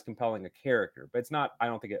 He's not as compelling a character, but it's not. I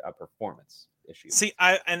don't think a performance issue. See,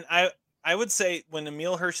 I would say when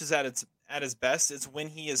Emile Hirsch is at his best, it's when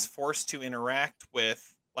he is forced to interact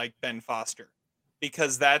with like Ben Foster,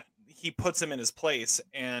 because that he puts him in his place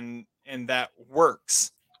and that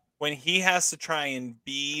works. When he has to try and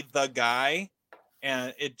be the guy,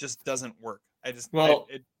 and it just doesn't work. The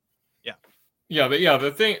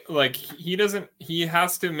thing, like, he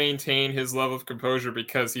has to maintain his level of composure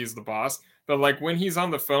because he's the boss. But like when he's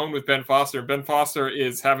on the phone with Ben Foster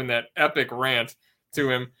is having that epic rant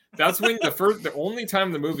to him. That's when the only time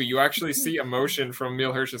in the movie you actually see emotion from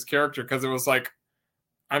Emile Hirsch's character, because it was like,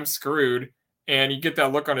 I'm screwed, and you get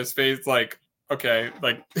that look on his face, like, okay,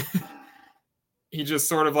 like he just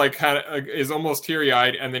sort of like kind of is almost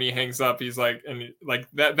teary-eyed, and then he hangs up. He's like, and like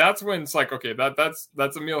that's when it's like, okay, that's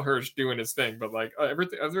Emile Hirsch doing his thing. But like every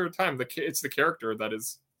time, it's the character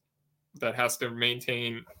that has to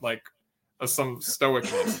maintain like some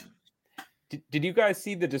stoicness. Did you guys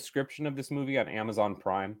see the description of this movie on Amazon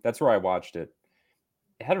Prime? That's where I watched it.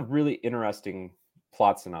 It had a really interesting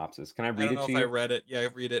plot synopsis. Can I read it to you? I don't know if I read it. Yeah,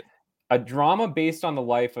 read it. A drama based on the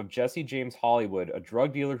life of Jesse James Hollywood, a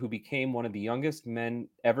drug dealer who became one of the youngest men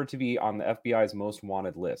ever to be on the FBI's most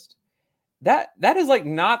wanted list. That is like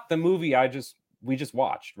not the movie we just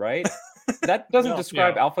watched, right? That doesn't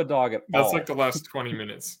describe Alpha Dog at all. That's like the last 20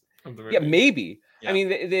 minutes of the movie. Yeah, maybe. Yeah. I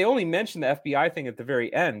mean, they only mentioned the FBI thing at the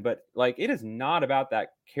very end, but like it is not about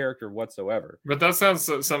that character whatsoever. But that sounds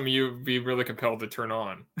something you'd be really compelled to turn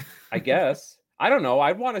on. I guess. I don't know.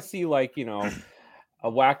 I'd want to see like, a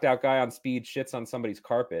whacked out guy on speed shits on somebody's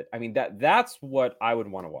carpet. I mean, that's what I would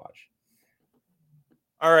want to watch.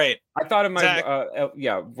 All right. I thought of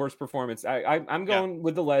my worst performance. I'm going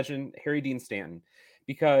with the legend, Harry Dean Stanton,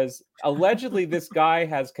 because allegedly this guy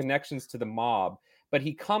has connections to the mob, but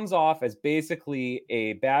he comes off as basically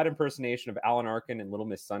a bad impersonation of Alan Arkin and Little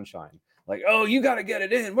Miss Sunshine. Like, oh, you got to get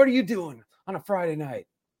it in. What are you doing on a Friday night?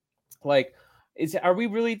 Like, are we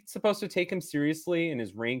really supposed to take him seriously in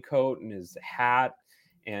his raincoat and his hat?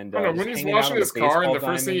 And when he's washing his car, and the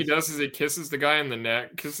first thing he does is he kisses the guy on the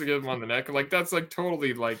neck, kisses him on the neck. Like, that's like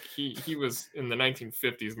totally like he was in the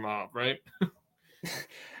 1950s mob, right?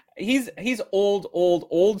 He's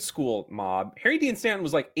old school mob. Harry Dean Stanton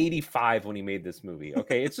was like 85 when he made this movie.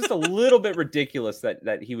 Okay, it's just a little bit ridiculous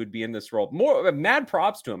that he would be in this role. More mad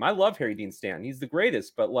props to him. I love Harry Dean Stanton. He's the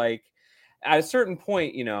greatest. But like at a certain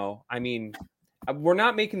point, I mean, we're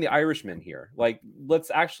not making The Irishman here. Like, let's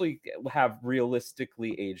actually have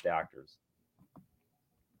realistically aged actors.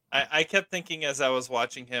 I kept thinking as I was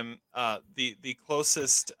watching him, the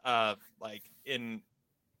closest like in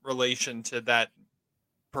relation to that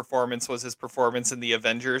performance was his performance in The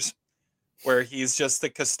Avengers, where he's just the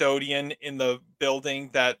custodian in the building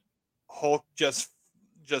that Hulk just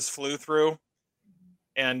flew through,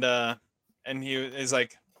 and he is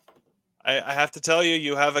like, I have to tell you,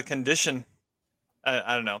 you have a condition.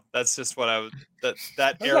 I don't know. That's just what I would.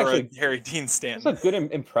 That era, actually, Harry Dean Stanton. That's a good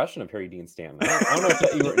impression of Harry Dean Stanton. I don't know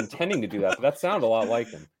if you were intending to do that, but that sounded a lot like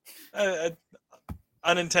him.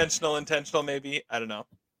 Unintentional, intentional, maybe. I don't know.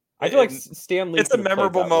 I feel like Stan Lee. It's a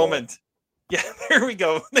memorable moment. Yeah, there we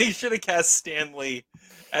go. They should have cast Stan Lee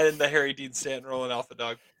in the Harry Dean Stanton role in Alpha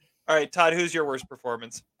Dog. All right, Todd, who's your worst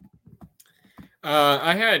performance?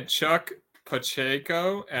 I had Chuck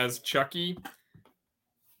Pacheco as Chucky.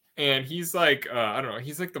 and he's like I don't know,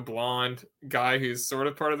 he's like the blonde guy who's sort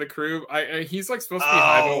of part of the crew. He's like supposed to be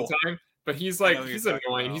high the whole time, but he's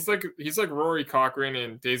annoying. He's like Rory Cochrane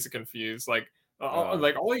in Dazed and Confused. Like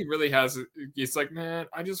all he really has is like, man,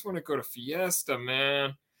 I just want to go to Fiesta,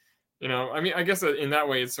 man. You know, I mean, I guess in that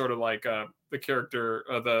way, it's sort of like the character,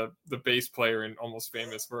 the bass player in Almost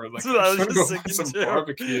Famous, where like, I just want to go have some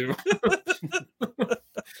barbecue.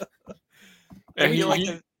 And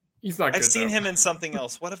he's not. I've seen him in something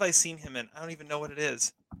else. What have I seen him in? I don't even know what it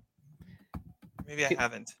is. Maybe I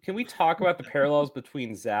haven't. Can we talk about the parallels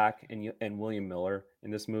between Zach and William Miller in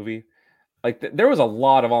this movie? Like, there was a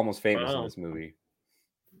lot of Almost Famous in this movie.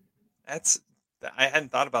 I hadn't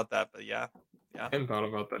thought about that, but yeah. I hadn't thought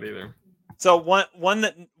about that either. So one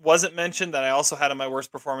that wasn't mentioned that I also had on my worst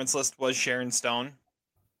performance list was Sharon Stone,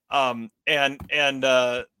 and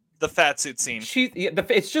the fat suit scene.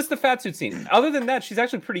 It's just the fat suit scene. Other than that, she's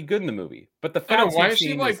actually pretty good in the movie. But the fat suit why is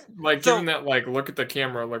scene she like giving that like look at the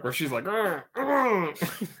camera like where she's like, So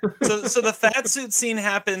the fat suit scene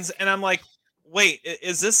happens, and I'm like, wait,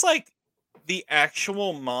 is this like the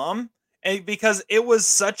actual mom? And because it was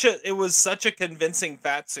such a convincing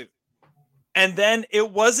fat suit. And then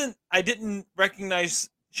I didn't recognize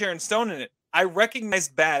Sharon Stone in it. I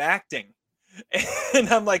recognized bad acting. And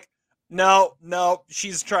I'm like, no,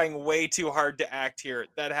 she's trying way too hard to act here.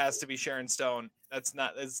 That has to be Sharon Stone.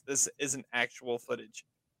 This isn't actual footage.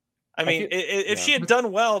 I mean, if she had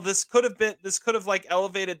done well, this could have like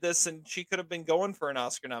elevated this and she could have been going for an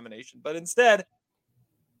Oscar nomination. But instead,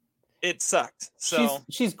 it sucked. So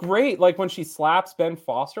she's great. Like when she slaps Ben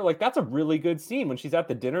Foster, like that's a really good scene when she's at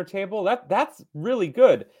the dinner table. That's really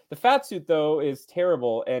good. The fat suit though is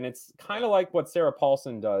terrible, and it's kind of like what Sarah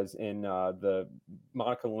Paulson does in the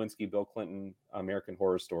Monica Lewinsky, Bill Clinton American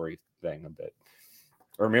Horror Story thing a bit,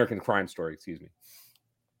 or American Crime Story, excuse me.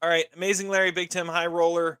 All right, Amazing Larry, Big Tim, High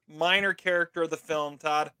Roller, minor character of the film,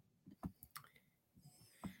 Todd.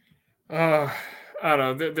 I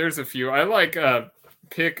don't know. There's a few. I like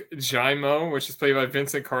pick Jimo, which is played by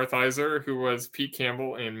Vincent Kartheiser, who was Pete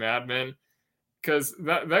Campbell in Mad Men, because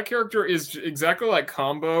that character is exactly like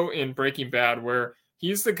Combo in Breaking Bad, where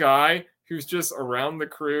he's the guy who's just around the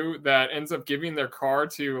crew that ends up giving their car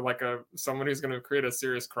to like someone who's going to create a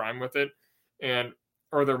serious crime with it,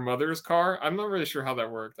 or their mother's car. I'm not really sure how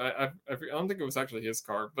that worked. I don't think it was actually his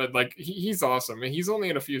car, but like he's awesome, and he's only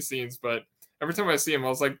in a few scenes, but every time I see him, I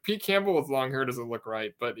was like, Pete Campbell with long hair doesn't look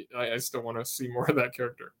right, but I still want to see more of that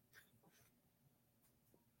character.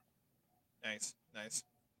 Nice.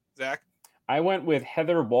 Zach? I went with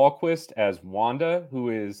Heather Walquist as Wanda, who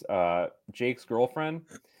is Jake's girlfriend.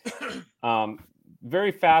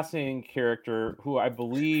 Very fascinating character who I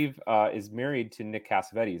believe is married to Nick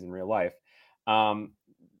Cassavetes in real life.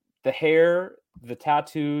 The hair, the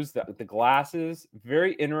tattoos, the glasses,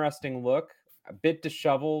 very interesting look, a bit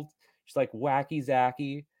disheveled. She's like wacky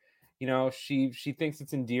Zachy, you know. She thinks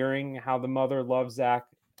it's endearing how the mother loves Zach.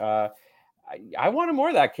 I wanted more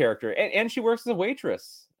of that character, and she works as a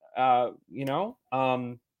waitress.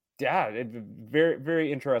 Very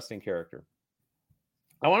very interesting character.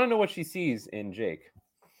 I want to know what she sees in Jake.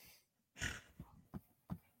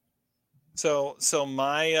 So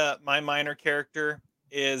my minor character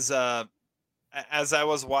is as I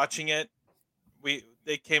was watching it,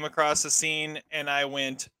 they came across a scene and I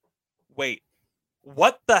went, wait,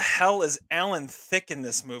 what the hell is Alan Thicke in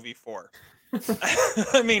this movie for?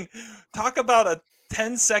 I mean, talk about a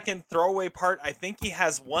 10-second throwaway part. I think he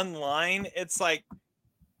has one line. It's like,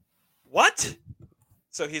 what?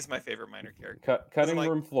 So he's my favorite minor character. Cutting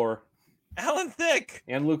room floor. Alan Thicke.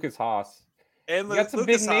 And Lucas Haas. And you got some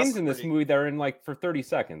Lucas big names in this movie that are in like for 30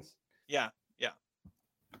 seconds. Yeah.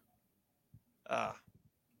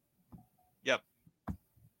 Yep.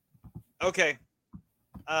 Okay.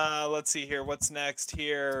 Let's see here. What's next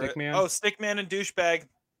here? Stickman? Oh, Stickman and Douchebag.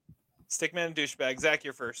 Stickman and Douchebag. Zach,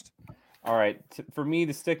 you're first. All right. For me,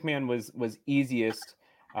 the Stickman was easiest.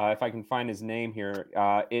 If I can find his name here.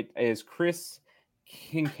 It is Chris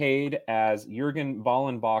Kincaid as Jürgen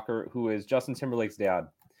Wallenbacher, who is Justin Timberlake's dad.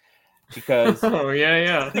 Because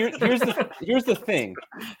here's the thing.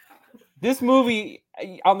 This movie,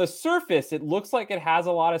 on the surface, it looks like it has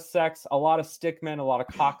a lot of sex, a lot of stickmen, a lot of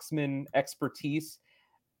coxman expertise.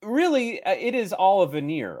 Really, it is all a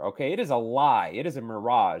veneer, okay? It is a lie. It is a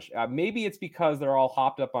mirage. Maybe it's because they're all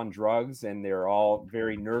hopped up on drugs and they're all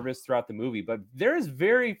very nervous throughout the movie, but there's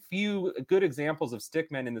very few good examples of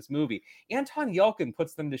stickmen in this movie. Anton Yelchin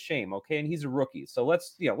puts them to shame, okay? And he's a rookie. So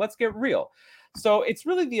let's get real. So it's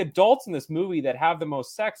really the adults in this movie that have the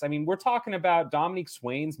most sex. I mean, we're talking about Dominique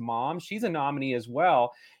Swain's mom. She's a nominee as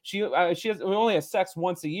well. She only has sex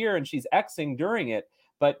once a year and she's Xing during it.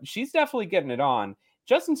 but she's definitely getting it on.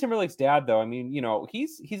 Justin Timberlake's dad, though, I mean,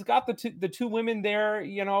 he's got the two women there.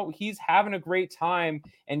 He's having a great time,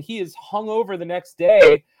 and he is hungover the next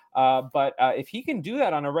day. But if he can do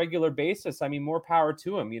that on a regular basis, I mean, more power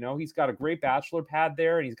to him. He's got a great bachelor pad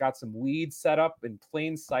there, and he's got some weed set up in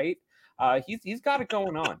plain sight. He's got it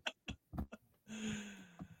going on.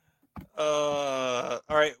 All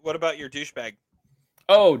right. What about your douchebag?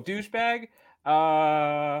 Oh, douchebag.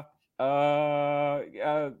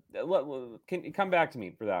 Can you come back to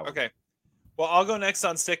me for that one? Okay. Well, I'll go next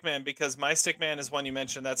on Stickman because my Stickman is one you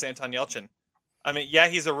mentioned. That's Anton Yelchin. I mean, yeah,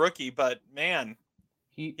 he's a rookie, but man,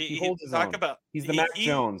 he holds his own. He's the Mac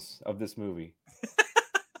Jones of this movie.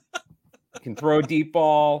 Can throw a deep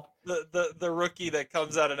ball. The rookie that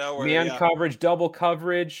comes out of nowhere. Man coverage, double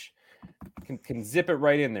coverage. Can zip it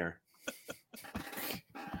right in there.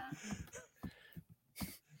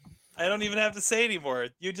 I don't even have to say anymore.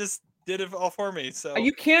 You just did it all for me. So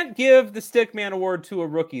you can't give the Stickman Award to a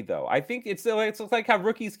rookie, though. I think it's like how a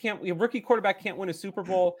rookie quarterback can't win a Super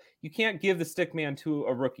Bowl. You can't give the Stickman to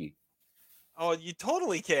a rookie. Oh, you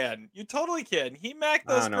totally can. You totally can. He macked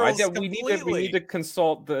those girls completely. We need to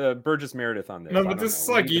consult the Burgess Meredith on this. No, but this is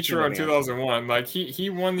like Ichiro in 2001. Like he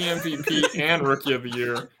won the MVP and Rookie of the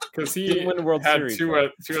Year because he didn't win the World had Series,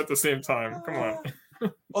 two at the same time. Come on.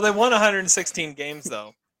 Well, they won 116 games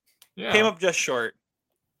though. Yeah. Came up just short.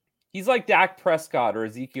 He's like Dak Prescott or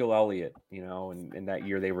Ezekiel Elliott, and that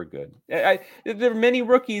year they were good. There are many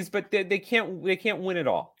rookies, but they can't win it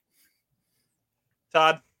all.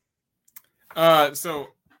 Todd. So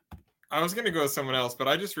I was gonna go with someone else, but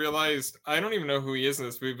I just realized I don't even know who he is in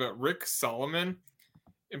this movie. But Rick Solomon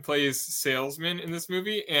plays salesman in this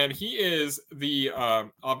movie, and he is the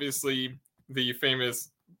obviously the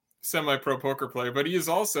famous semi-pro poker player, but he is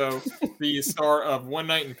also the star of One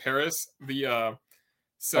Night in Paris, the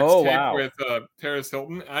sex tape with Paris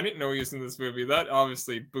Hilton. I didn't know he was in this movie. That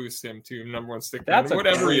obviously boosts him to number one stick man,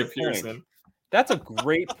 whatever he appears in. That's a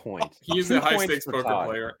great point. He's a high-stakes poker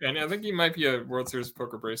player, and I think he might be a World Series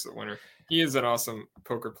poker bracelet winner. He is an awesome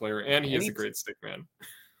poker player, and he is a great stick man.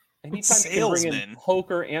 Anytime you can bring in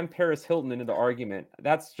poker and Paris Hilton into the argument,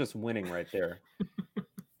 that's just winning right there.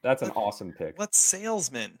 That's an awesome pick. What's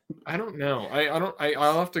salesman? I don't know.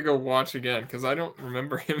 I'll have to go watch again because I don't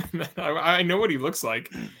remember him. In that. I know what he looks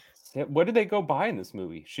like. What did they go buy in this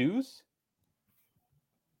movie? Shoes?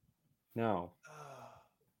 No.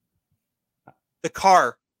 The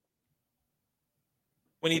car.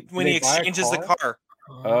 When he exchanges the car.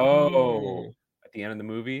 Oh. At the end of the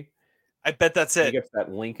movie? I bet that's it. He gets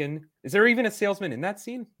that Lincoln. Is there even a salesman in that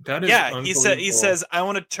scene? That is he says, I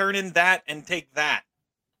want to turn in that and take that.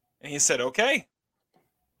 And he said, okay,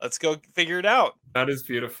 let's go figure it out. That is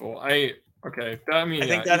beautiful. I think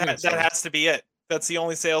that has to be it. That's the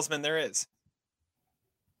only salesman there is.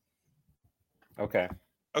 Okay.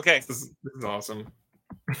 This is awesome.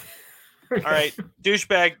 All right.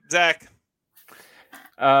 Douchebag, Zach.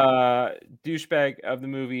 Douchebag of the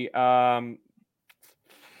movie. I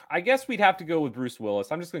guess we'd have to go with Bruce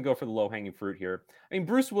Willis. I'm just going to go for the low-hanging fruit here. I mean,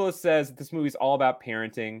 Bruce Willis says that this movie's all about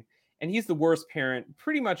parenting. And he's the worst parent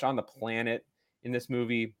pretty much on the planet in this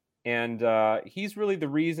movie. And he's really the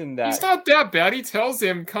reason that... He's not that bad. He tells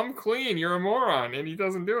him, come clean, you're a moron. And he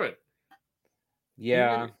doesn't do it.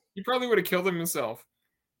 Yeah. He probably would have killed him himself.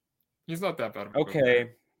 He's not that bad.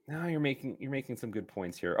 Okay. Now you're making some good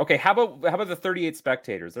points here. Okay, how about the 38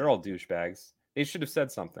 spectators? They're all douchebags. They should have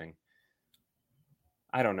said something.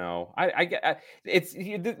 I don't know.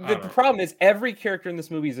 The problem is every character in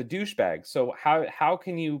this movie is a douchebag. So how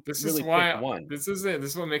can you pick one? This is it. This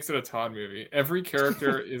is what makes it a Todd movie. Every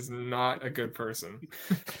character is not a good person.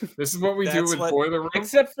 This is what we do with Boiler Room.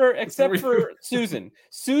 Except for Susan.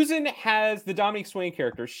 Susan has the Dominique Swain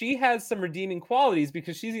character. She has some redeeming qualities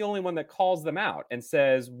because she's the only one that calls them out and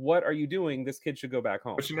says, "What are you doing? This kid should go back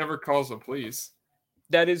home." But she never calls the police.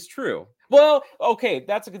 That is true. Well, okay,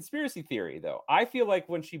 that's a conspiracy theory, though. I feel like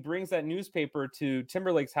when she brings that newspaper to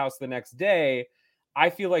Timberlake's house the next day, I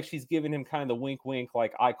feel like she's giving him kind of the wink,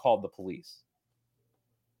 like I called the police.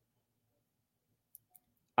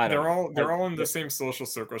 They're all in the same social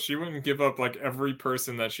circle. She wouldn't give up like every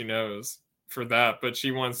person that she knows for that, but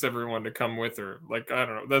she wants everyone to come with her. Like, I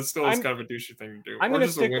don't know. That still is kind of a douchey thing to do. I'm going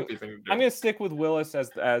to stick with Willis as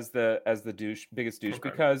the biggest douche,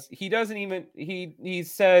 because he doesn't even he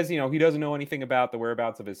says, he doesn't know anything about the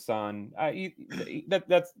whereabouts of his son.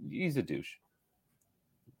 He's a douche.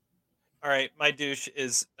 All right, my douche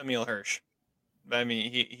is Emile Hirsch. I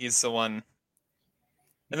mean, he's the one,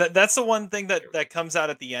 and that's the one thing that comes out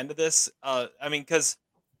at the end of this. I mean, because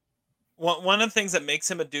one of the things that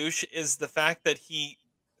makes him a douche is the fact that he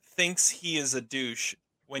thinks he is a douche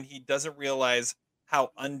when he doesn't realize how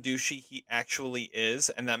undouchey he actually is,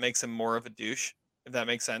 and that makes him more of a douche, if that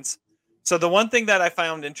makes sense. So the one thing that I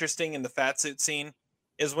found interesting in the fat suit scene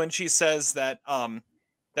is when she says that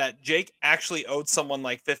that Jake actually owed someone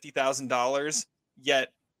like $50,000,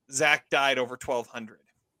 yet Zach died over $1,200.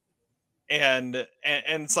 And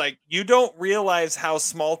it's like, you don't realize how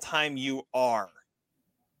small time you are.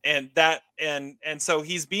 And so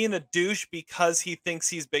he's being a douche because he thinks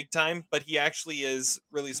he's big time, but he actually is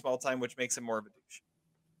really small time, which makes him more of a douche.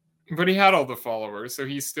 But he had all the followers, so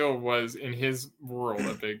he still was in his world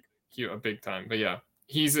a big time. But yeah,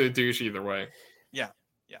 he's a douche either way. Yeah.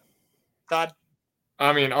 Todd?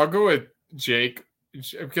 I mean, I'll go with Jake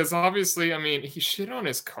because obviously, I mean, he shit on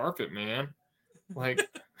his carpet, man. Like,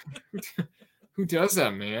 who does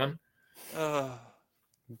that, man?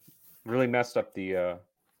 Really messed up the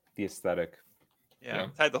aesthetic. Yeah,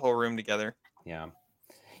 tied the whole room together. Yeah.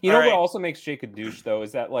 You know what also makes Jake a douche, though,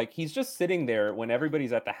 is that, like, he's just sitting there when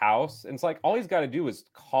everybody's at the house, and it's like, all he's got to do is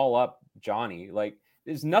call up Johnny. Like,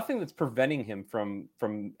 there's nothing that's preventing him from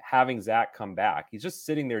having Zach come back. He's just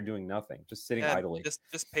sitting there doing nothing, just sitting idly. Just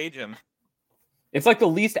page him. It's like the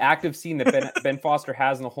least active scene that Ben Foster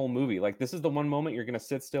has in the whole movie. Like, this is the one moment you're going to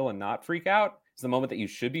sit still and not freak out. It's the moment that you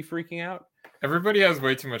should be freaking out. Everybody has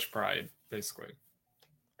way too much pride, basically.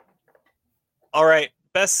 All right.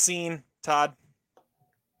 Best scene, Todd.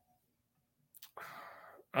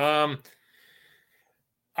 I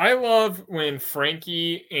love when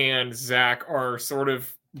Frankie and Zach are sort of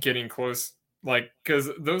getting close, like, because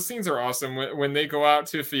those scenes are awesome. When they go out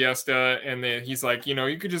to Fiesta and he's like, you know,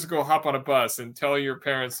 you could just go hop on a bus and tell your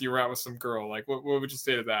parents you were out with some girl. Like, what would you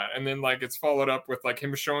say to that? And then, like, it's followed up with, like,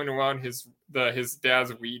 him showing around his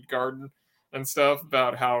dad's weed garden and stuff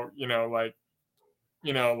about how,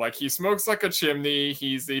 like he smokes like a chimney.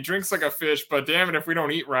 He drinks like a fish, but damn it if we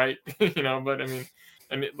don't eat right, but I mean,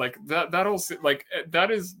 and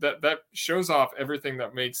that shows off everything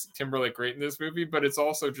that makes Timberlake great in this movie, but it's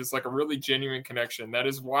also just like a really genuine connection. That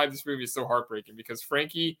is why this movie is so heartbreaking, because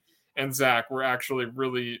Frankie and Zach were actually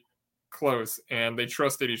really close and they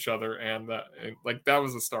trusted each other, and that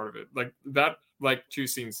was the start of it. Like that, like 2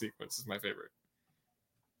 scene sequence is my favorite.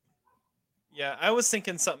 Yeah, I was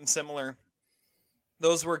thinking something similar.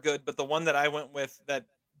 Those were good, but the one that I went with that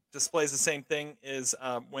displays the same thing is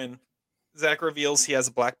when Zach reveals he has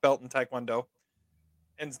a black belt in Taekwondo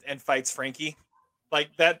and fights Frankie. Like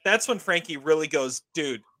that's when Frankie really goes,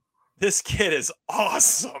 dude, this kid is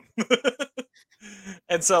awesome.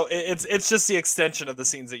 And so it's just the extension of the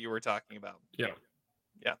scenes that you were talking about.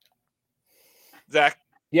 Yeah. Zach?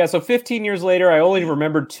 Yeah, so 15 years later, I only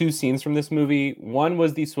remembered 2 scenes from this movie. One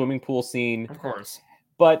was the swimming pool scene. Of course.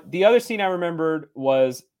 But the other scene I remembered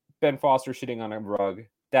was Ben Foster shitting on a rug.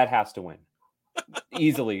 That has to win.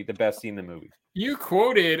 Easily the best scene in the movie. You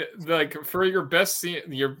quoted, like, for your best scene,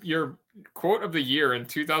 your quote of the year in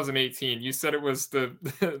 2018, you said it was the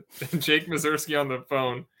Jake Mazursky on the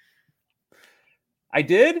phone. I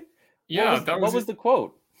did? Yeah. What was the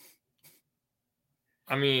quote?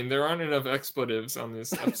 I mean, there aren't enough expletives on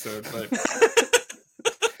this episode, but...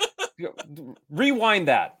 Rewind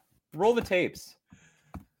that. Roll the tapes.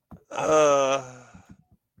 All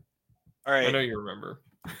right. I know you remember.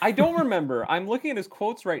 I don't remember. I'm looking at his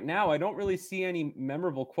quotes right now. I don't really see any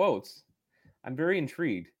memorable quotes. I'm very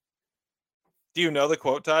intrigued. Do you know the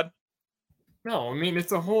quote, Todd? No, I mean,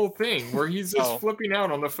 it's a whole thing where he's just flipping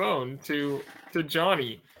out on the phone to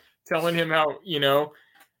Johnny, telling him how, you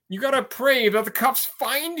got to pray that the cops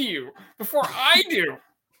find you before I do.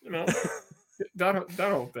 That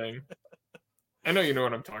whole thing. I know you know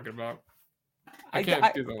what I'm talking about. I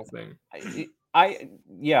can't do the whole thing. I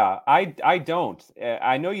don't.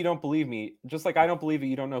 I know you don't believe me, just like I don't believe that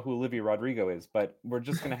you don't know who Olivia Rodrigo is, but we're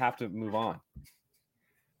just going to have to move on.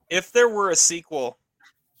 If there were a sequel,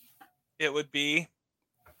 it would be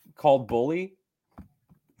called Bully.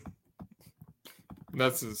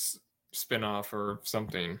 That's a spin-off or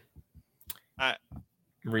something.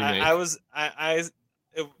 Remake. Was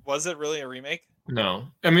it really a remake? No.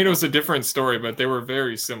 I mean, it was a different story, but they were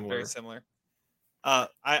very similar. Very similar.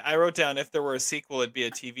 I wrote down, if there were a sequel, it'd be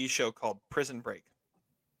a TV show called Prison Break.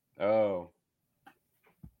 Oh.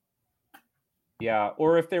 Yeah,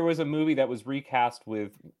 or if there was a movie that was recast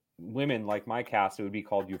with women like my cast, it would be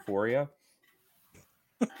called Euphoria.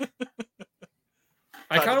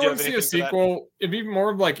 I kind of want to see a sequel. It'd be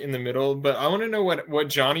more like in the middle, but I want to know what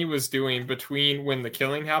Johnny was doing between when the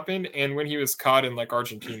killing happened and when he was caught in like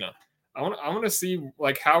Argentina. I want to see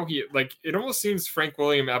like how he, like, it almost seems Frank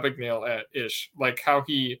William Abagnale ish, like how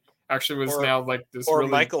he actually was now like this, or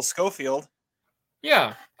really... Michael Scofield.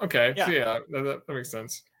 Yeah. Okay. Yeah. So, yeah, that makes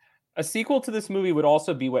sense. A sequel to this movie would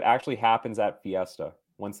also be what actually happens at Fiesta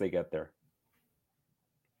once they get there.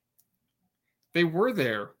 They were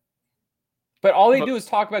there. But all they do is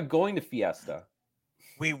talk about going to Fiesta.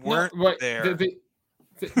 We weren't there.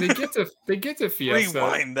 They get to Fiesta.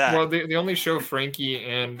 Rewind that. Well, they only show Frankie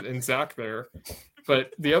and Zach there,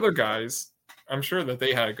 but the other guys, I'm sure that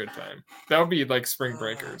they had a good time. That would be like Spring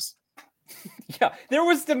Breakers. Yeah, there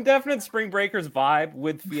was some definite Spring Breakers vibe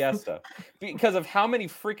with Fiesta because of how many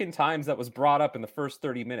freaking times that was brought up in the first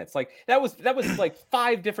 30 minutes. Like that was like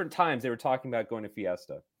 5 different times they were talking about going to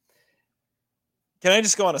Fiesta. Can I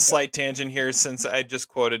just go on a slight tangent here since I just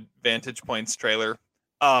quoted Vantage Point's trailer?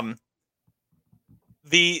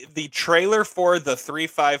 The trailer for the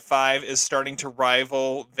 355 is starting to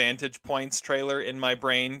rival Vantage Point's trailer in my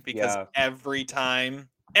brain because every time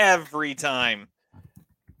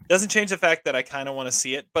doesn't change the fact that I kind of want to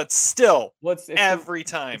see it, but still, every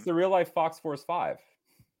time. It's the real life Fox Force 5.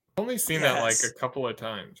 I've only seen that like a couple of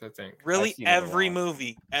times, I think. Really, every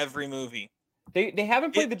movie. They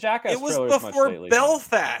haven't played the Jackass It was trailers much before lately.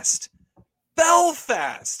 Belfast.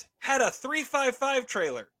 Belfast had a 355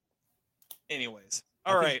 trailer. Anyways,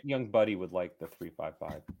 all right. Young Buddy would like the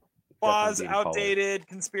 355. Flaws, outdated,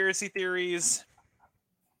 conspiracy theories.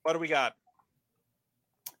 What do we got?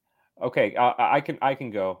 Okay, I can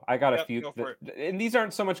go. I got a few, go for it. And these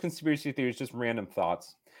aren't so much conspiracy theories, just random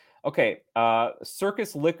thoughts. Okay,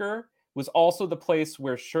 Circus Liquor was also the place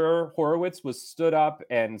where Cher Horowitz was stood up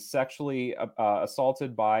and sexually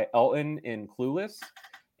assaulted by Elton in Clueless,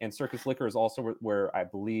 and Circus Liquor is also where I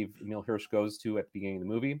believe Emile Hirsch goes to at the beginning of the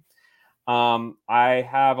movie. I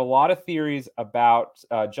have a lot of theories about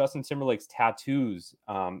Justin Timberlake's tattoos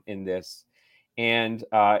in this, and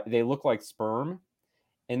they look like sperm.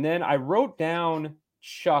 And then I wrote down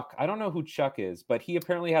Chuck. I don't know who Chuck is, but he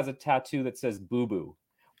apparently has a tattoo that says "Boo Boo."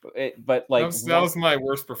 But like that was my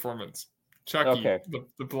worst performance. Chucky, okay.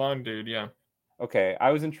 the blonde dude, yeah. Okay,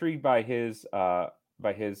 I was intrigued by his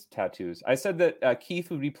tattoos. I said that Keith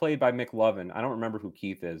would be played by McLovin. I don't remember who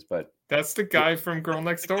Keith is, but that's the guy from Girl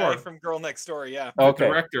Next Door. From Girl Next Door, yeah. The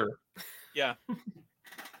director. Yeah.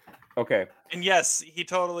 Okay. And yes, he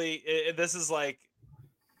totally. This is like,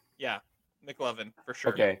 yeah, McLovin for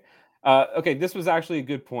sure. Okay. Okay. This was actually a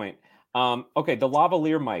good point. Okay, the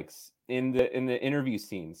lavalier mics in the interview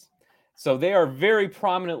scenes, so they are very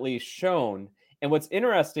prominently shown. And what's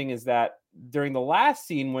interesting is that during the last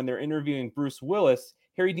scene when they're interviewing Bruce Willis,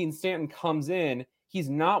 Harry Dean Stanton comes in. He's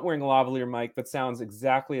not wearing a lavalier mic that sounds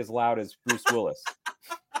exactly as loud as Bruce Willis.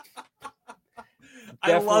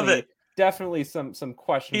 I love it. Definitely some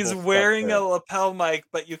questionable. He's wearing a lapel mic,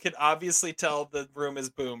 but you can obviously tell the room is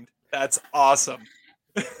boomed. That's awesome.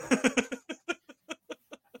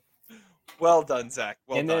 Well done, Zach.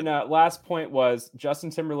 Well done. Then last point was Justin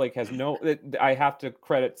Timberlake has no. I have to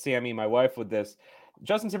credit Sammy, my wife, with this.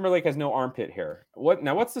 Justin Timberlake has no armpit hair.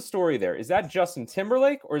 What's the story there? Is that Justin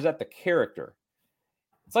Timberlake or is that the character?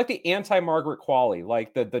 It's like the anti-Margaret Qualley.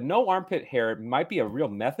 Like the no armpit hair might be a real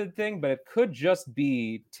method thing, but it could just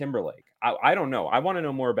be Timberlake. I don't know. I want to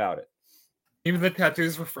know more about it. Even the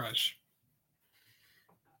tattoos were fresh.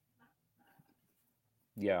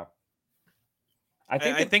 Yeah.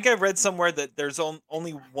 I think I read somewhere that there's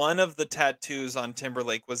only one of the tattoos on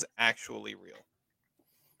Timberlake was actually real.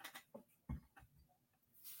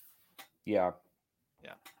 Yeah.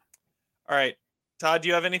 Yeah. All right. Todd, do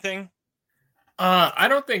you have anything? I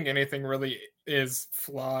don't think anything really is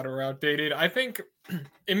flawed or outdated. I think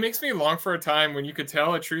it makes me long for a time when you could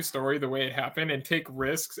tell a true story the way it happened and take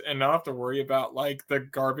risks and not have to worry about like the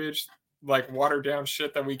garbage, like watered down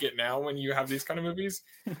shit that we get now when you have these kind of movies.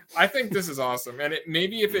 I think this is awesome. And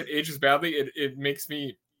maybe if it ages badly, it makes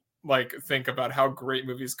me like think about how great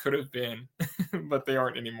movies could have been, but they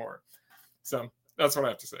aren't anymore. So that's what I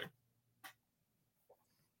have to say.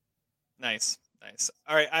 Nice.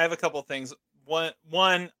 All right, I have a couple things.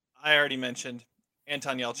 One I already mentioned.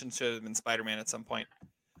 Anton Yelchin should have been Spider-Man at some point.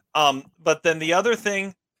 But then the other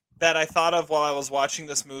thing that I thought of while I was watching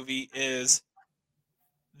this movie is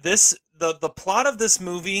the plot of this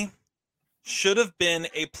movie should have been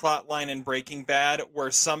a plot line in Breaking Bad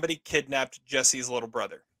where somebody kidnapped Jesse's little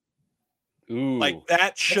brother. Ooh, like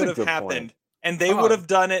that should have happened. Point. And they would have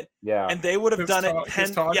done it. Yeah. And they would have done it.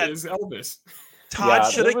 Todd is Elvis.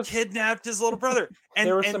 Todd should have kidnapped his little brother. And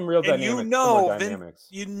there were some real dynamics.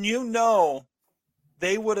 You know,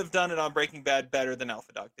 they would have done it on Breaking Bad better than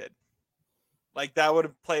Alpha Dog did. Like that would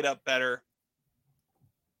have played up better.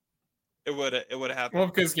 It would have happened. Well,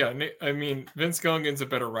 because I mean, Vince Gilligan's a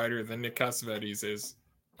better writer than Nick Cassavetes is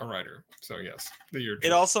a writer. So yes,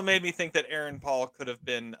 it also made me think that Aaron Paul could have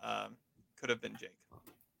been Jake.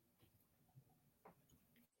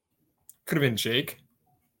 Could have been Jake.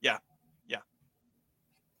 Yeah.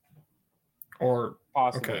 Or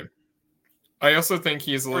Possibly. okay. I also think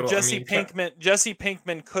he's a Or little. Jesse Pinkman. Jesse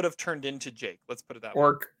Pinkman could have turned into Jake. Let's put it that way.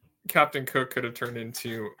 Or Captain Cook could have turned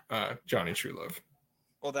into Johnny Truelove.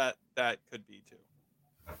 Well, that could be too.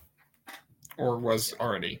 Or was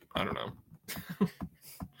already. I don't know.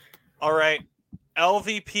 All right,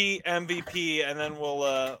 LVP, MVP, and then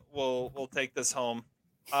we'll take this home.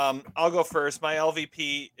 I'll go first. My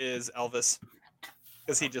LVP is Elvis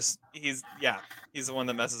because he's the one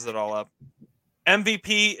that messes it all up.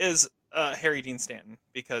 MVP is Harry Dean Stanton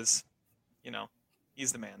because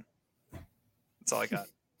he's the man. That's all I got.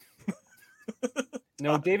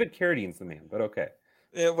 No, David Carradine's the man, but okay.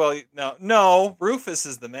 Well, no, Rufus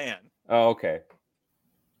is the man. Oh, okay.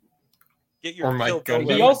 Get your or Mike Kill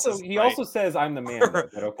Bill Gundy. He also says I'm the man, though,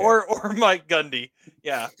 but okay. or Mike Gundy.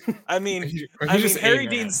 Yeah, I mean, Harry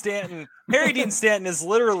Dean Stanton. Harry Dean Stanton is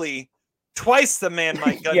literally twice the man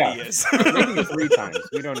Mike Gundy is. Maybe 3 times.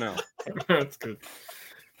 We don't know. That's good.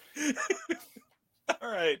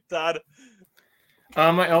 All right, Todd.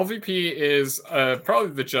 My LVP is probably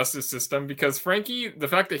the justice system because Frankie, the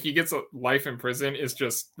fact that he gets a life in prison is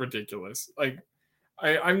just ridiculous. Like,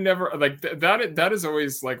 I'm never like that is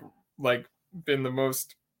always like been the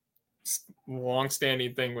most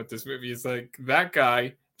long-standing thing with this movie is like that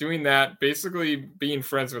guy doing that, basically being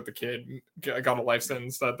friends with the kid, got a life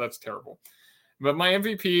sentence. That's terrible. But my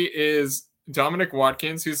MVP is Dominic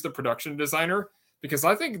Watkins, who's the production designer, because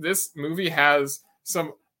I think this movie has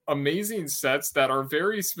some amazing sets that are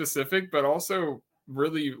very specific, but also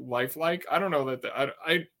really lifelike. I don't know that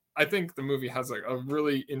I think the movie has a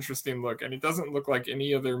really interesting look, and it doesn't look like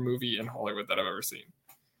any other movie in Hollywood that I've ever seen.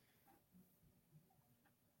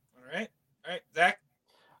 All right, Zach.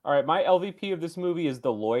 All right, my LVP of this movie is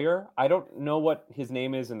the lawyer. I don't know what his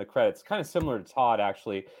name is in the credits. Kind of similar to Todd,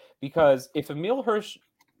 actually, because if Emil Hirsch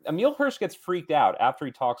gets freaked out after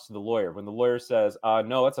he talks to the lawyer, when the lawyer says,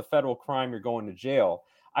 no, that's a federal crime, you're going to jail.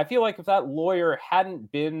 I feel like if that lawyer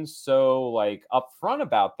hadn't been so like upfront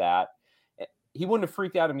about that, he wouldn't have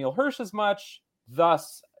freaked out Emil Hirsch as much.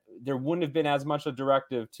 Thus, there wouldn't have been as much a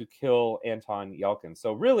directive to kill Anton Yelchin.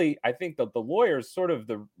 So really, I think that the lawyer is sort of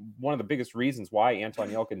one of the biggest reasons why Anton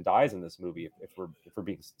Yelchin dies in this movie, if we're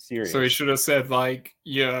being serious. So he should have said like,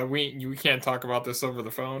 yeah, we can't talk about this over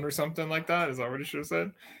the phone or something like that. Is that what he should have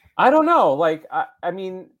said? I don't know. Like, I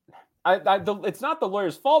mean, it's not the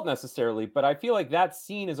lawyer's fault necessarily, but I feel like that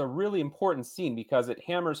scene is a really important scene because it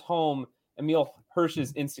hammers home Emil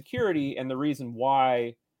Hirsch's insecurity and the reason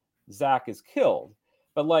why Zach is killed.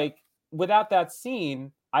 But like without that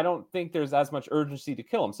scene, I don't think there's as much urgency to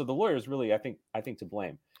kill him. So the lawyer is really, I think to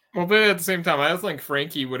blame. Well, but at the same time, I don't think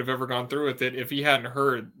Frankie would have ever gone through with it if he hadn't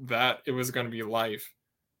heard that it was going to be life.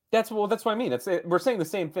 That's what I mean. We're saying the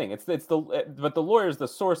same thing. But the lawyer is the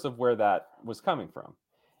source of where that was coming from.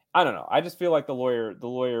 I don't know. I just feel like the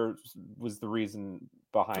lawyer was the reason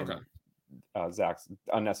behind Zach's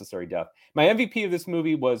unnecessary death. My MVP of this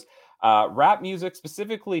movie was rap music,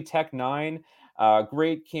 specifically Tech Nine.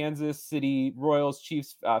 Great Kansas City Royals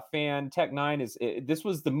Chiefs fan. Tech Nine this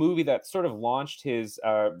was the movie that sort of launched his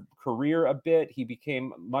career a bit. He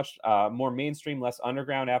became much more mainstream, less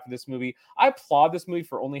underground after this movie. I applaud this movie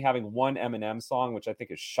for only having one Eminem song, which I think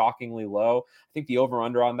is shockingly low. I think the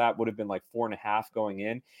over-under on that would have been like 4.5 going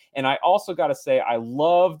in. And I also got to say, I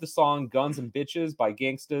love the song Guns and Bitches by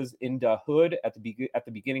Gangstas in Da Hood at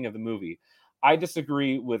the beginning of the movie. I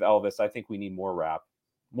disagree with Elvis. I think we need more rap.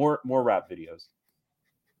 More rap videos.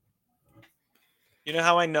 You know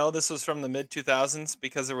how I know this was from the mid 2000s?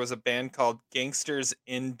 Because there was a band called Gangsters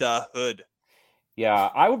in Da Hood. Yeah,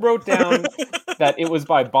 I wrote down that it was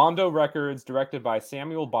by Bondo Records, directed by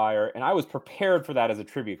Samuel Bayer, and I was prepared for that as a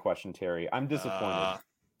trivia question, Terry. I'm disappointed.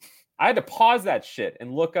 I had to pause that shit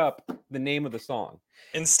and look up the name of the song.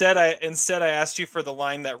 Instead, I asked you for the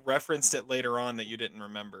line that referenced it later on that you didn't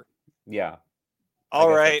remember. Yeah. All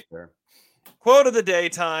right. Quote of the day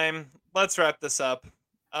time. Let's wrap this up.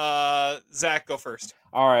 Zach, go first.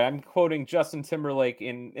 All right, I'm quoting Justin Timberlake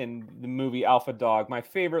in the movie Alpha Dog. My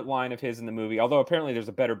favorite line of his in the movie, although apparently there's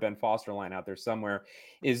a better Ben Foster line out there somewhere,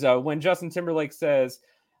 is when Justin Timberlake says,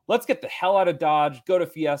 "Let's get the hell out of Dodge, go to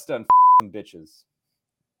Fiesta, and some bitches."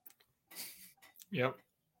 Yep.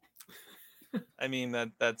 I mean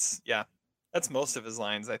that's most of his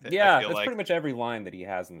lines. I think. Yeah, I feel that's like pretty much every line that he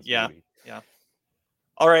has in this movie. Yeah.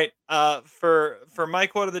 All right. For my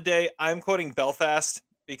quote of the day, I'm quoting Belfast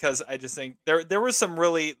because I just think there were some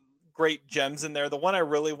really great gems in there. The one I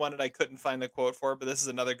really wanted, I couldn't find the quote for, but this is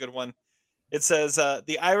another good one. It says,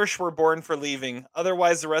 "The Irish were born for leaving.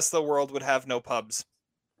 Otherwise, the rest of the world would have no pubs."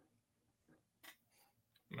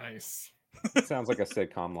 Nice. Sounds like a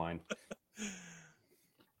sitcom line.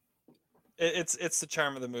 It's the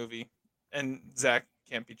charm of the movie, and Zach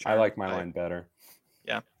can't be charmed. I like my line better.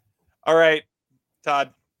 Yeah. All right,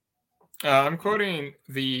 Todd. I'm quoting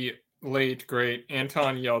the late great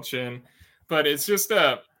Anton Yelchin, but it's just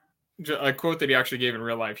a quote that he actually gave in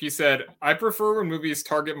real life. He said, "I prefer when movies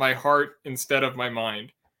target my heart instead of my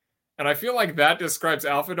mind." And I feel like that describes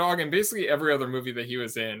Alpha Dog and basically every other movie that he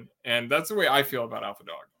was in. And that's the way I feel about Alpha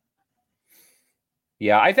Dog.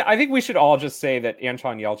 Yeah, I think we should all just say that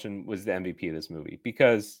Anton Yelchin was the MVP of this movie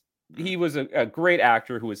because he was a great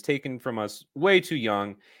actor who was taken from us way too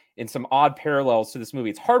young in some odd parallels to this movie.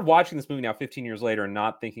 It's hard watching this movie now 15 years later and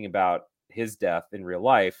not thinking about his death in real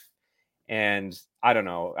life. And I don't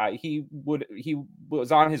know, he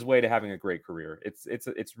was on his way to having a great career.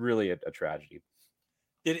 It's really a tragedy.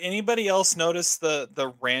 Did anybody else notice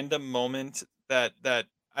the random moment that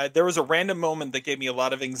there was a random moment that gave me a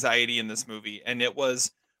lot of anxiety in this movie, and it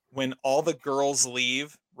was when all the girls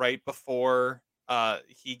leave right before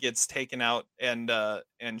he gets taken out and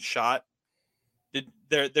shot.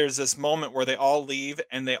 There's this moment where they all leave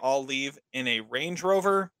and they all leave in a Range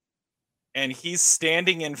Rover, and he's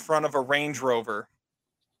standing in front of a Range Rover.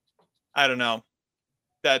 I don't know.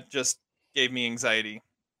 That just gave me anxiety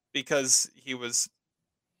because he was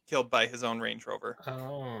killed by his own Range Rover.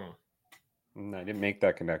 Oh. I didn't make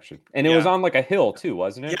that connection. And it was on like a hill too,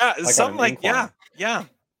 wasn't it? Yeah, like something like, yeah.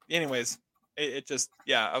 Anyways, it just,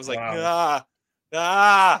 I was like,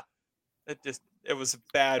 it was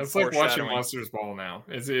bad. It's like watching Monsters Ball now.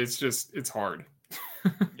 It's hard.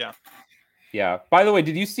 Yeah. Yeah. By the way,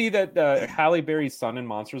 did you see that Halle Berry's son in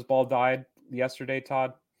Monsters Ball died yesterday,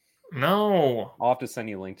 Todd? No. I'll have to send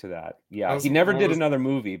you a link to that. Yeah. He never did another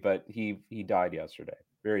movie, but he died yesterday.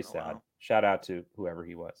 Very sad. Wow. Shout out to whoever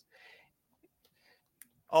he was.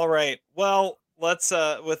 All right. Well, let's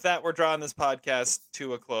with that, we're drawing this podcast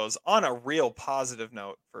to a close on a real positive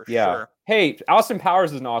note for sure. Hey, Austin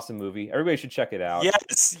Powers is an awesome movie. Everybody should check it out.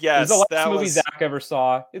 Yes. It was the last movie Zach ever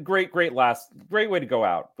saw. Great way to go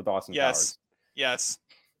out with Austin Powers. Yes.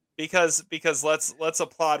 Because let's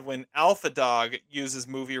applaud when Alpha Dog uses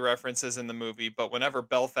movie references in the movie, but whenever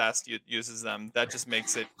Belfast uses them, that just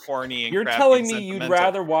makes it corny and You're telling me you'd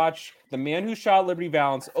rather watch The Man Who Shot Liberty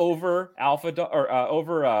Valance over Alpha Dog or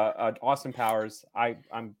over Austin Powers?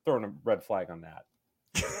 I'm throwing a red flag on that.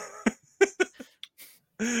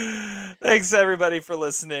 Thanks everybody for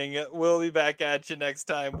listening. We'll be back at you next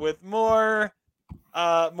time with more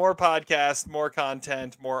podcasts, more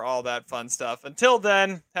content, more all that fun stuff. Until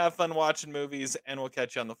then, have fun watching movies, and we'll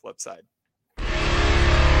catch you on the flip side.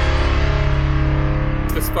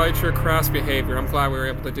 Despite your crass behavior, I'm glad we were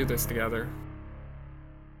able to do this together.